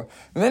before.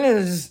 And then it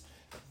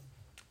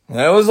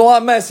was a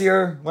lot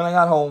messier when I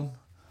got home.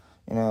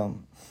 I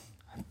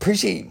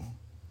appreciate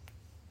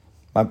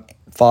my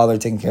father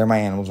taking care of my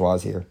animals while I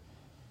was here.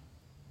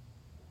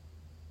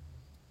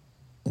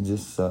 And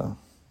just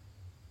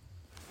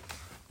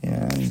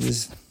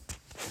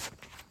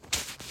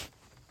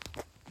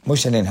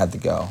wish I didn't have to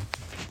go.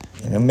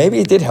 Maybe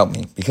it did help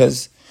me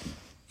because,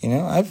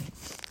 I've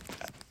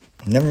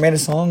never made a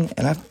song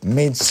and I've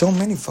made so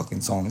many fucking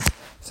songs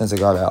since I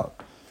got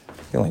out. I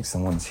feel like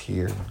someone's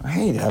here. I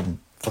hate having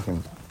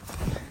fucking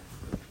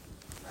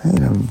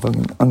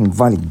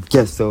uninvited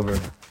guests over.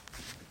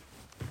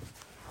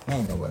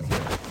 Ain't nobody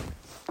here.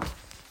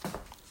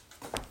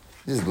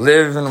 Just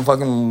live in a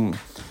fucking,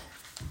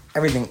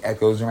 everything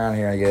echoes around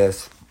here, I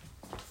guess.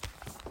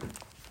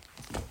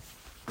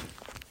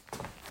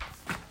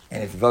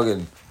 And if you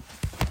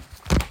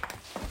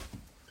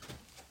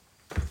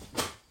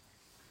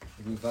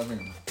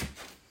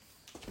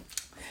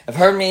have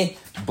heard me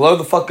blow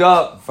the fuck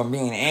up from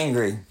being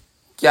angry.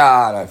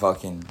 God, I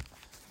fucking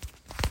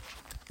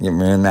get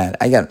really mad.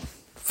 I got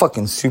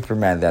fucking super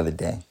mad the other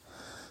day.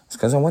 It's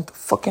because I went to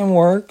fucking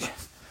work.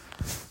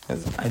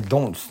 Because I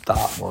don't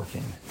stop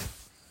working.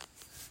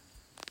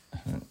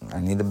 I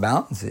need to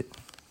balance it.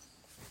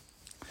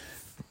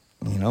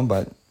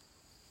 But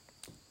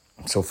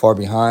I'm so far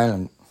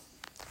behind.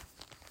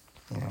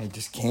 I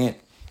just can't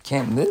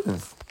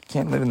live.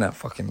 Can't live in that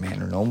fucking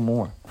manner no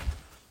more.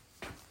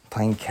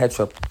 Playing catch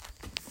up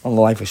on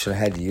the life I should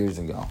have had years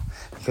ago.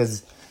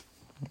 Because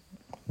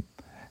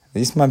at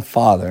least my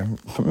father,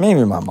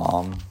 maybe my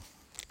mom,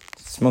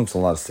 smokes a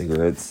lot of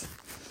cigarettes.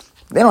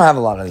 They don't have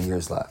a lot of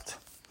years left.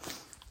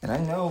 And I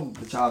know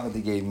the childhood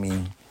they gave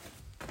me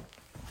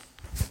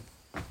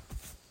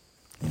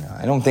You know,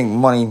 I don't think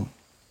money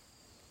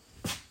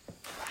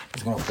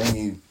is going to bring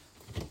you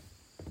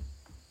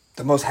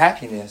the most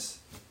happiness,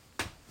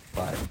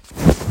 but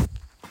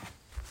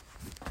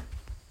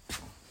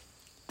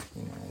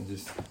you know,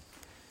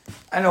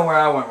 I know where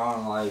I went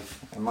wrong in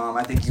life. And Mom,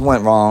 I think you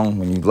went wrong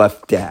when you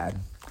left Dad.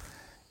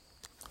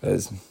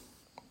 Because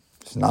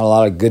there's not a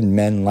lot of good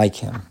men like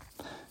him.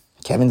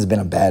 Kevin's been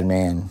a bad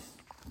man,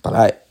 but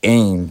I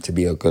aim to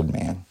be a good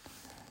man.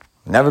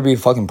 Never be a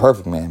fucking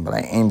perfect man, but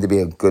I aim to be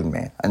a good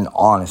man, an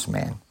honest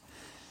man.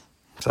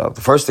 So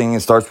the first thing,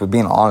 it starts with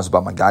being honest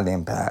about my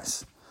goddamn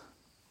past.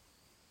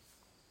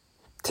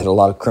 Did a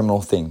lot of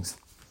criminal things.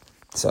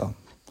 So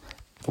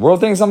the world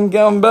thinks I'm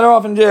better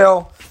off in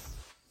jail.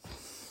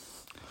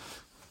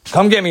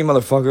 Come get me,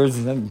 motherfuckers.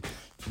 And then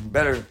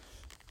better.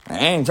 I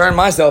ain't turning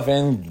myself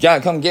in. You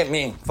gotta come get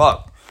me.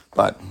 Fuck.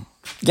 But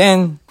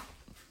again,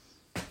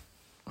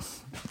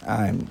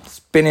 I'm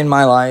spinning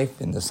my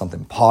life into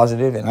something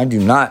positive, and I do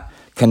not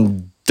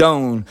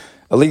condone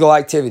illegal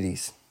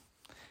activities.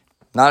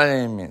 Not at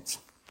any means.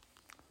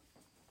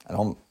 I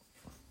don't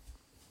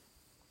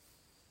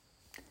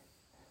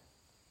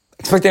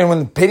expect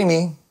anyone to pity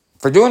me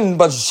for doing a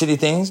bunch of shitty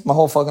things my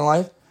whole fucking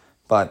life,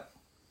 but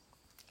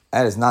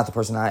that is not the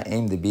person I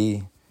aim to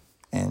be.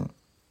 And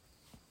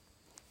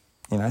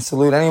you know, I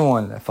salute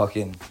anyone that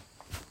fucking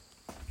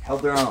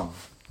held their own,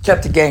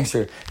 kept a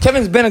gangster.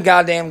 Kevin's been a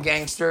goddamn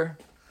gangster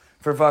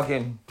for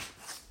fucking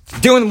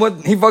doing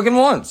what he fucking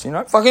wants. You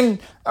know,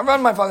 I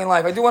run my fucking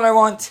life. I do what I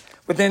want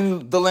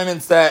within the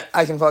limits that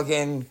I can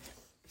fucking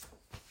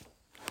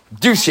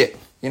do shit.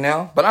 You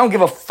know, but I don't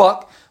give a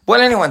fuck what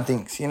anyone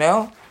thinks. You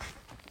know.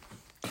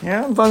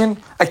 Yeah,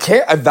 I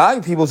care. I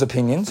value people's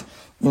opinions.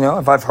 You know,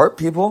 if I've hurt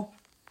people,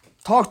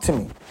 talk to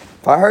me.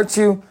 If I hurt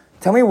you,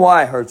 tell me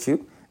why I hurt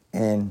you,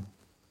 and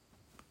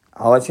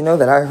I'll let you know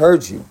that I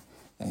heard you,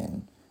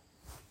 and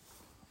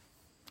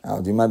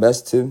I'll do my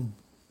best to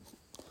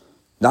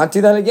not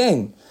do that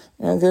again.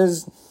 You know,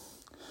 because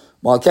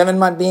while Kevin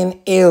might be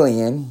an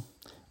alien,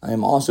 I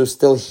am also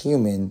still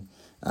human.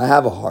 I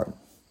have a heart.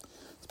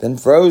 It's been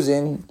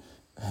frozen.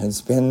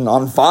 It's been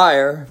on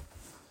fire.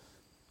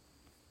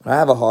 But I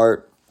have a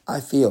heart. I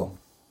feel.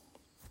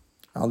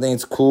 I don't think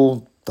it's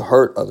cool to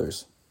hurt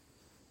others.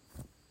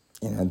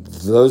 You know,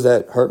 to those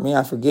that hurt me,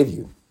 I forgive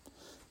you.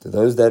 To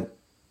those that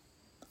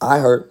I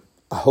hurt,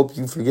 I hope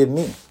you forgive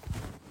me.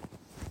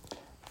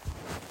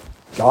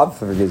 God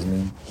forgives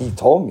me. He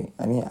told me.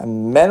 I mean, I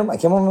met him. I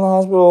came home from the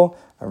hospital.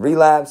 I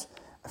relapsed.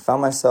 I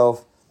found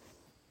myself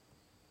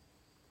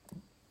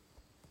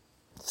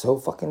so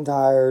fucking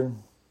tired.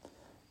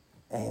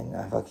 And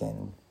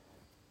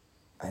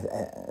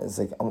it's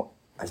like,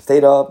 I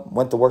stayed up,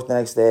 went to work the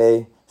next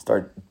day,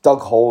 dug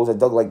holes. I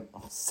dug like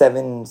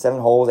seven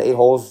holes, 8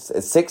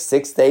 holes, six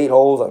to 8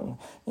 holes.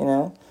 You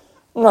know,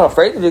 I'm not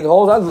afraid to dig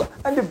holes.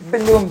 I've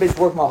been doing bitch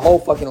work my whole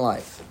fucking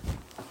life.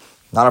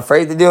 Not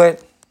afraid to do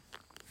it.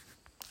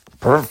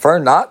 Prefer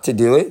not to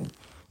do it,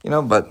 you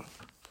know, but,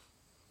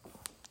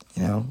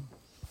 you know,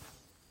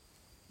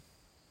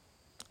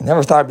 I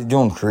never thought I'd be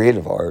doing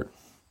creative art,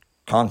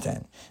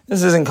 content.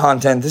 This isn't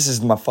content. This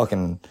is my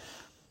fucking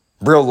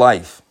real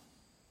life.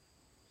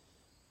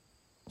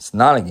 It's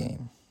not a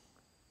game.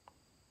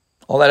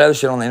 All that other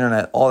shit on the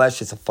internet, all that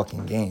shit's a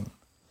fucking game.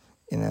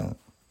 You know,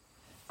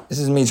 this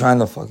is me trying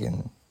to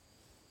fucking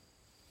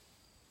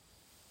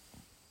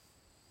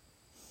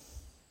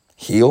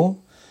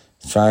heal.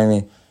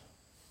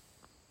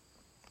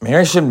 Maybe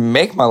I should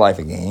make my life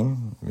a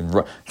game.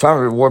 Trying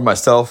to reward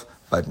myself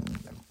by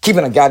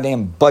keeping a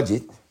goddamn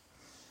budget.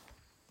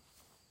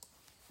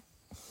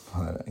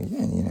 But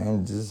again, you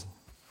know, just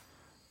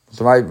with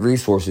the right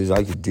resources,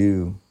 I could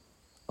do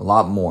a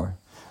lot more.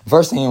 The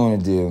first thing I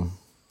want to do,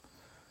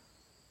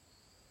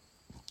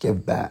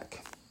 give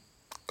back.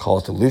 Call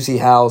it the Lucy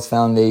Howes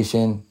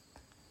Foundation.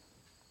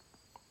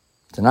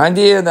 It's an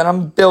idea that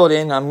I'm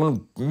building.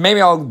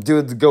 Maybe I'll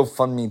do the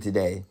GoFundMe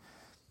today.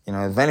 You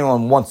know, if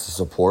anyone wants to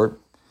support.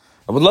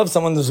 I would love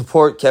someone to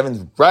support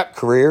Kevin's rap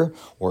career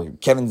or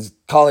Kevin's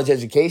college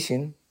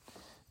education.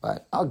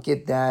 But I'll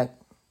get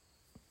that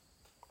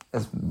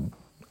as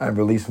I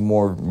release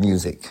more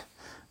music.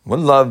 Would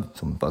love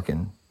some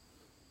fucking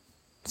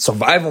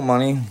survival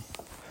money.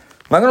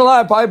 I'm not gonna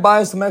lie, I'd probably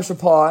buy some extra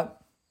pot.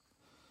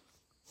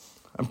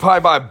 I'd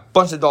probably buy a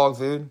bunch of dog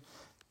food.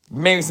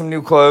 Maybe some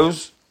new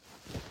clothes.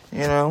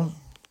 You know.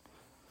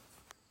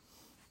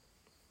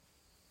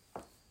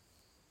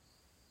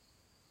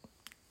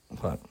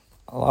 But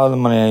a lot of the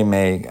money I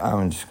make,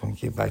 I'm just going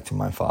to give back to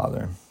my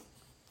father.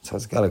 So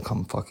it's got to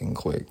come fucking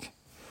quick.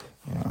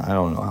 You know, I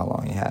don't know how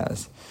long he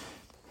has.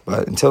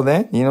 But until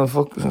then, you know,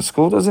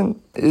 school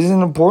isn't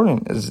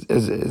important as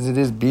it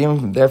is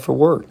being there for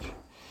work.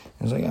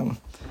 It's like,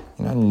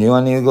 I knew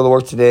I needed to go to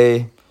work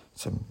today.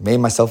 So I made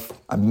myself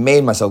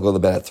go to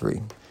bed at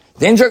 3.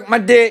 Didn't jerk my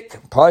dick.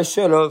 Probably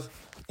should have.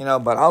 You know,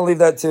 but I'll leave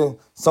that to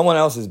someone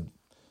else's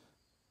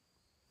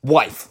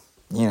wife,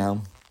 you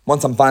know,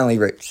 once I'm finally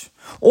rich.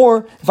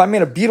 Or if I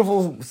meet a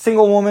beautiful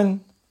single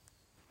woman,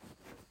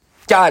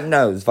 God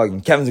knows,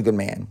 fucking Kevin's a good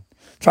man.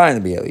 Trying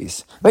to be at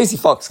least. At least he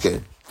fucks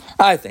good.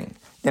 I think.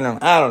 I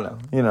don't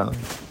know.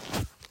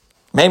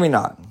 Maybe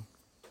not.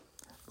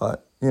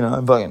 But,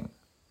 I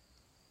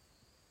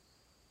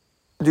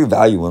do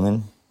value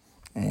women.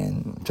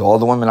 And to all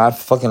the women I've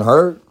fucking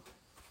hurt,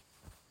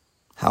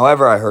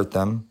 however I hurt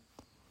them,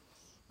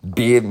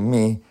 be it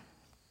me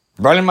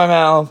running my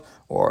mouth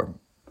or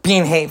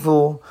being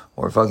hateful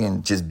or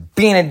fucking just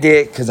being a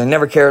dick because I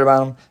never cared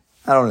about them,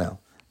 I don't know.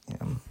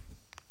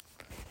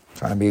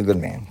 Trying to be a good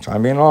man. Trying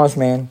to be an honest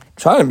man.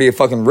 Trying to be a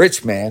fucking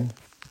rich man.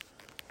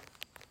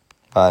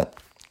 But,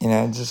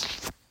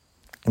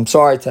 I'm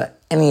sorry to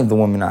any of the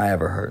women I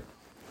ever hurt.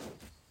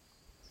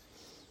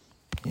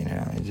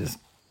 I just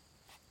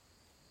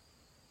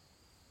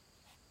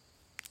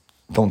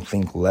don't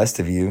think less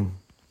of you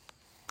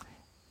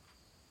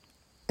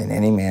in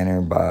any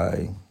manner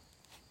by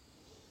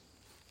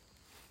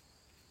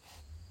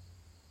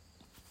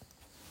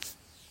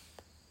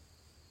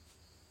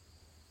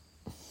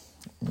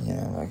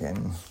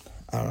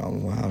I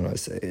don't know, how do I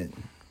say it?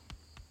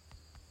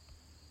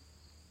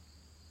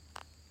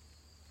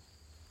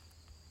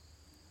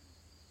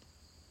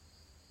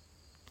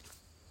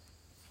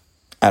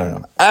 I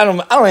don't know. I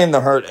don't aim to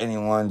hurt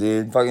anyone,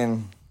 dude. I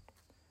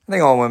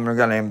think all women are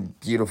goddamn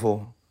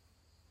beautiful.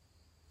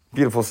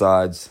 Beautiful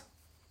sides.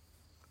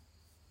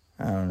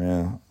 I don't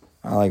know.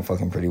 I like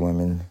fucking pretty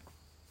women.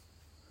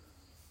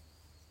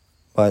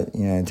 But,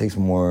 it takes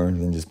more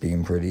than just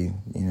being pretty,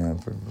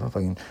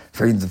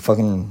 for you to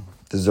fucking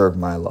deserve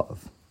my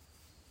love.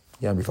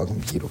 You gotta be fucking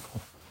beautiful.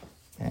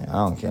 And I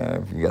don't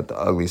care if you got the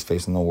ugliest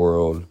face in the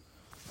world,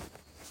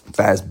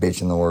 fattest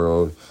bitch in the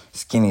world,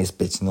 skinniest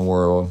bitch in the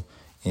world.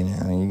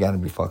 You gotta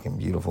be fucking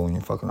beautiful in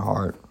your fucking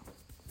heart.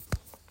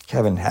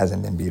 Kevin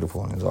hasn't been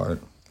beautiful in his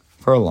heart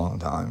for a long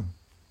time.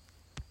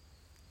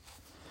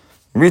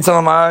 You read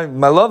some of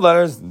my love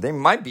letters, they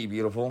might be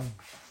beautiful.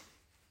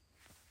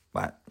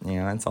 But,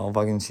 that's all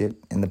fucking shit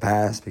in the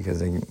past because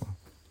they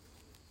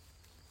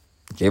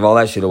gave all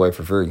that shit away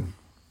for free.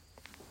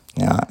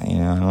 Yeah, I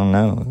don't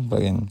know.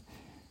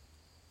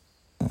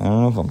 I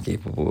don't know if I'm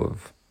capable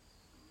of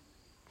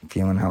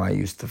feeling how I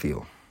used to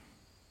feel.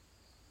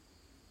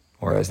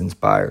 Or as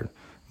inspired.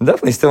 I'm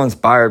definitely still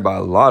inspired by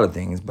a lot of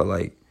things, but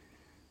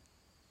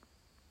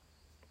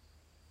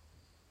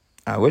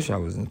I wish I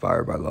was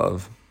inspired by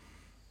love.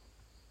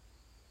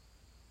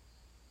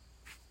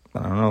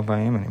 But I don't know if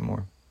I am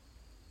anymore.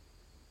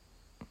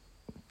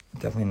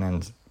 Definitely not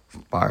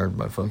inspired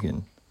by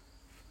fucking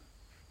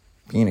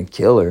being a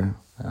killer.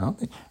 I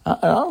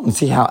don't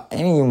see how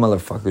any of you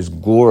motherfuckers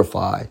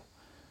glorify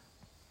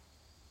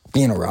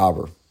being a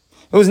robber.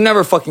 It was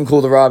never fucking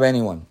cool to rob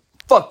anyone.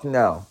 Fuck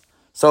no.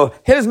 So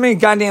hit as many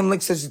goddamn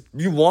licks as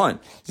you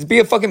want. Just be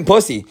a fucking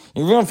pussy. If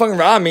you want to fucking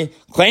rob me,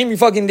 claim you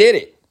fucking did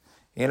it.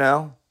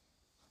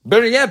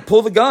 Better yet,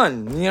 pull the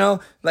gun.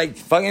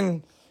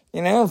 Fucking,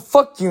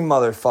 fuck you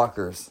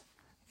motherfuckers.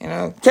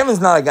 Kevin's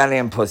not a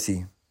goddamn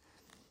pussy.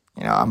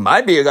 I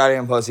might be a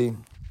goddamn pussy.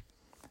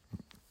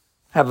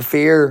 Have a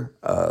fear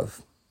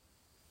of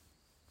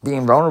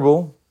being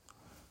vulnerable.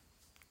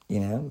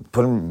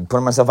 Putting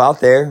myself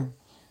out there.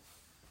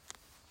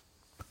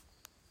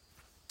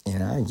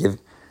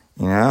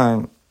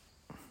 I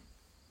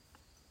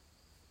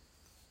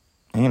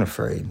ain't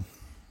afraid.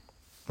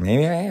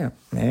 Maybe I am.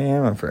 Maybe I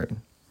am afraid.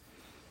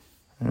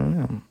 I don't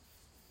know.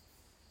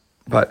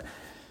 But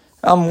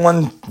I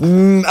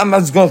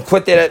was going to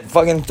quit that at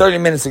fucking 30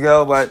 minutes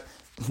ago, but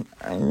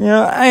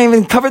I ain't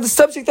even covered the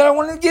subject that I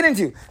wanted to get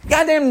into.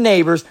 Goddamn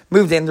neighbors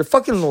moved in. They're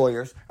fucking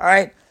lawyers. All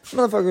right?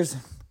 Motherfuckers,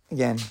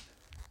 again,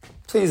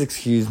 please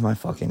excuse my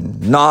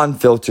fucking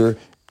non-filter,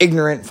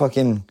 ignorant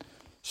fucking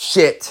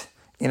shit.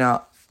 I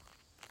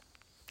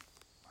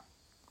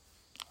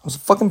was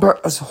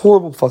a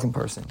horrible fucking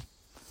person.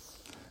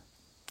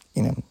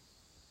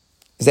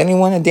 Is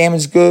anyone a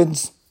damaged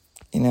goods?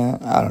 I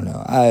don't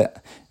know.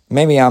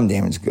 Maybe I'm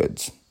damaged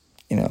goods.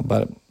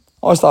 But I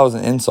always thought it was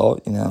an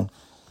insult.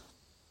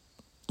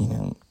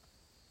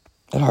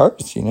 It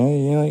hurts.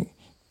 You're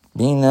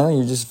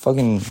just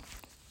fucking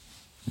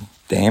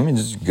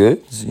damaged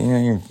goods.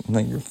 You're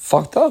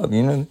fucked up.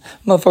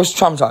 Motherfuckers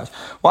traumatized.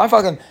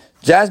 Well,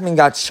 Jasmine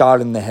got shot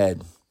in the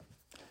head.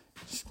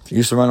 She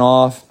used to run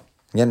off.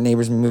 Get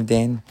neighbors moved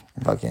in.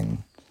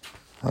 Fucking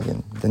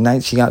the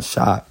night she got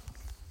shot,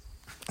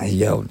 I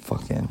yelled,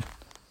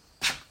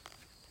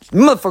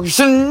 motherfuckers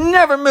should have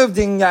never moved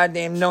in,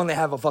 goddamn, knowing they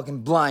have a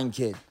fucking blind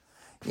kid.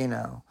 They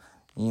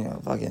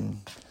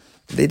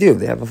do.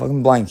 They have a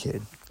fucking blind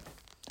kid.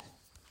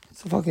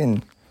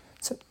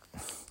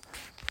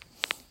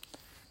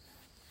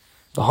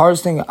 The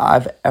hardest thing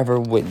I've ever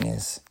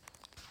witnessed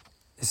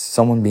is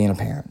someone being a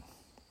parent.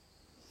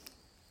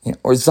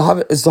 Or it's the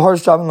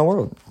hardest job in the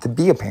world, to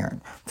be a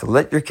parent. To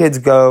let your kids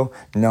go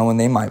knowing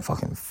they might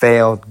fucking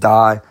fail,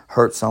 die,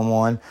 hurt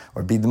someone,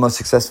 or be the most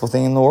successful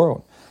thing in the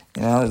world.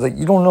 It's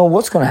you don't know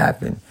what's going to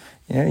happen.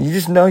 You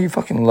just know you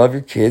fucking love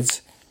your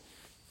kids.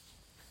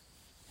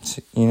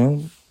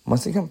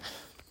 Once they come.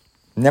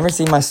 Never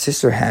seen my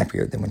sister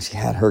happier than when she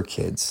had her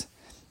kids.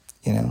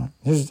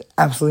 There's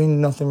absolutely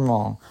nothing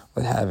wrong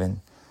with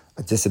having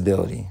a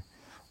disability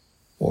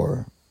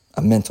or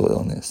a mental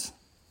illness.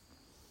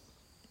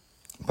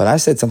 But I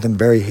said something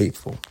very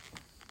hateful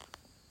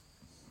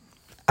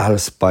out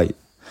of spite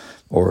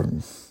or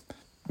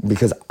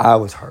because I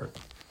was hurt.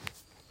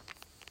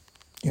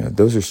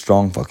 Those are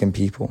strong fucking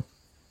people.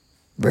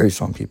 Very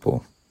strong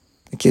people.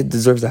 The kid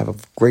deserves to have a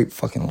great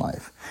fucking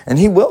life. And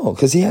he will,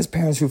 because he has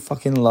parents who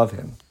fucking love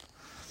him.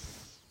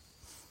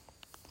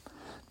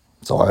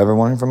 That's all I ever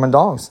wanted from my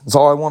dogs. That's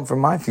all I want from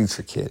my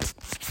future kid.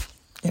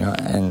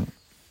 And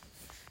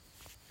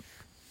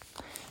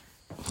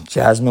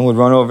Jasmine would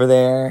run over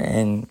there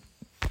and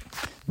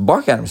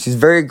bark at him. She's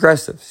very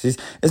aggressive.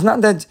 It's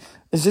not that,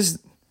 it's just,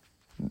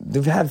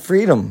 they've had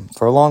freedom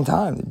for a long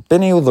time. They've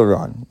been able to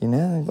run, they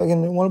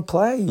fucking want to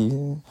play,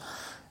 and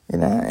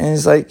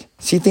it's like,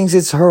 she thinks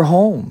it's her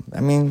home.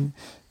 I mean,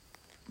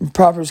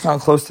 property's kind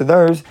of close to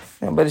theirs,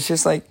 but it's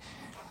just like,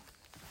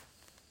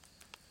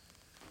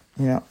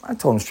 I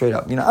told him straight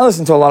up, I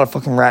listen to a lot of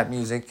fucking rap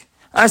music.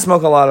 I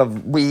smoke a lot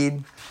of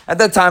weed. At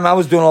that time, I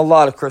was doing a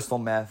lot of crystal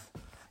meth,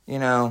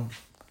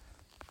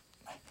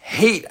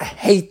 hate.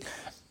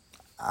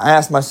 I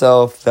asked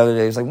myself the other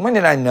day, it's like, when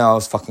did I know I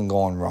was fucking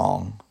going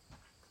wrong?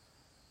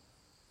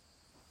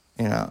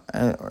 And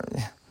I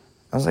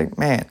was like,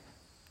 man,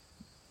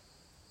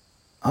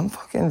 I'm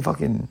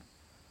fucking,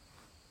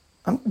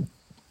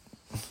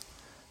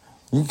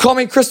 you call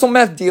me crystal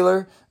meth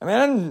dealer. I mean,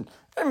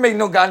 I didn't make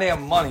no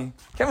goddamn money.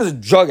 Kevin was a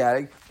drug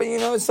addict. But,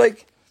 it's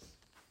like,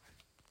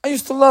 I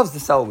used to love to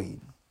sell weed.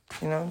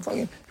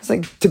 It's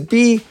like, to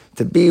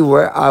be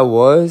where I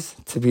was,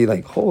 to be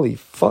like, holy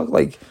fuck,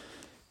 like,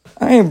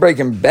 I ain't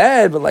Breaking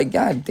Bad, but like,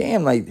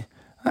 goddamn, like,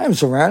 I am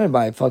surrounded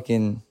by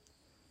fucking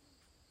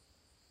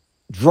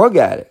drug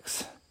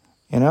addicts,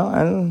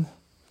 and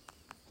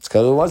it's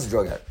because I was a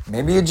drug addict,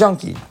 maybe a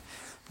junkie,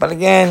 but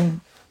again,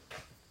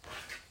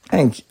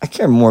 I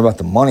care more about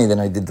the money than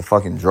I did the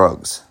fucking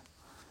drugs,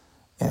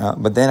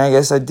 but then I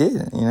guess I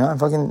did,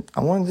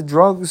 I wanted the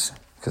drugs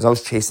because I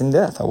was chasing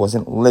death. I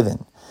wasn't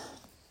living.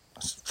 I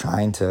was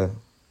trying to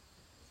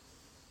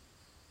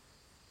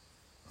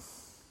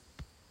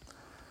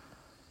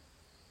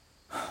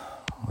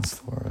what's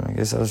the word? I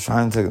guess I was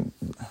trying to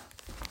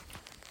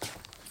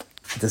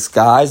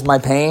disguise my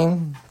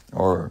pain,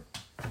 or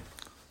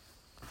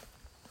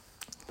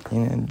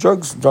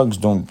drugs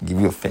don't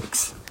give you a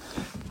fix.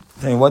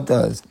 I mean, what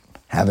does?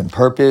 Having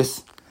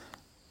purpose,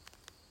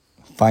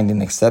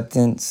 finding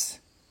acceptance,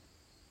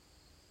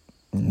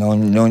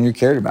 knowing you're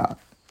cared about,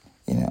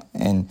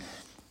 and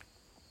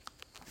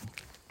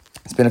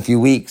it's been a few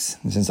weeks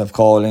since I've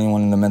called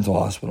anyone in the mental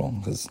hospital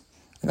because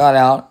I got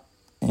out.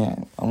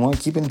 And I want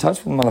to keep in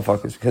touch with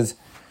motherfuckers because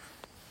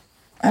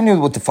I knew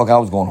what the fuck I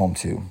was going home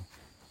to.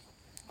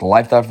 The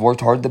life that I've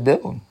worked hard to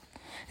build.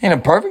 Ain't a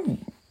perfect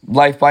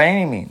life by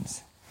any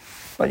means.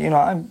 But,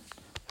 I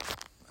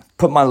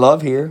put my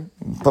love here,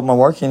 put my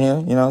work in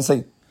here. It's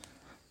like,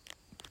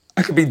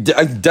 I could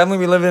definitely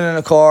be living in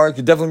a car. I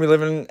could definitely be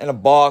living in a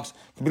box.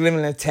 Could be living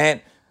in a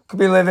tent. Could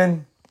be living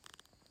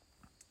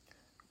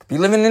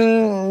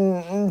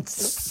in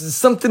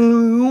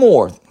something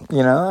more,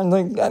 and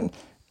like,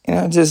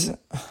 just,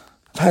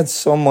 I've had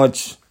so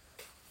much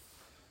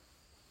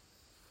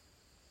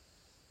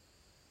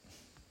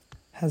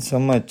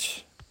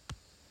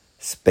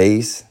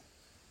space,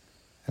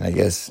 and I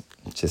guess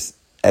just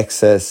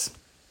excess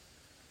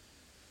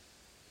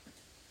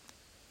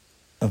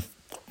of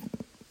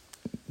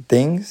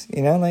things,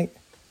 like,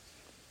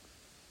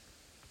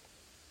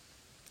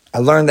 I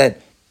learned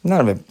that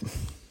none of it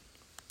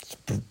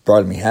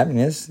brought me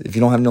happiness if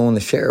you don't have no one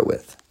to share it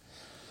with,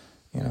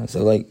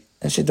 so like,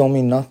 that shit don't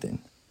mean nothing.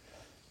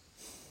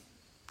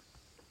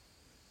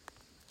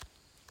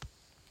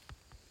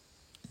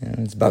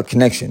 It's about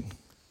connection.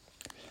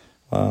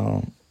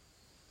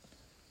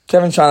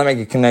 Kevin's trying to make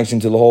a connection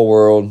to the whole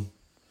world.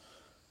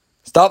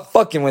 Stop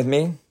fucking with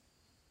me.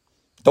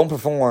 Don't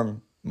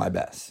perform my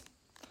best.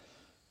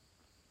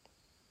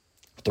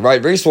 With the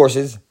right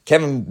resources,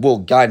 Kevin will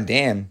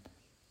goddamn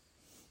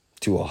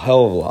do a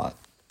hell of a lot.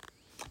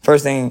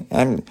 First thing,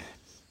 I'm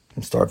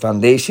start a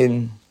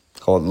foundation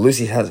called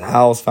Lucy Has a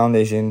House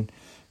Foundation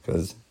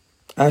because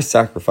I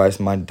sacrificed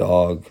my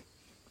dog.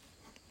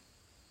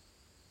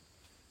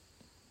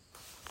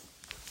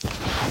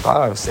 I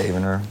thought I was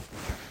saving her.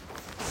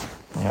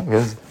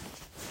 Because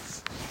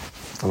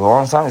for a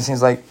long time it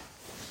seems like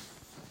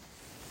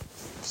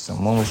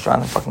someone was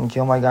trying to fucking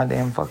kill my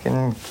goddamn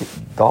fucking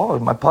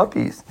dog, my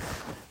puppies.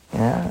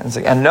 It's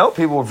like, I know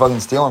people were fucking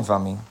stealing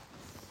from me.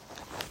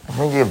 I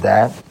forgive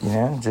that,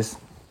 just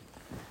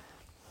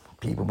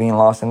people being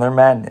lost in their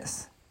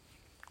madness.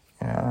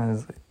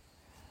 It's like,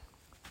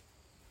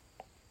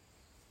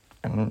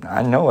 and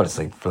I know what it's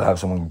like to have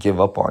someone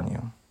give up on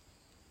you.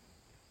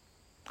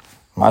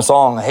 My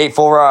song,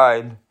 Hateful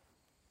Ride,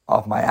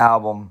 off my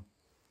album,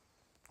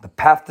 The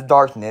Path to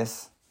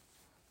Darkness,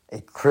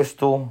 a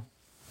crystal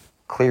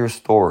clear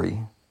story.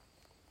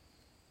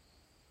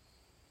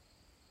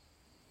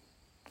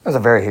 It was a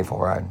very hateful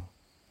ride.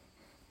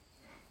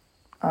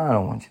 I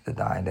don't want you to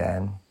die,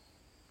 Dad.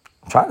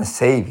 I'm trying to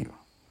save you.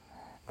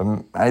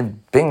 But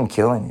I've been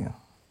killing you.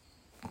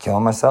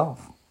 Killing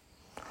myself.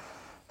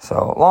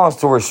 So, long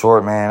story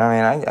short, man,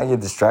 I mean, I get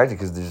distracted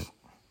because there's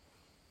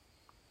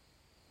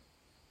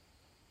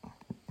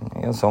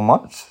so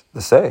much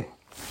to say.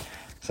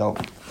 So,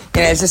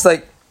 it's just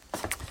like,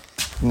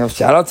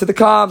 shout out to the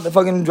cop that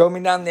fucking drove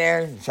me down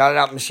there. Shout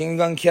out Machine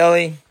Gun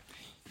Kelly.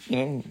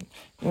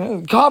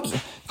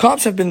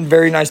 Cops have been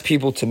very nice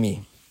people to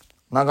me.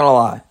 Not gonna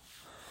lie.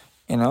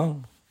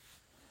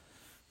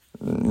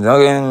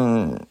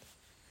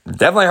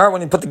 Definitely hurt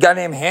when he put the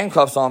goddamn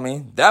handcuffs on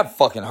me. That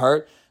fucking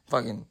hurt.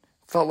 Fucking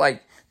felt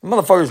like the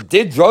motherfuckers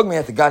did drug me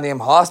at the goddamn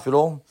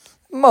hospital.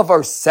 The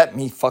motherfuckers set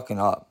me fucking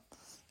up.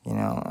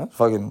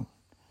 Fucking,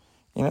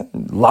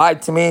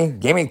 lied to me,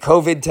 gave me a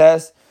COVID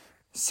test,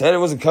 said it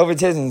was a COVID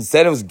test and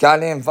said it was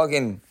goddamn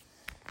fucking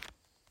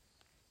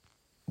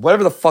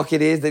whatever the fuck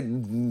it is that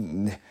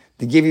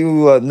they give you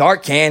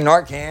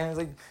Narcan. It's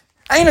like,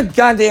 I ain't a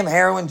goddamn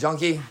heroin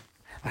junkie.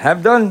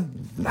 I've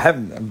done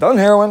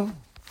heroin.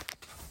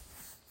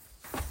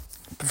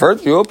 Prefer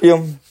the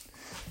opium.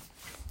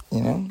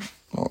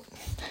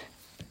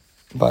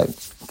 But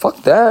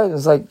fuck that.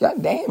 It's like,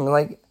 goddamn,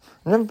 like,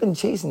 I've never been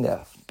chasing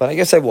death. But I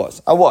guess I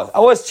was. I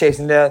was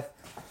chasing death.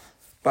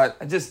 But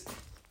I just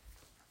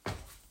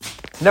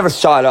never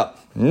shot up.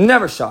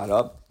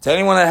 To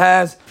anyone that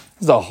has,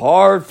 it's a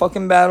hard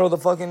fucking battle to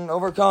fucking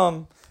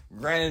overcome.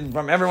 Granted,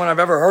 from everyone I've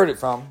ever heard it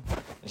from. I'm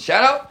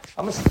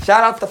going to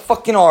shout out the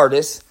fucking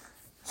artist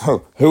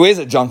who is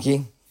a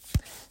junkie.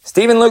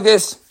 Stephen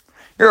Lucas,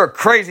 you're a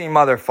crazy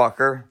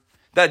motherfucker.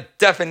 The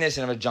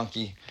definition of a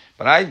junkie.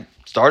 But I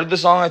started the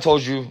song I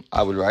told you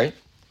I would write.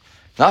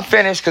 Not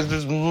finished because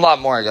there's a lot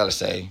more I gotta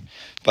say.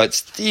 But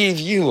Steve,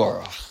 you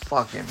are a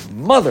fucking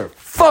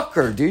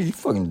motherfucker, dude. You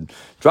fucking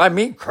drive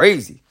me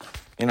crazy.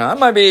 I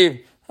might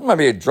be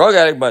a drug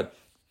addict, but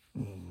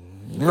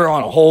you're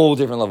on a whole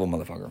different level,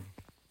 motherfucker.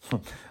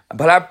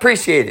 But I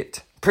appreciate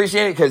it.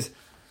 Because,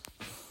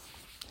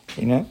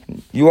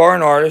 you are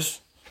an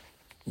artist.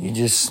 You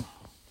just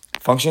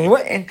function your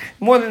way. And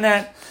more than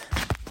that,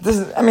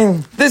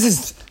 this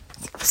is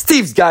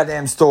Steve's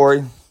goddamn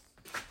story.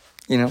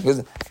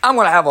 Because I'm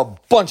going to have a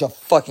bunch of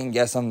fucking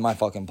guests on my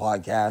fucking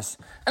podcast.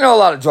 I know a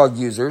lot of drug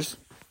users.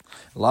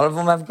 A lot of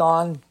them have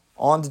gone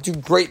on to do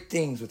great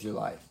things with their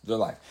life.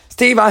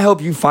 Steve, I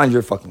hope you find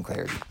your fucking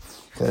clarity.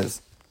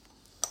 Because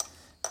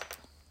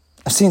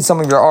I've seen some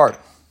of your art.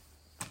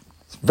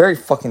 It's very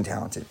fucking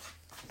talented.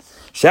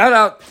 Shout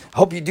out. I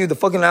hope you do the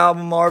fucking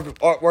album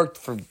artwork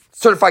for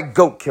Certified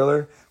Goat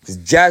Killer. Because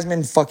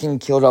Jasmine fucking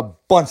killed a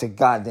bunch of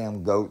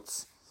goddamn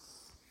goats.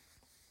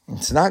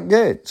 It's not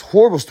good. It's a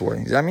horrible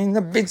story. I mean,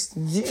 the bitch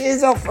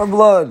is out for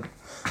blood.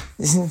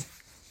 She's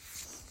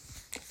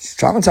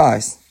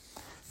traumatized.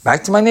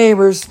 Back to my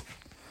neighbors.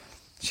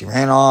 She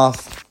ran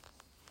off.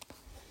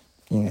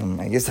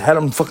 I guess I had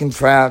them fucking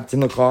trapped in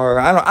the car.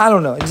 I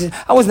don't know.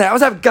 I was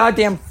at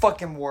goddamn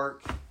fucking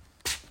work.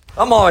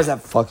 I'm always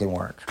at fucking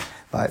work.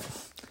 But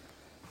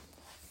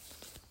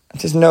I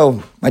just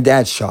know my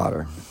dad shot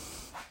her.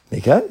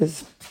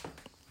 Because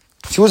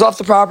she was off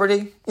the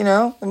property,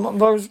 and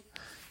motherfuckers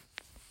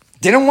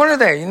didn't want her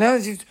there,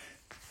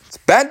 It's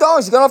bad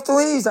dogs. She got off the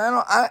leash.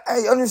 I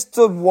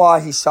understood why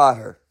he shot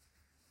her.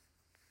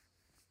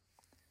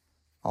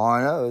 All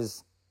I know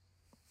is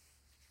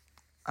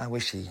I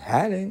wish he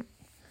hadn't,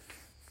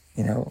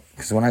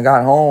 because when I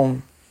got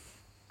home,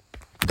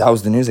 that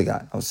was the news I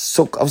got. I was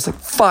like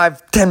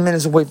 5-10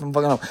 minutes away from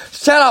fucking home.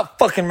 Shout out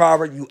fucking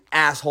Robert, you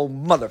asshole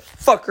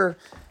motherfucker.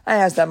 I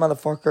asked that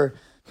motherfucker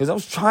because I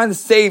was trying to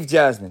save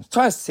Jasmine.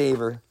 Trying to save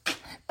her.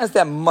 Asked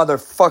that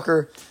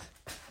motherfucker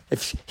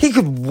if he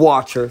could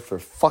watch her for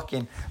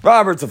fucking...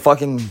 Robert's a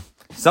fucking...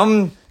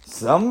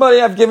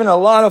 Somebody I've given a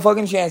lot of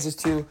fucking chances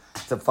to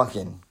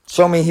fucking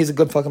show me he's a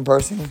good fucking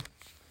person.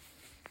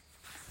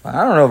 I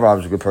don't know if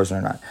Robert's a good person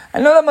or not. I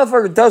know that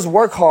motherfucker does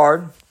work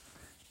hard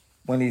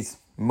when he's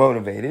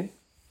motivated.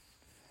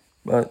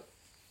 But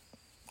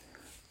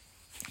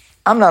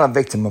I'm not a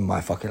victim of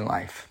my fucking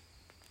life.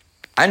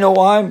 I know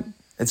why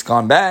it's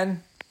gone bad.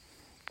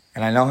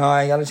 And I know how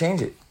I gotta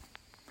change it.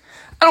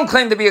 I don't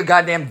claim to be a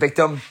goddamn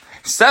victim.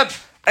 Except,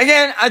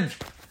 again, I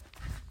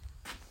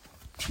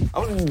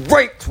was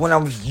raped when I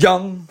was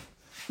young,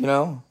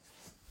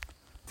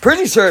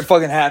 Pretty sure it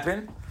fucking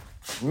happened.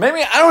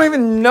 Maybe I don't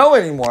even know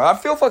anymore. I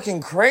feel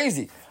fucking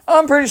crazy.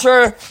 I'm pretty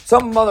sure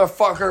some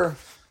motherfucker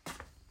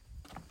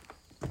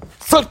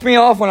flipped me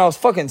off when I was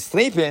fucking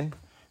sleeping.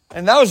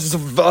 And that was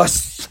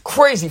just a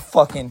crazy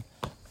fucking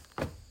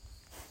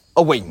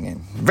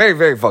awakening. Very,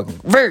 very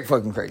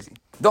fucking crazy.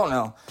 Don't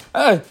know.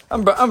 I'm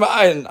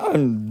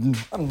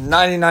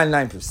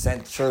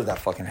 99% sure that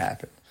fucking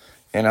happened.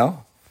 And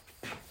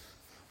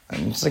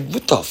it's like,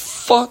 what the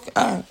fuck?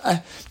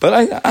 But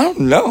I don't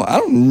know.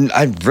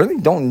 I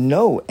really don't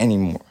know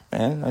anymore,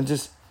 man. I've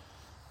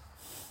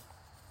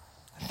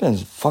been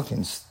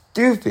fucking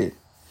stupid.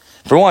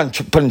 For one,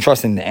 putting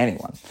trust into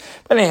anyone.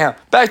 But anyhow,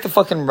 back to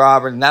fucking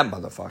Robert and that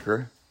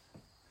motherfucker.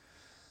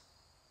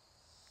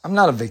 I'm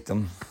not a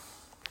victim.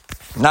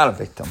 Not a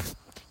victim.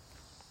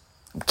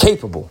 I'm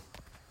capable.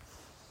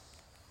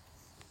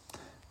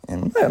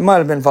 And it might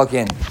have been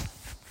fucking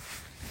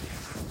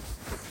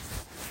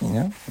You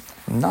know,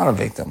 I'm not a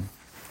victim.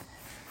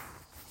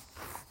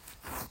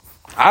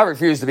 I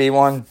refuse to be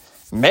one.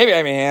 Maybe I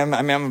am.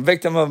 I mean, I'm a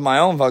victim of my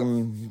own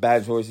fucking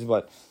bad choices,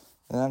 but,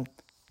 I'm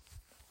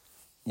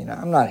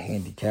not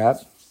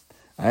handicapped.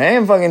 I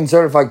am fucking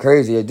certified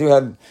crazy. I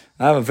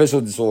have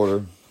official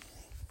disorder.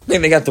 I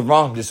think they got the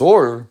wrong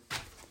disorder.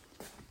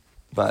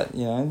 But,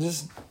 I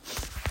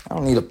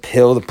don't need a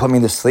pill to put me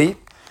to sleep.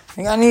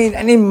 I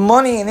need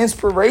money and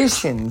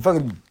inspiration.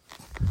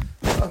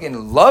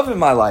 Fucking love in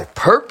my life.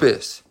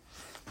 Purpose.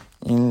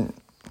 And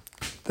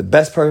the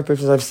best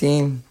purposes I've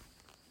seen,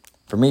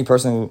 for me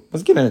personally,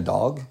 was getting a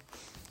dog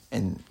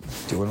and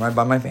doing right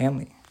by my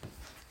family.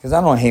 Because I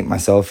don't hate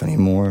myself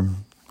anymore.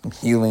 I'm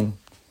healing.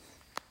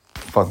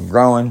 Fucking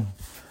growing.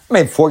 I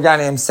made 4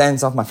 goddamn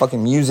cents off my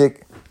fucking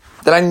music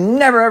that I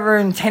never ever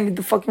intended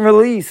to fucking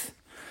release.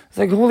 It's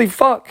like, holy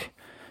fuck.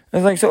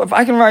 It's like, so if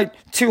I can write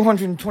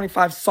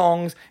 225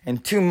 songs in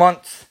 2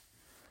 months,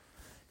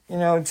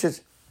 it's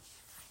just,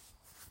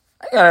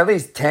 I got at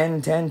least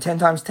 10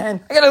 times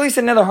 10. I got at least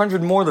another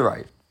 100 more to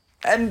write.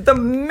 And the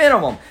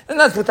minimum. And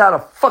that's without a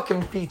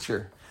fucking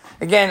feature.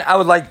 Again, I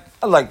would like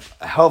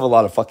a hell of a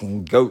lot of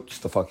fucking goats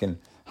to fucking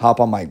hop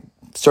on my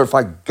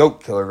Certified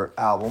Goat Killer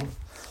album.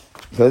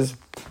 Because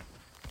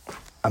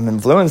I'm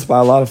influenced by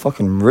a lot of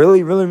fucking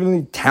really, really,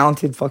 really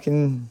talented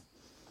fucking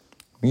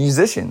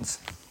musicians.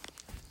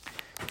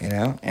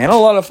 And a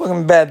lot of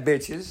fucking bad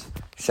bitches.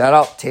 Shout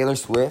out Taylor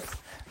Swift.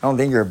 I don't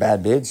think you're a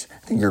bad bitch. I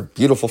think you're a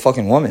beautiful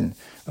fucking woman.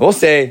 I will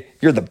say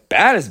you're the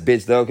baddest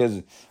bitch, though,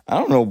 because I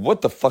don't know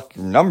what the fuck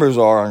your numbers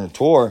are on your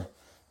tour.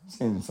 I've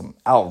seen some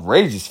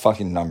outrageous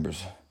fucking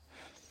numbers.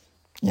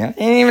 It ain't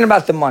even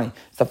about the money.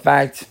 It's the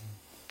fact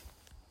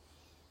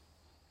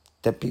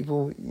that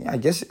people, I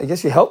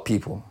guess you help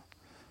people.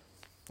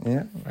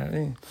 I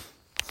mean,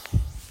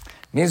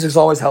 music's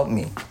always helped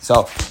me.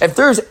 So if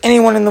there's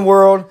anyone in the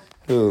world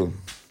who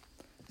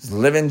is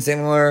living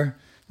similar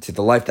to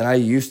the life that I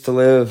used to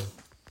live,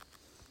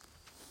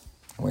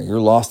 where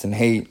you're lost in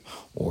hate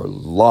or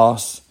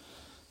lost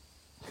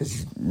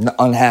because you're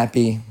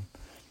unhappy,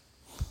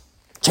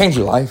 change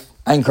your life.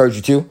 I encourage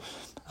you to.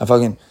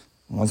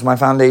 Once my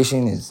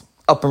foundation is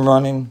up and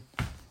running,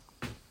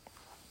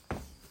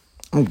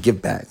 I'm going to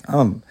give back. I'm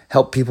going to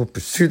help people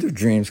pursue their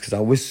dreams because I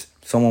wish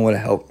someone would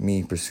have helped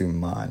me pursue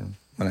mine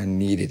when I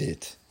needed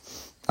it.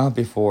 Not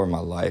before my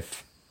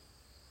life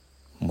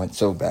went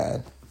so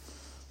bad.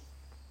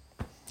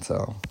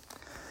 So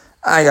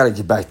I gotta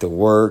get back to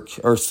work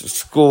or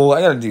school. I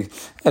gotta do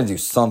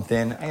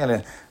something.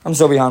 I'm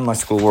so behind my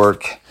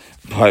schoolwork,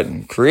 but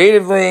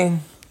creatively, I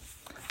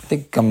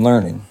think I'm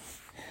learning.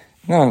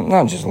 No,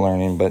 not just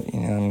learning, but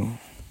I'm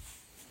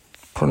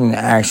putting into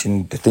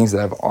action the things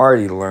that I've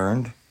already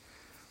learned.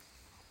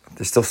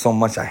 There's still so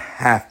much I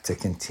have to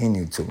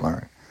continue to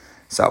learn.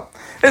 So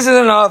this is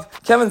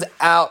enough. Kevin's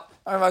out.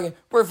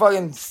 We're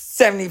fucking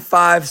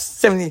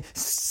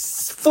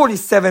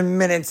 47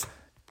 minutes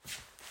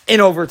in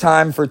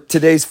overtime for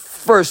today's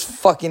first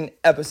fucking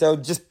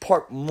episode. Just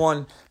part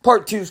 1.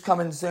 Part 2's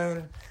coming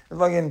soon.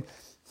 Fucking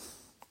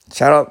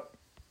shout out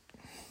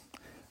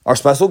our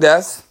special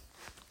guest.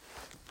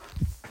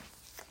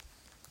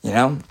 I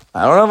don't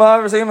know if I'll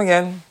ever see him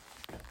again.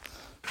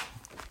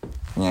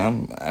 I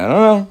don't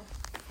know.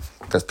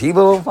 Because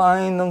people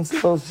find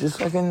themselves just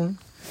fucking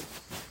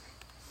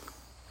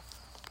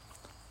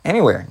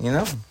anywhere,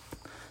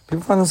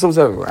 People find themselves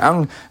everywhere.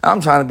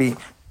 I'm trying to be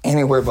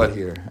anywhere but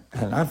here.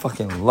 And I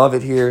fucking love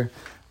it here.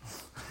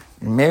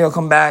 And maybe I'll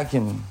come back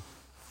and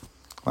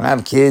when I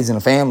have kids and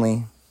a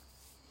family.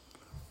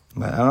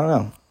 But I don't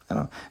know.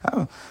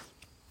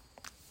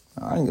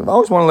 I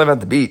always want to live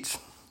at the beach.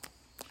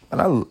 But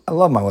I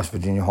love my West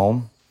Virginia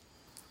home.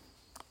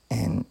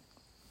 And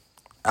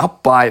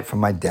I'll buy it from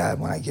my dad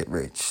when I get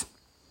rich.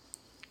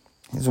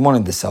 He's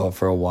wanted to sell it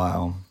for a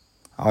while.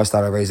 I always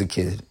thought I'd raise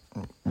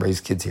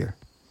kids here.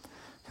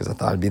 Because I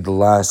thought it'd be the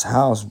last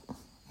house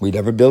we'd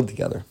ever build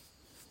together.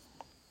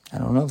 I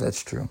don't know if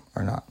that's true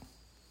or not.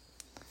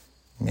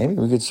 Maybe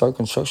we could start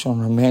construction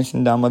on a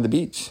mansion down by the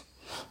beach.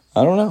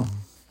 I don't know.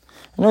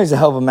 I know he's a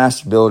hell of a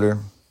master builder.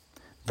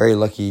 Very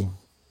lucky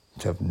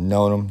to have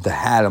known him, to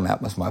have him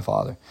as my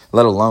father,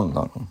 let alone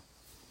known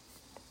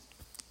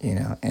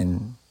him.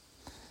 And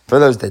for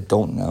those that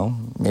don't know,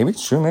 maybe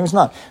it's true, maybe it's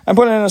not. I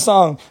put it in a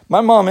song.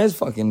 My mom is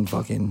fucking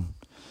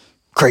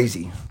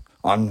crazy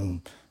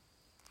on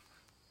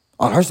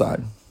her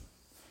side.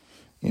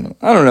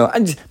 I don't know.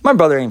 My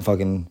brother ain't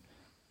fucking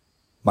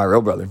my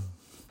real brother.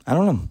 I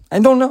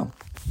don't know.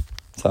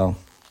 So,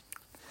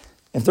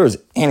 if there's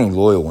any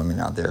loyal women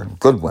out there,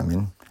 good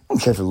women, I don't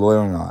care if you're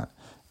loyal or not,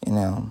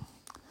 I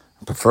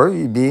prefer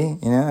you be,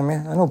 I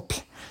know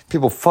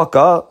people fuck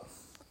up,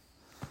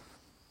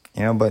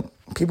 but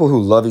people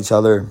who love each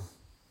other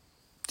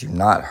do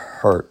not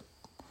hurt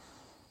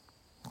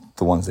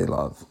the ones they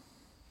love.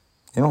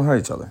 They don't hurt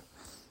each other.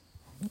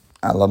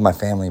 I love my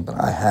family, but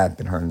I have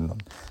been hurting them.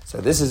 So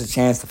this is a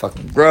chance to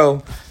fucking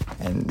grow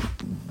and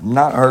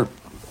not hurt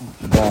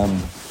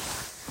them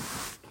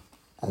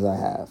as I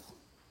have.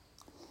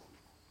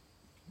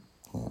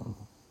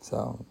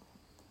 So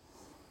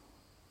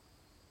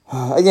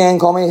Again,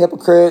 call me a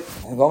hypocrite.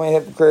 Call me a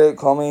hypocrite.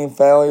 Call me a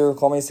failure.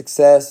 Call me a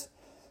success.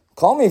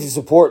 Call me if you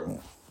support me.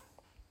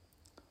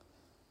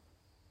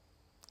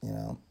 You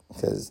know,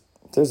 because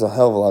there's a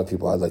hell of a lot of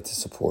people I'd like to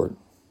support.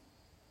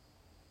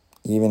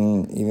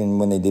 Even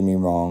when they did me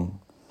wrong.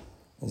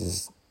 I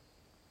just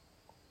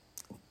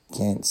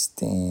can't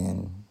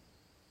stand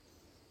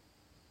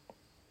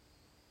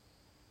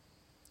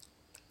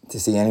to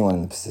see anyone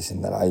in the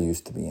position that I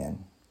used to be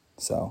in.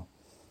 So,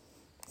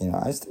 you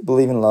know, I still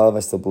believe in love. I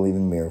still believe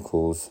in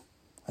miracles.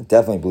 I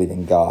definitely believe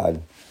in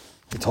God.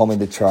 He told me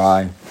to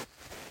try.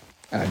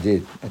 And I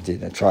did.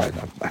 I tried.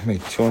 I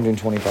made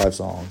 225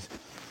 songs.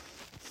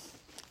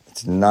 I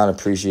did not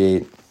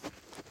appreciate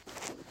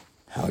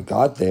how I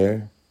got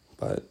there.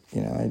 But,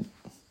 you know,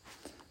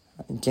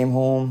 I came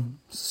home,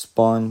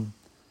 spun,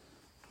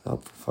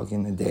 up for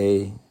fucking a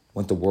day,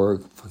 went to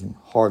work, fucking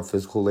hard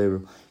physical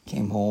labor,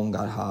 came home,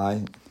 got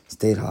high,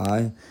 stayed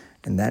high,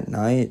 and that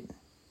night,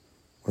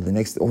 or the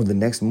next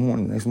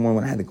morning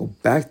when I had to go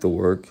back to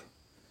work,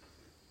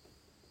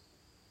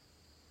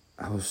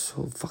 I was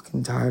so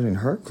fucking tired and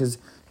hurt because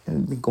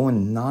I'd been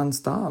going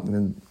nonstop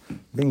and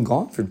been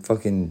gone for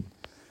fucking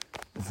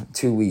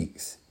 2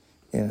 weeks.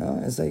 You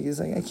know, it's like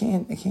I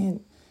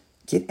can't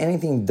get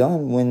anything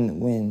done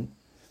when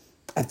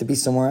I have to be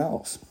somewhere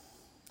else.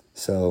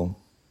 So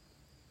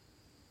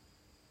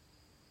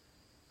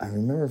I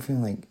remember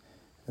feeling like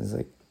it was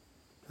like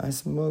I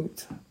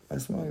smoked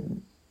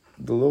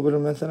the little bit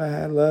of meth that I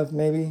had left,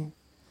 maybe.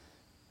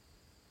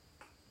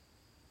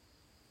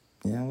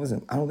 Yeah,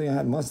 I don't think I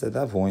had much at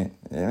that point.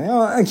 You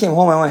know, I came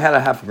home, I only had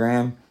a half a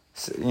gram,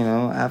 you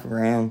know,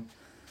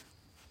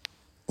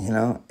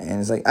 and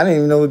it's like, I didn't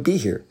even know it would be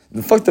here.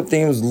 The fucked up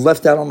thing was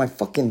left out on my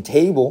fucking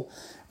table,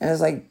 and it's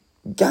like,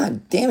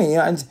 God damn it, you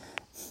know,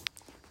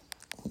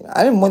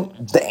 I didn't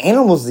want the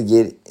animals to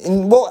get it.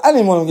 And, well, I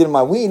didn't want them to get in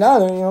my weed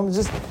either, you know,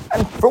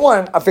 for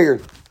one, I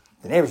figured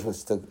the neighbors would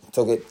have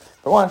took it.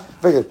 For one, I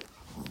figured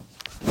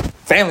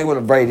family would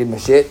have braided my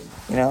shit,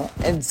 you know.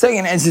 And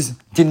second, I just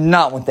did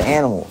not want the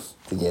animals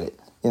to get it,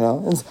 you know.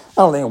 I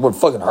don't think it would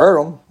fucking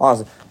hurt them,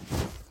 honestly.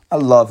 I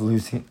love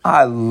Lucy.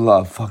 I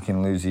love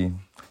fucking Lucy.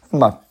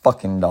 My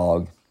fucking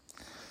dog.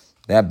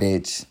 That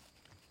bitch.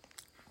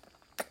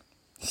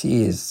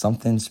 She is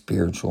something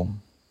spiritual.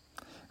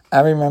 I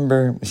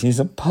remember she's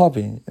a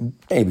puppy, a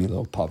baby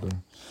little pupper.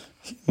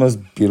 She's the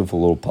most beautiful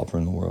little pupper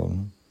in the world.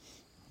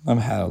 I've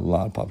had a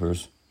lot of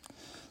puppers.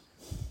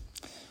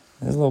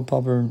 This little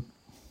pupper,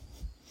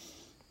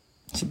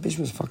 she bitch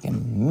was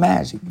fucking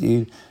magic,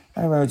 dude.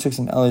 I remember I took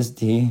some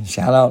LSD.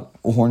 Shout out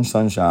Orange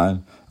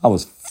Sunshine. I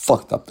was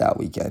fucked up that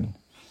weekend.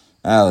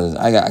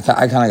 I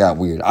kind of got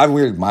weird. I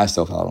weirded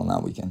myself out on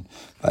that weekend,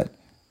 but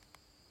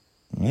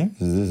maybe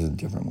this is a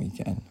different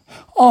weekend.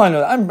 Oh, I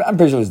know. I'm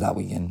pretty sure it was that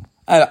weekend.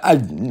 I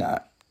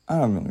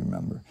don't really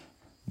remember,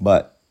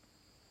 but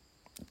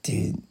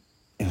dude,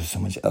 it was so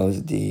much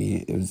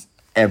LSD. It was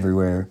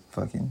everywhere.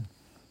 Fucking.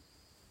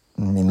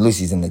 I mean,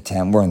 Lucy's in the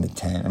tent. We're in the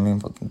tent. I mean,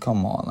 fucking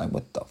come on. Like,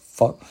 what the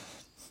fuck?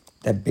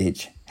 That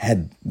bitch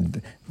had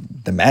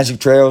the magic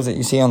trails that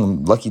you see on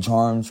the Lucky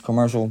Charms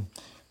commercial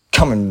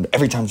coming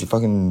every time she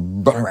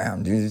fucking run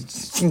around, dude.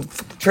 Seeing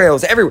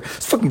trails everywhere.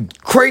 It's fucking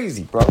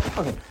crazy, bro.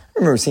 I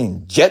remember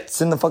seeing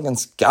jets in the fucking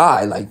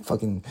sky, like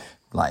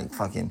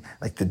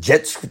the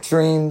jet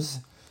streams.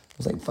 It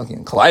was like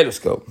fucking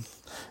kaleidoscope.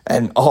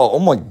 And oh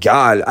my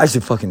God, I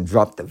should fucking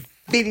drop the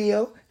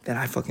video that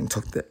I fucking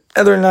took the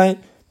other night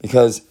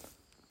because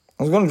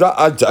I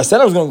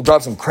said I was gonna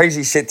drop some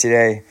crazy shit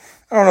today.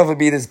 I don't know if it'll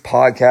be this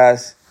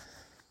podcast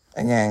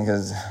again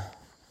because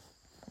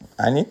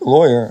I need a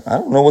lawyer. I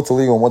don't know what's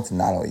illegal and what's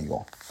not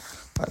illegal.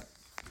 But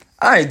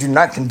I do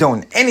not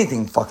condone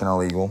anything fucking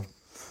illegal.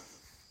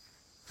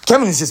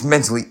 Kevin is just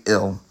mentally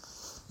ill.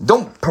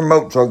 Don't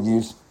promote drug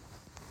use.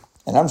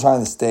 And I'm trying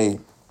to stay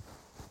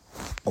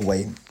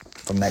away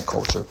from that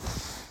culture.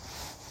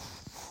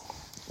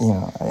 You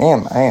know,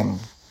 I am.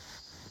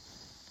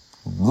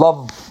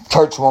 Love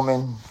church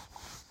woman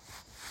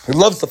who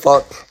loves to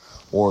fuck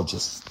or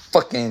just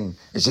fucking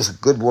is just a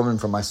good woman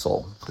for my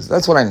soul. Because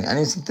that's what I need. I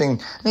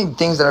need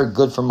things that are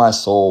good for my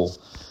soul.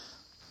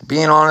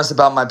 Being honest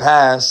about my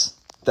past,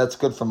 that's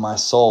good for my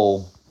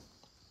soul.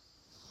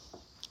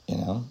 You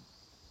know,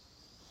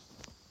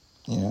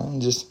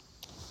 just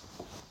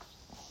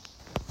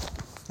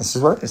this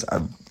is what it is.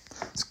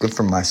 It's good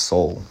for my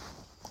soul.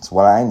 It's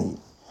what I need.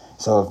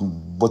 So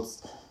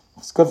what's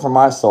good for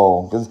my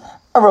soul? Because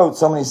I wrote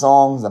so many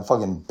songs that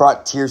fucking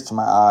brought tears to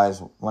my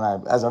eyes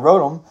as I wrote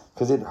them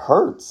because it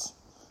hurts.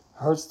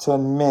 It hurts to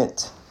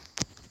admit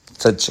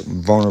such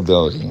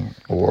vulnerability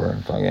or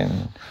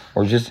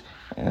just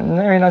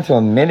maybe not to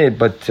admit it,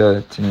 but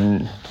to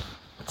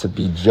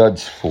be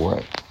judged for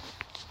it.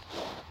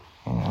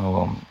 You know,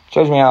 well,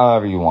 judge me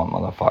however you want,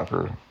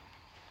 motherfucker.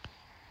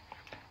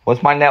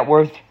 What's my net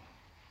worth?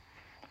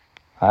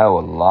 I have a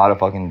lot of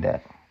fucking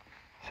debt.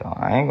 So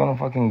I ain't gonna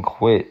fucking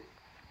quit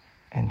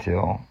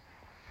until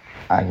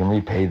I can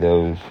repay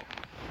those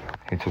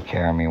who took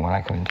care of me when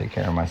I couldn't take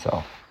care of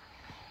myself.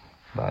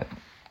 But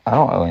I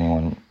don't owe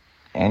anyone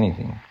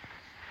anything.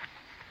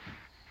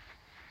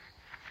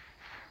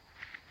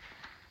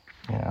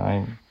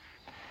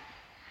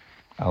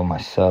 I owe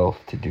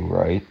myself to do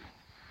right.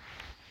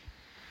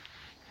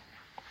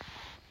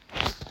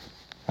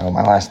 I owe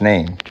my last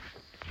name.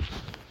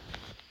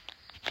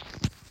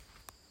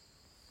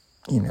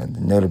 You know, the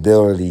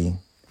notability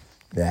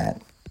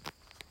that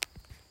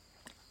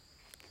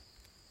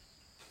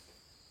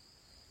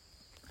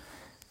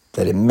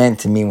it meant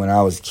to me when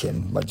I was a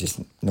kid, by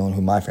just knowing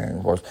who my family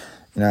was.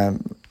 You know,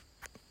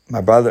 I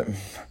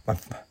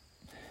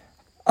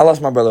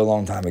lost my brother a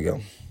long time ago.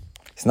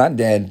 He's not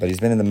dead, but he's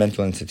been in the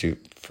mental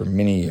institute for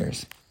many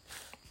years.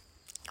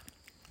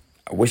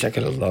 I wish I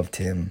could have loved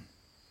him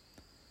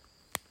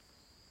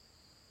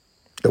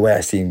the way I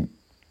see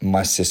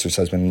my sister's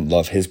husband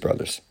love his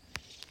brothers.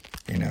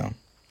 You know,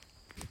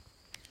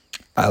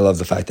 I love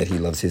the fact that he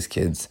loves his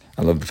kids.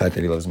 I love the fact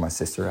that he loves my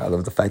sister. I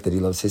love the fact that he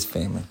loves his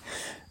family.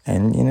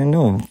 And, you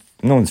know,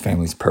 no one's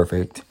family is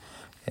perfect.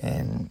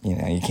 And, you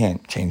know, you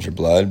can't change your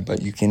blood,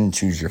 but you can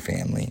choose your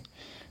family.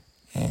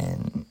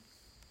 And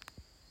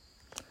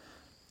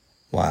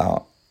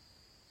while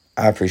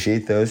I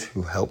appreciate those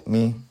who helped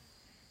me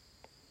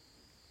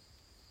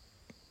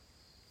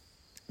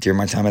during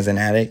my time as an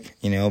addict,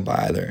 you know,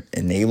 by either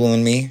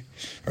enabling me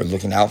or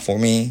looking out for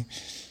me,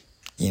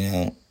 you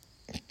know,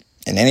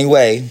 in any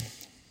way,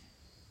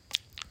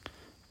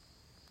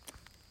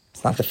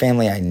 it's not the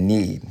family I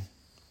need.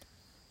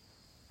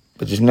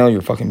 But just know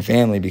you're fucking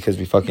family because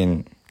we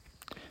fucking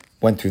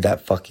went through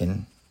that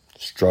fucking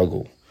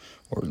struggle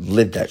or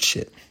lived that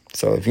shit.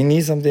 So if you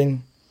need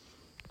something,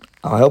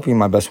 I'll help you in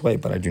my best way,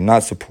 but I do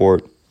not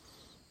support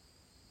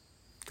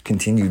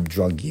continued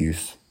drug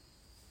use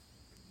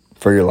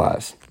for your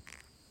lives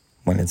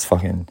when it's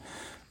fucking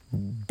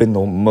been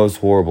the most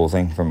horrible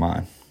thing for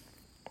mine.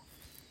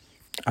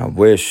 I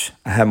wish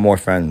I had more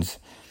friends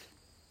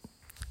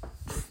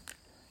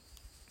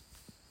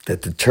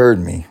that deterred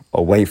me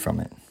away from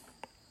it.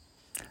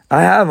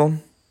 I have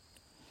them.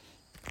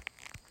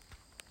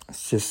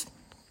 It's just,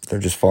 they're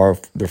far.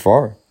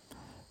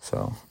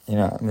 So, you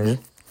know,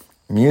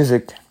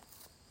 music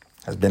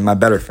has been my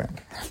better friend.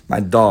 My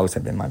dogs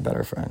have been my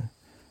better friend.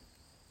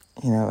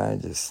 You know, I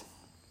just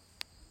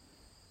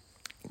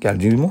gotta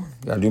do more.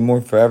 Gotta do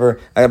more forever.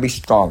 I gotta be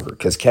stronger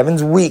because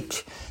Kevin's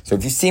weak. So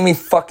if you see me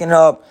fucking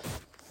up,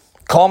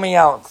 call me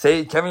out.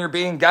 Say, Kevin, you're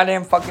being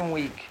goddamn fucking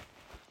weak.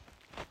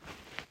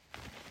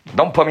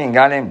 Don't put me in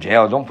goddamn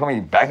jail. Don't put me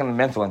back in the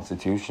mental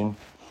institution.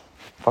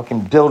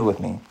 Fucking build with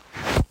me.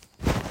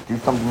 Do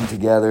something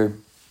together.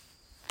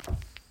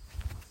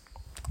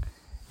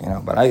 You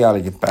know, but I gotta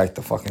get back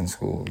to fucking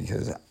school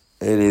because it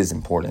is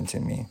important to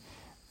me.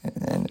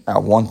 And I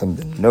want them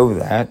to know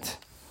that.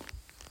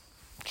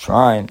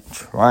 Trying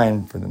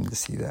for them to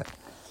see that.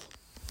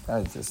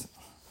 I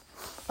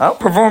don't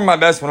perform my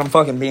best when I'm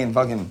fucking when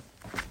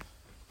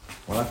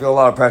I feel a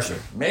lot of pressure.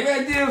 Maybe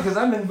I do because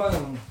I've been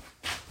fucking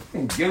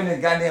giving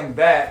it goddamn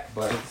back,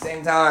 but at the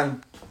same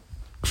time,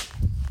 I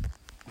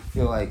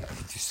feel like I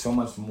could do so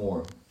much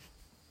more.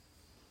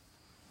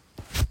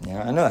 You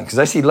know, I know that because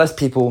I see less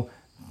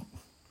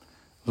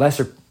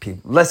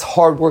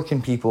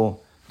hardworking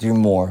people do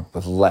more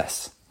with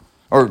less,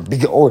 or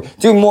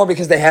do more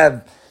because they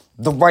have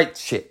the right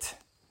shit.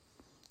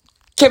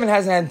 Kevin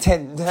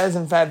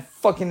hasn't had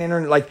fucking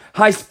internet, like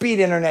high speed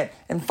internet,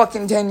 in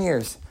fucking 10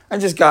 years. I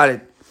just got it,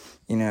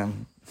 you know,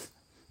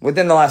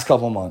 within the last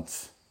couple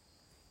months.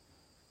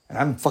 And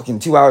I'm fucking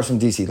 2 hours from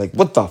DC. Like,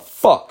 what the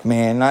fuck,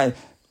 man?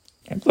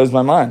 It blows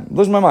my mind.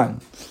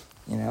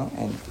 You know?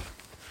 And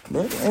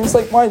it's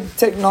like, why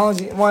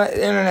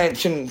internet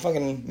shouldn't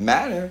fucking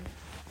matter,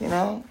 you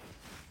know?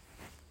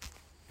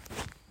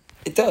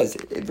 It does.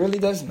 It really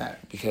does matter.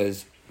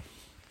 Because,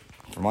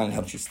 for one, it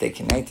helps you stay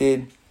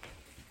connected.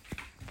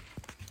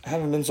 I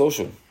haven't been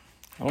social.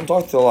 I don't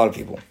talk to a lot of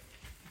people.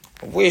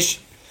 I wish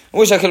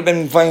I could have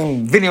been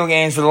playing video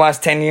games for the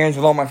last 10 years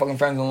with all my fucking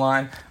friends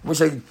online.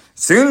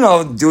 Soon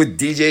I'll do a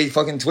DJ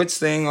fucking Twitch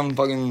thing on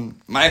fucking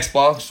my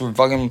Xbox or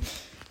fucking,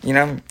 you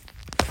know.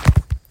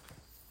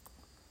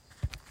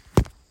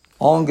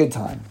 All in good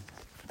time.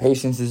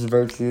 Patience is a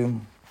virtue.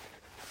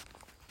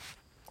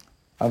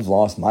 I've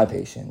lost my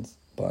patience,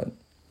 but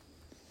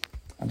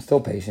I'm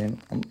still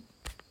patient.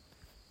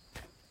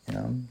 You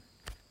know,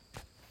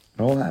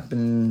 it'll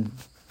happen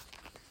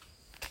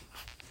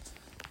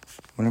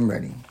when I'm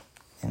ready.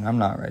 And I'm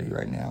not ready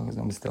right now because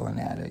I'm still an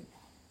addict.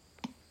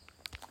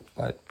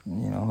 But,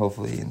 you know,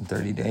 hopefully in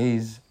 30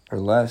 days or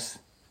less.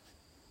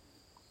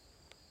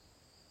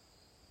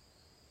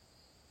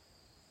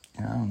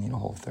 And I don't need a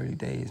whole 30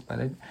 days, but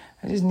I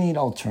just need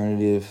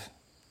alternative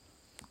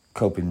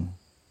coping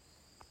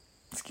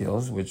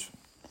skills, which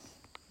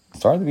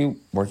started to be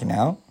working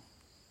out.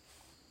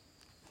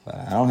 But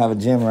I don't have a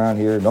gym around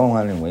here. Don't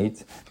have any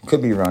weights.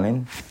 Could be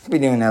running. Could be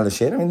doing other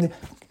shit. I mean,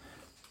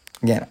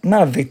 again, I'm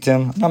not a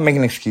victim. I'm not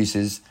making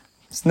excuses.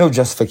 It's no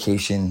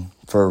justification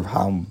for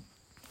how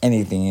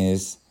anything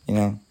is, you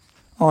know.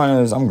 All I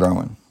know is I'm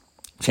growing,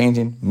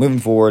 changing, moving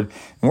forward.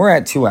 And we're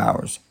at 2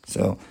 hours.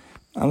 So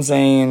I'm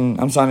signing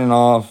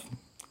off.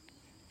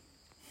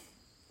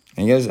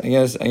 I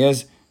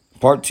guess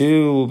part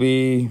 2 will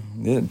be,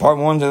 part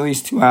 1's at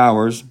least 2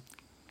 hours.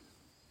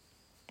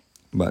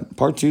 But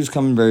part 2 is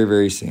coming very,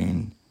 very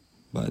soon.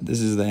 But this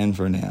is the end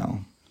for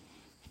now.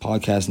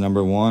 Podcast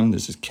number 1.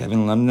 This is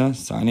Kevin Lemnah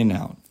signing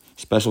out.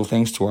 Special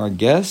thanks to our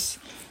guest,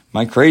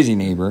 my crazy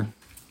neighbor,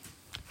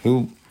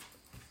 who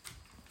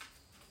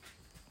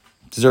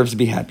deserves to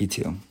be happy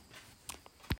too.